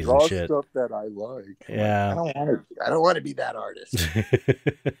celebrities and shit. Stuff that I like. Yeah, I don't want to be that artist.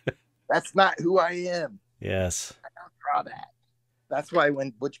 That's not who I am. Yes, I don't draw that. That's why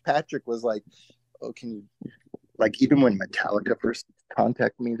when Butch Patrick was like, "Oh, can you?" Like even when Metallica first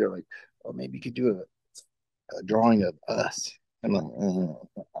contacted me, they're like, "Oh, maybe you could do a drawing of us." I'm like,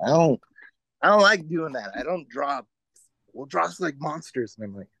 I don't like doing that. I don't draw. We'll draw like monsters. And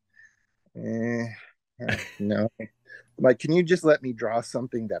I'm like, no. I'm like, can you just let me draw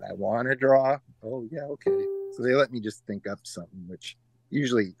something that I want to draw? Oh, yeah, okay. So they let me just think up something, which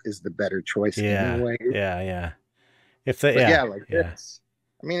usually is the better choice anyway. Yeah. This.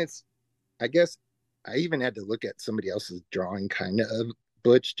 I mean, I guess I even had to look at somebody else's drawing kind of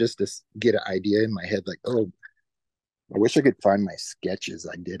Butch just to get an idea in my head. Like, oh, I wish I could find my sketches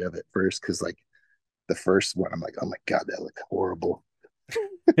I did of it first, because like the first one, I'm like, oh my God, that looked horrible.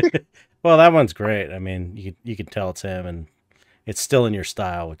 Well, that one's great. I mean, you can tell it's him, and it's still in your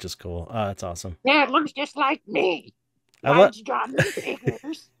style, which is cool. Oh, that's awesome. Yeah, it looks just like me. Mine's John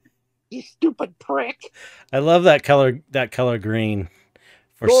Pigors. You stupid prick. I love that color green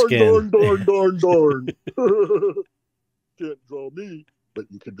for skin. Darn. Can't draw me, but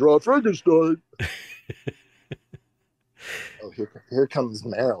you can draw Frankenstein. Oh, here comes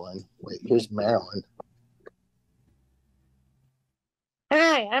Marilyn. Wait, here's Marilyn.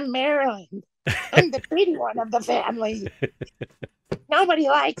 Hi, I'm Marilyn. I'm the pretty one of the family. Nobody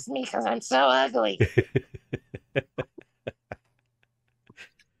likes me because I'm so ugly.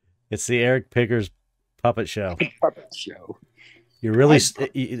 It's the Eric Pigors puppet show. Puppet show. You really,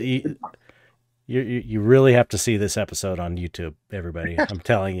 you really have to see this episode on YouTube, everybody. I'm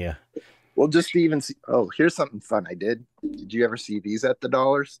telling you. Well, just to even see. Oh, here's something fun I did. Did you ever see these at the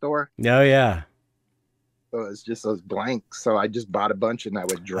dollar store? Oh yeah. So it's just those blanks. So I just bought a bunch and I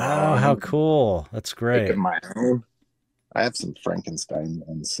would draw Oh, on how them, cool. That's make them great. my own. I have some Frankenstein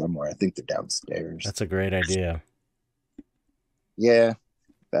ones somewhere. I think they're downstairs. That's a great idea. Yeah,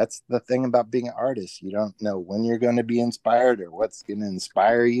 that's the thing about being an artist. You don't know when you're going to be inspired or what's going to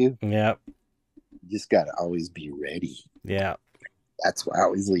inspire you. Yep. You just got to always be ready. Yeah. That's why I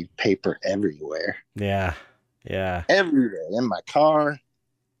always leave paper everywhere. Yeah. Yeah. Everywhere. In my car.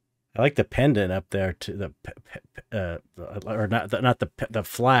 I like the pendant up there to or not the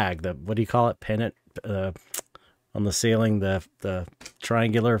flag, the, what do you call it? Pennant, on the ceiling, the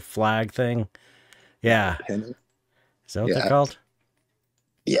triangular flag thing. Yeah. Pennant. Is that what they're called?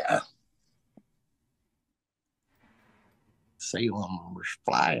 Yeah. Salem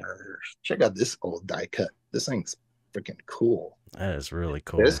Flyers. Check out this old die cut. This thing's freaking cool. That is really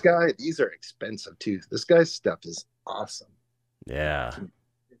cool. This guy, these are expensive too. This guy's stuff is awesome. Yeah.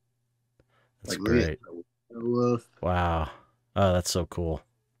 That's like, great. Wow. Oh, that's so cool.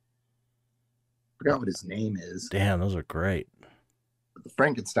 I forgot what his name is. Damn, those are great. The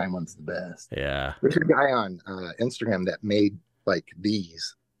Frankenstein one's the best. Yeah. There's a guy on Instagram that made like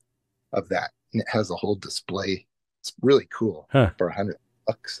these of that, and it has a whole display. It's really cool for $100.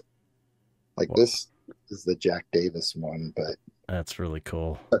 Like this is the Jack Davis one, but that's really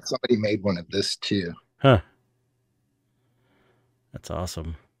cool. But somebody made one of this too. Huh. That's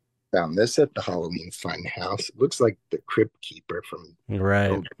awesome. Found this at the Halloween Fun House. It looks like the Crypt Keeper from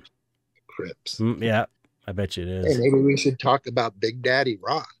Crypts. Yeah, I bet you it is. Hey, maybe we should talk about Big Daddy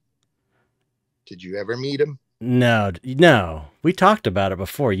Roth. Did you ever meet him? No. We talked about it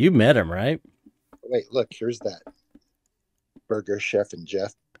before. You met him, right? Wait, look, here's that Burger Chef and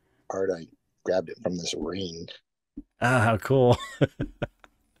Jeff art. I grabbed it from this ring. Ah, how cool.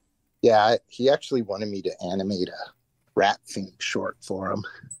 Yeah, he actually wanted me to animate a rat theme short for him.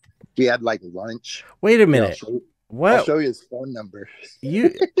 We had like lunch. Wait a minute. I'll show you his phone number.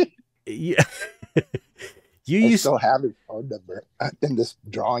 You still have his phone number in this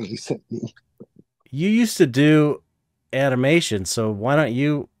drawing he sent me. You used to do animation, so why don't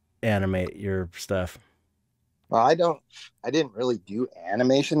you animate your stuff? Well, I didn't really do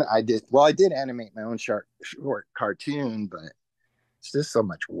animation. I did animate my own short cartoon, but it's just so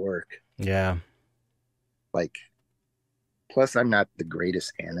much work. Yeah. Like, plus I'm not the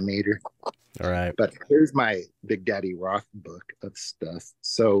greatest animator. All right. But here's my Big Daddy Roth book of stuff.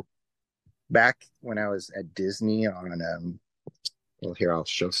 So back when I was at Disney on well, here I'll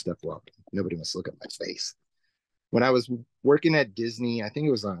show stuff while nobody must look at my face. When I was working at Disney, I think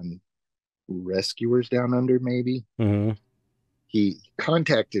it was on Rescuers Down Under, maybe. Mm-hmm. He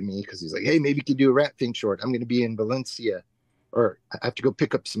contacted me because he's like, hey, maybe you could do a rat thing short. I'm going to be in Valencia, or I have to go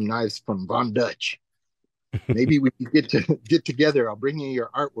pick up some knives from Von Dutch. Maybe we can get together. I'll bring you your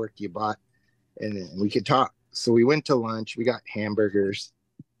artwork you bought, and then we could talk. So we went to lunch. We got hamburgers.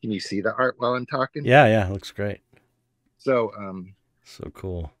 Can you see the art while I'm talking? Yeah, looks great. So, so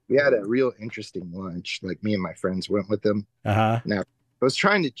cool. We had a real interesting lunch. Like me and my friends went with him. Uh-huh. Now I was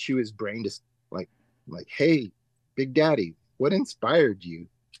trying to chew his brain to like, hey, Big Daddy, what inspired you?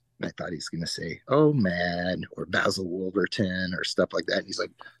 And I thought he's gonna say, oh man, or Basil Wolverton or stuff like that. And he's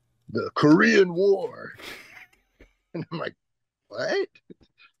like, the Korean War. And I'm like, what?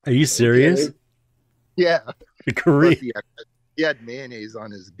 Are you serious? Okay. Yeah. The Korean. He had mayonnaise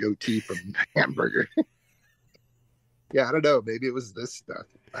on his goatee from hamburger. Yeah, I don't know. Maybe it was this stuff.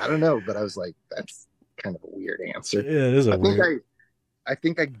 I don't know, but I was like, that's kind of a weird answer. Yeah, it is weird. I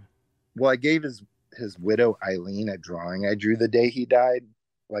gave his widow Eileen a drawing I drew the day he died,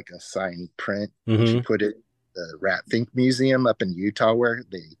 like a signed print. Mm-hmm. She put it in the Rat Think Museum up in Utah where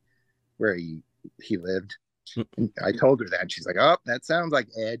he lived. And I told her that, and she's like, oh, that sounds like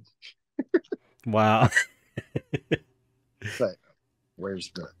Ed. Wow. But where's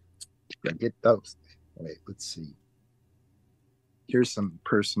I get those? Wait, let's see. Here's some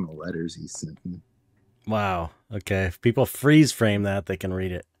personal letters he sent me. Wow. Okay. If people freeze frame that, they can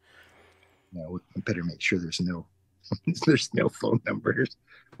read it. No, I better make sure there's no phone numbers.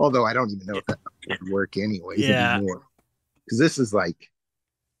 Although I don't even know if that would work anyways anymore. Because this is like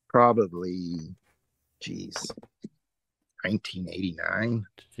probably, 1989,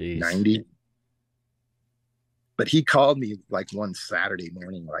 90. But he called me like one Saturday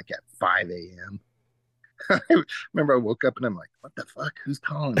morning, like at 5 a.m. I remember I woke up and I'm like, what the fuck? Who's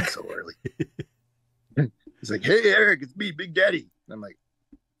calling me so early? He's like, hey, Eric, it's me, Big Daddy. And I'm like,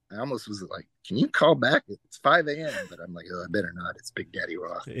 I almost was like, can you call back? It's 5 a.m. But I'm like, oh, I better not. It's Big Daddy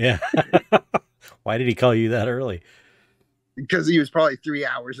Roth. Yeah. Why did he call you that early? because he was probably 3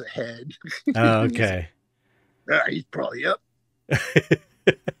 hours ahead. Oh, okay. He's probably up.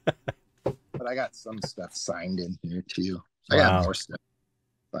 But I got some stuff signed in here too. I got Wow. more stuff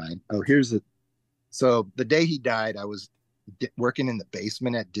signed. Oh, here's it. So the day he died, I was working in the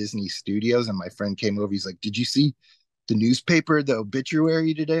basement at Disney Studios, and my friend came over. He's like, "Did you see the newspaper, the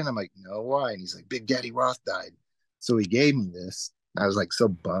obituary today?" And I'm like, "No, why?" And he's like, "Big Daddy Roth died." So he gave me this. I was like so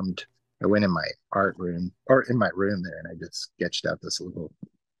bummed. I went in my art room or in my room there, and I just sketched out this little.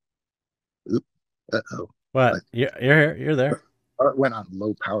 Oop, uh-oh. What? You're here. You're there. Art went on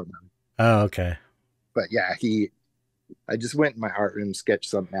low power mode. Oh, okay. But yeah, I just went in my art room, sketched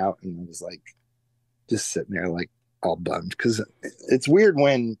something out, and I was like, just sitting there like all bummed because it's weird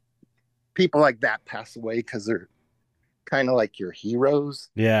when people like that pass away because they're kind of like your heroes.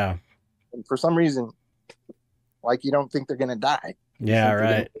 Yeah. And for some reason, like you don't think they're gonna die. Yeah,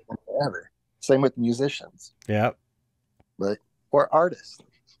 right. Forever. Same with musicians. Yep. But or artists.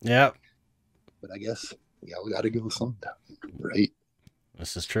 Yep. But I guess we gotta go sometime, right?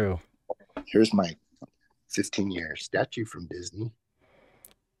 This is true. Here's my 15-year statue from Disney.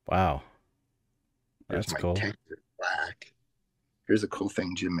 Wow. Here's That's my cool. 10-year plaque. Here's a cool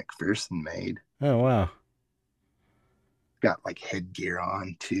thing Jim McPherson made. Oh, wow. Got like headgear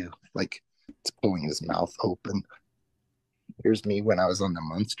on too. Like it's pulling his mouth open. Here's me when I was on the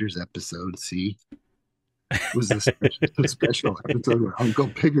Monsters episode. See, it was a special episode where Uncle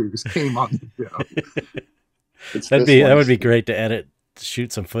Pigors came on the show. That would be great to edit, to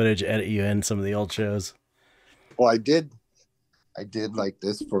shoot some footage, edit you in some of the old shows. Well, I did like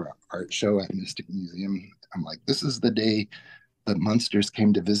this for an art show at Mystic Museum. I'm like, this is the day the Munsters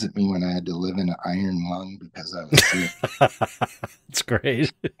came to visit me when I had to live in an iron lung because I was sick. It's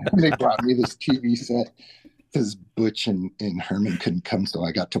great. And they brought me this TV set because Butch and Herman couldn't come, so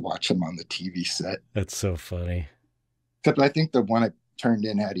I got to watch them on the TV set. That's so funny. Except I think the one I turned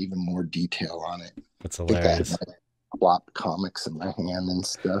in had even more detail on it. That's hilarious. I had, like, Plop comics in my hand and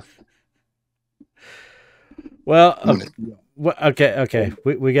stuff. Well, okay.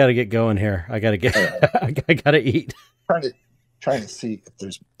 We got to get going here. I got to get. I got to eat. Trying to see if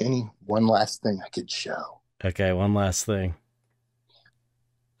there's one last thing I could show. Okay, one last thing.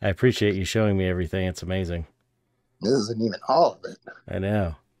 I appreciate you showing me everything. It's amazing. This isn't even all of it. I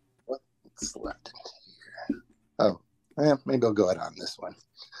know. What's left in here? Oh, maybe I'll go out on this one.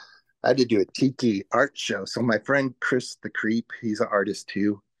 I had to do a tiki art show. So my friend Chris the Creep, he's an artist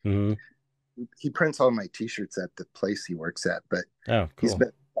too. Mm-hmm. He prints all my t-shirts at the place he works at, but he's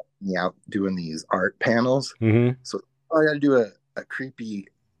been helping me out doing these art panels. Mm-hmm. So I got to do a creepy,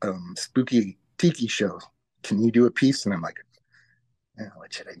 spooky tiki show. Can you do a piece? And I'm like,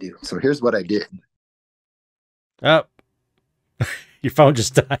 what should I do? So here's what I did. Oh, your phone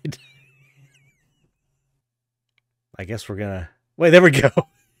just died. I guess we're gonna wait. There we go.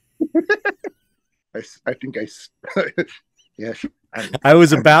 I think yes. I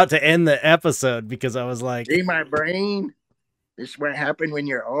was about to end the episode because I was like, "See my brain? This is what happened when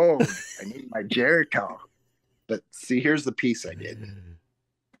you're old. I need my Geritol." But see, here's the piece I did.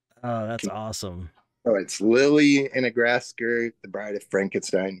 Oh, that's awesome. So it's Lily in a grass skirt, the Bride of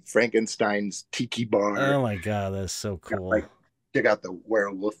Frankenstein, Frankenstein's tiki bar. Oh my god, that's so cool. They got the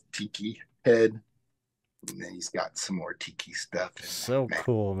werewolf tiki head, and then he's got some more tiki stuff. So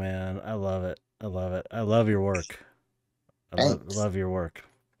cool, man. I love it. I love your work. I love your work.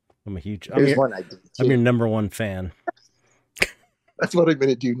 I'm your number one fan. That's what I'm going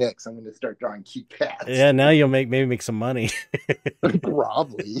to do next. I'm going to start drawing cute cats. Yeah, now you'll maybe make some money.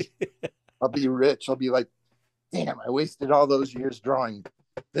 Probably. I'll be rich. I'll be like, damn, I wasted all those years drawing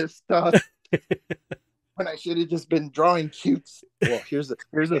this stuff when I should have just been drawing cutes. Well, here's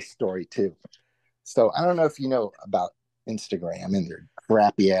a story too. So I don't know if you know about Instagram and their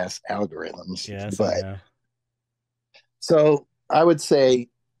crappy ass algorithms. Yes, but so I would say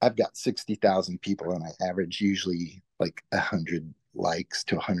I've got 60,000 people and I average usually like 100 likes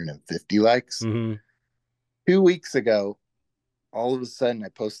to 150 likes. Mm-hmm. 2 weeks ago, all of a sudden I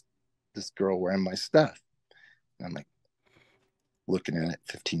post this girl wearing my stuff. And I'm like looking at it,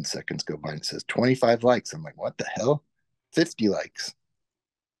 15 seconds go by and it says 25 likes. I'm like, what the hell? 50 likes.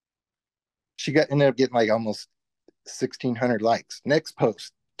 She ended up getting like almost 1,600 likes. Next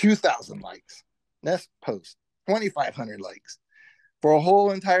post, 2,000 likes. Next post, 2,500 likes. For a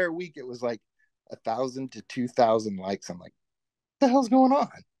whole entire week, it was like 1,000 to 2,000 likes. I'm like, what the hell's going on?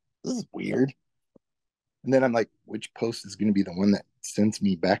 This is weird. And then I'm like, which post is going to be the one that sends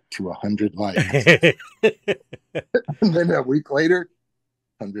me back to 100 likes? And then a week later,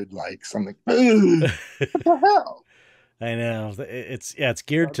 100 likes. I'm like, what the hell? I know. It's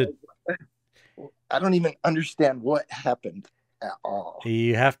geared to. I don't even understand what happened at all.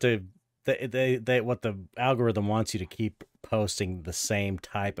 You have to, they what the algorithm wants you to keep posting the same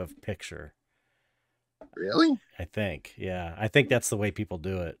type of picture. Really? I think. Yeah. I think that's the way people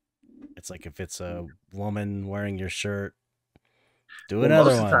do it. It's like if it's a woman wearing your shirt, do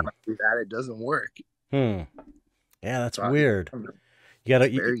another most of the time one. I do that, it doesn't work. Yeah, that's So weird.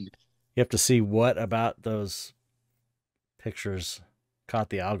 it's You have to see what about those pictures caught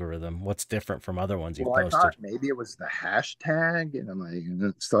the algorithm. What's different from other ones you've I posted? thought maybe it was the hashtag, and I'm like,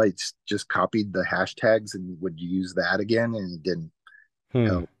 so I just copied the hashtags and would use that again, and it didn't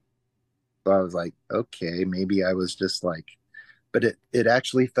help. So I was like, okay, maybe I was just like, but it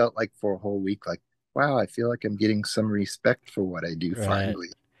actually felt like for a whole week, like, wow, I feel like I'm getting some respect for what I do finally.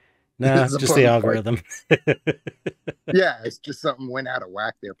 Nah, just the algorithm. Yeah, it's just something went out of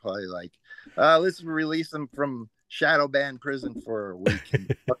whack. They're probably like, let's release him from shadow ban prison for a week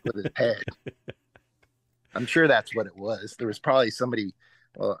and fuck with his head. I'm sure that's what it was. There was probably somebody.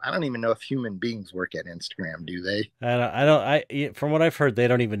 Well, I don't even know if human beings work at Instagram, do they? From what I've heard, they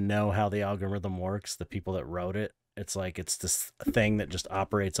don't even know how the algorithm works. The people that wrote it, it's like it's this thing that just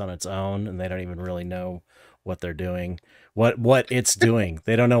operates on its own, and they don't even really know what they're doing, what it's doing.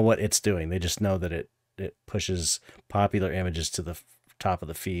 They don't know what it's doing. They just know that it pushes popular images to the top of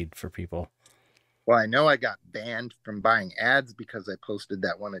the feed for people. Well, I know I got banned from buying ads because I posted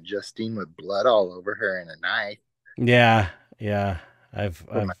that one of Justine with blood all over her and a knife. Yeah. I've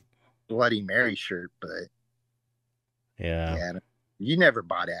my Bloody Mary shirt, but yeah. You never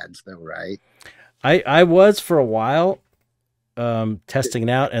bought ads though, right? I was for a while, testing it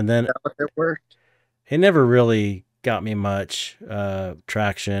out, and then it worked. It never really got me much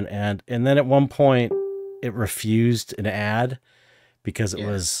traction, and then at one point it refused an ad because it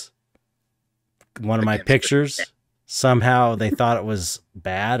was one of my pictures. Somehow they thought it was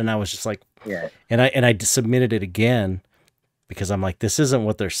bad, and I was just like, and I submitted it again because I'm like, this isn't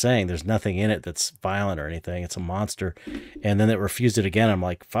what they're saying. There's nothing in it that's violent or anything. It's a monster. And then it refused it again. I'm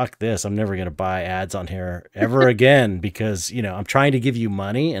like, fuck this. I'm never going to buy ads on here ever again because, I'm trying to give you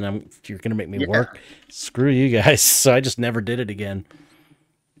money and you're going to make me work. Screw you guys. So I just never did it again.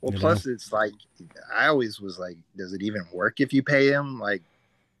 Well, plus it's like, I always was like, does it even work if you pay him? Like,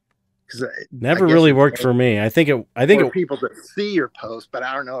 because never really worked for me. I think people to see your post, but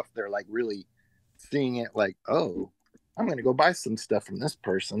I don't know if they're like really seeing it like, oh, I'm going to go buy some stuff from this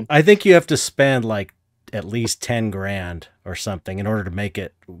person. I think you have to spend like at least 10 grand or something in order to make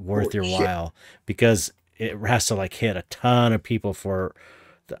it worth your while, because it has to like hit a ton of people for,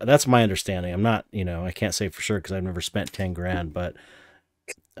 that's my understanding. I'm not, I can't say for sure because I've never spent 10 grand, but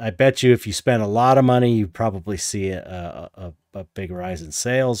I bet you if you spend a lot of money, you probably see a big rise in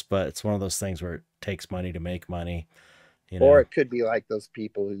sales, but it's one of those things where it takes money to make money. Or it could be like those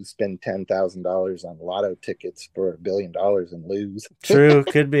people who spend $10,000 on lotto tickets for $1 billion and lose. True,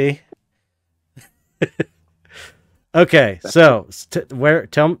 could be. Okay, so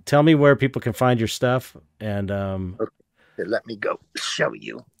tell me where people can find your stuff, and okay, let me go show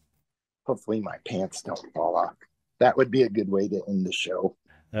you. Hopefully my pants don't fall off. That would be a good way to end the show.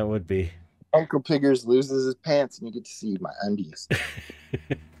 That would be. Uncle Pigors loses his pants and you get to see my undies.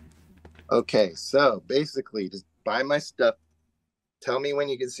 Okay, so basically just buy my stuff. Tell me when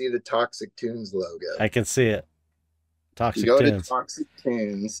you can see the Toxictoons logo. I can see it. Toxictoons. Go to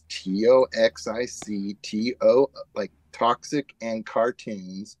Toxictoons, TOXICTO, like toxic and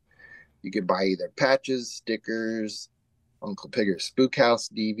cartoons. You could buy either patches, stickers, Uncle Pigors Spook House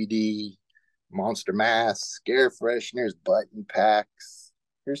DVD, monster masks, scare fresheners, button packs.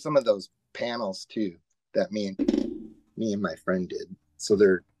 Here's some of those panels too that me and my friend did. So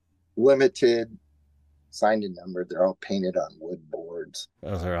they're limited, signed and numbered. They're all painted on wood boards.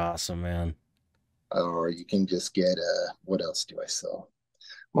 Those are awesome, man. Or you can just get what else do I sell?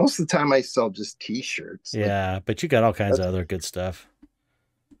 Most of the time I sell just t-shirts. Yeah, but you got all kinds of other good stuff.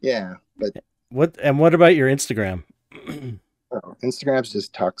 Yeah, but what about your Instagram? Instagram's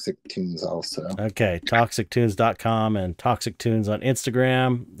just Toxictoons also. Okay, toxictoons.com and Toxictoons on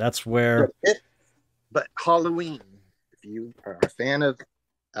Instagram. That's where. But Halloween, if you are a fan of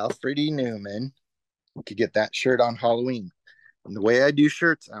Alfred E. Newman, you could get that shirt on Halloween. And the way I do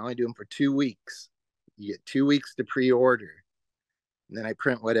shirts, I only do them for 2 weeks. You get 2 weeks to pre-order. And then I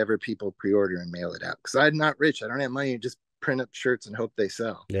print whatever people pre-order and mail it out. Because I'm not rich. I don't have money to just print up shirts and hope they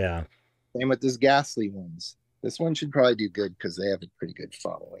sell. Yeah. Same with this Ghastly ones. This one should probably do good because they have a pretty good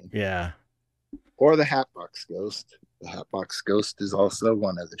following. Yeah. Or the Hatbox Ghost. The Hatbox Ghost is also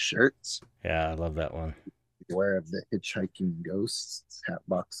one of the shirts. Yeah, I love that one. Beware of the Hitchhiking Ghosts,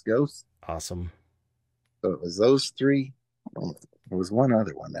 Hatbox Ghost. Awesome. So it was those three. There was one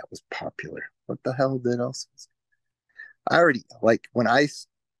other one that was popular. What the hell did else? I already like when I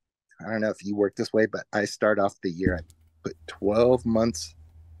don't know if you work this way, but I start off the year. I put 12 months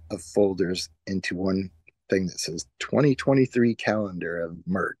of folders into one thing that says 2023 calendar of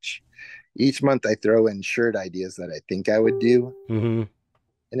merch. Each month I throw in shirt ideas that I think I would do. Mm-hmm.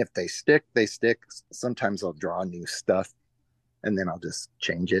 And if they stick, they stick. Sometimes I'll draw new stuff and then I'll just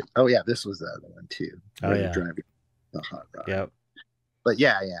change it. Oh yeah, this was the other one too. Oh yeah. Driving the hot rod. Yep. But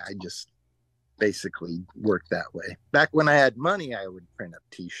yeah, I just basically work that way. Back when I had money, I would print up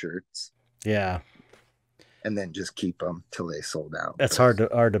t-shirts. Yeah. And then just keep them till they sold out. That's hard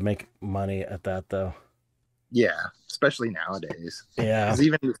to make money at that though. Yeah, especially nowadays. Yeah. Because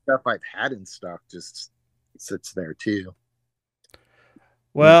even the stuff I've had in stock just sits there too.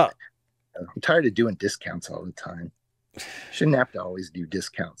 Well, I'm tired of doing discounts all the time. Shouldn't have to always do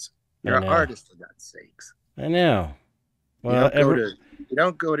discounts. You're an artist, for God's sakes. I know. Well, you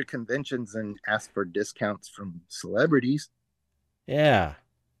don't go to conventions and ask for discounts from celebrities. Yeah.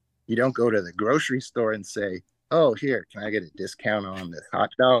 You don't go to the grocery store and say, "Oh, here, can I get a discount on this hot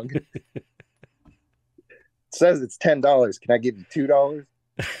dog?" It says it's $10. Can I give you $2?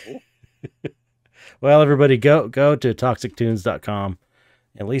 Well, everybody go to toxictoons.com.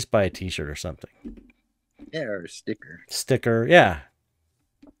 At least buy a t-shirt or something. Yeah, or a sticker. Sticker, yeah.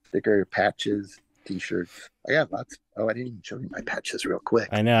 Sticker, patches, t-shirts. I got lots. Oh, I didn't even show you my patches real quick.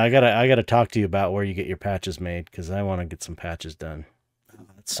 I know. I gotta talk to you about where you get your patches made because I want to get some patches done. Oh,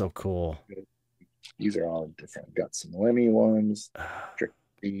 that's so cool. These are all different. Got some Lemmy ones. Trick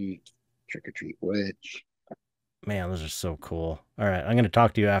or treat witch. Man, those are so cool. All right, I'm gonna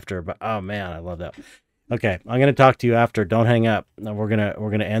talk to you after. But oh man, I love that. Okay, I'm gonna talk to you after. Don't hang up. No, we're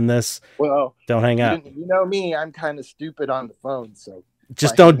gonna end this. Well, don't hang up. You know me. I'm kind of stupid on the phone, so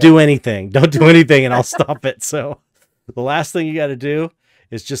just don't do anything. Don't do anything, and I'll stop it. So, the last thing you got to do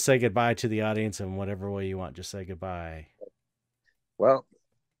is just say goodbye to the audience in whatever way you want. Just say goodbye. Well,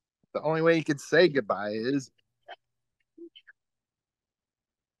 the only way you could say goodbye is.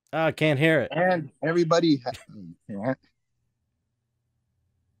 Oh, I can't hear it. And everybody.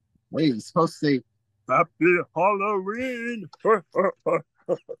 Wait, you're supposed to say. Happy Halloween.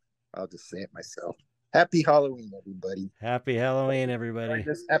 I'll just say it myself. Happy Halloween, everybody. Happy Halloween, everybody.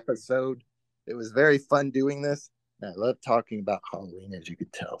 This episode, it was very fun doing this. And I love talking about Halloween, as you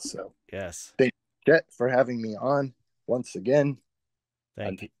could tell. So, yes. Thank you, Chet, for having me on once again.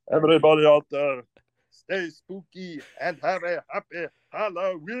 Thank you. Everybody out there, stay spooky and have a happy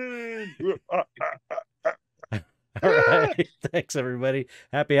Halloween. All right. Thanks, everybody.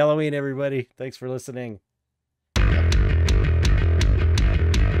 Happy Halloween, everybody. Thanks for listening.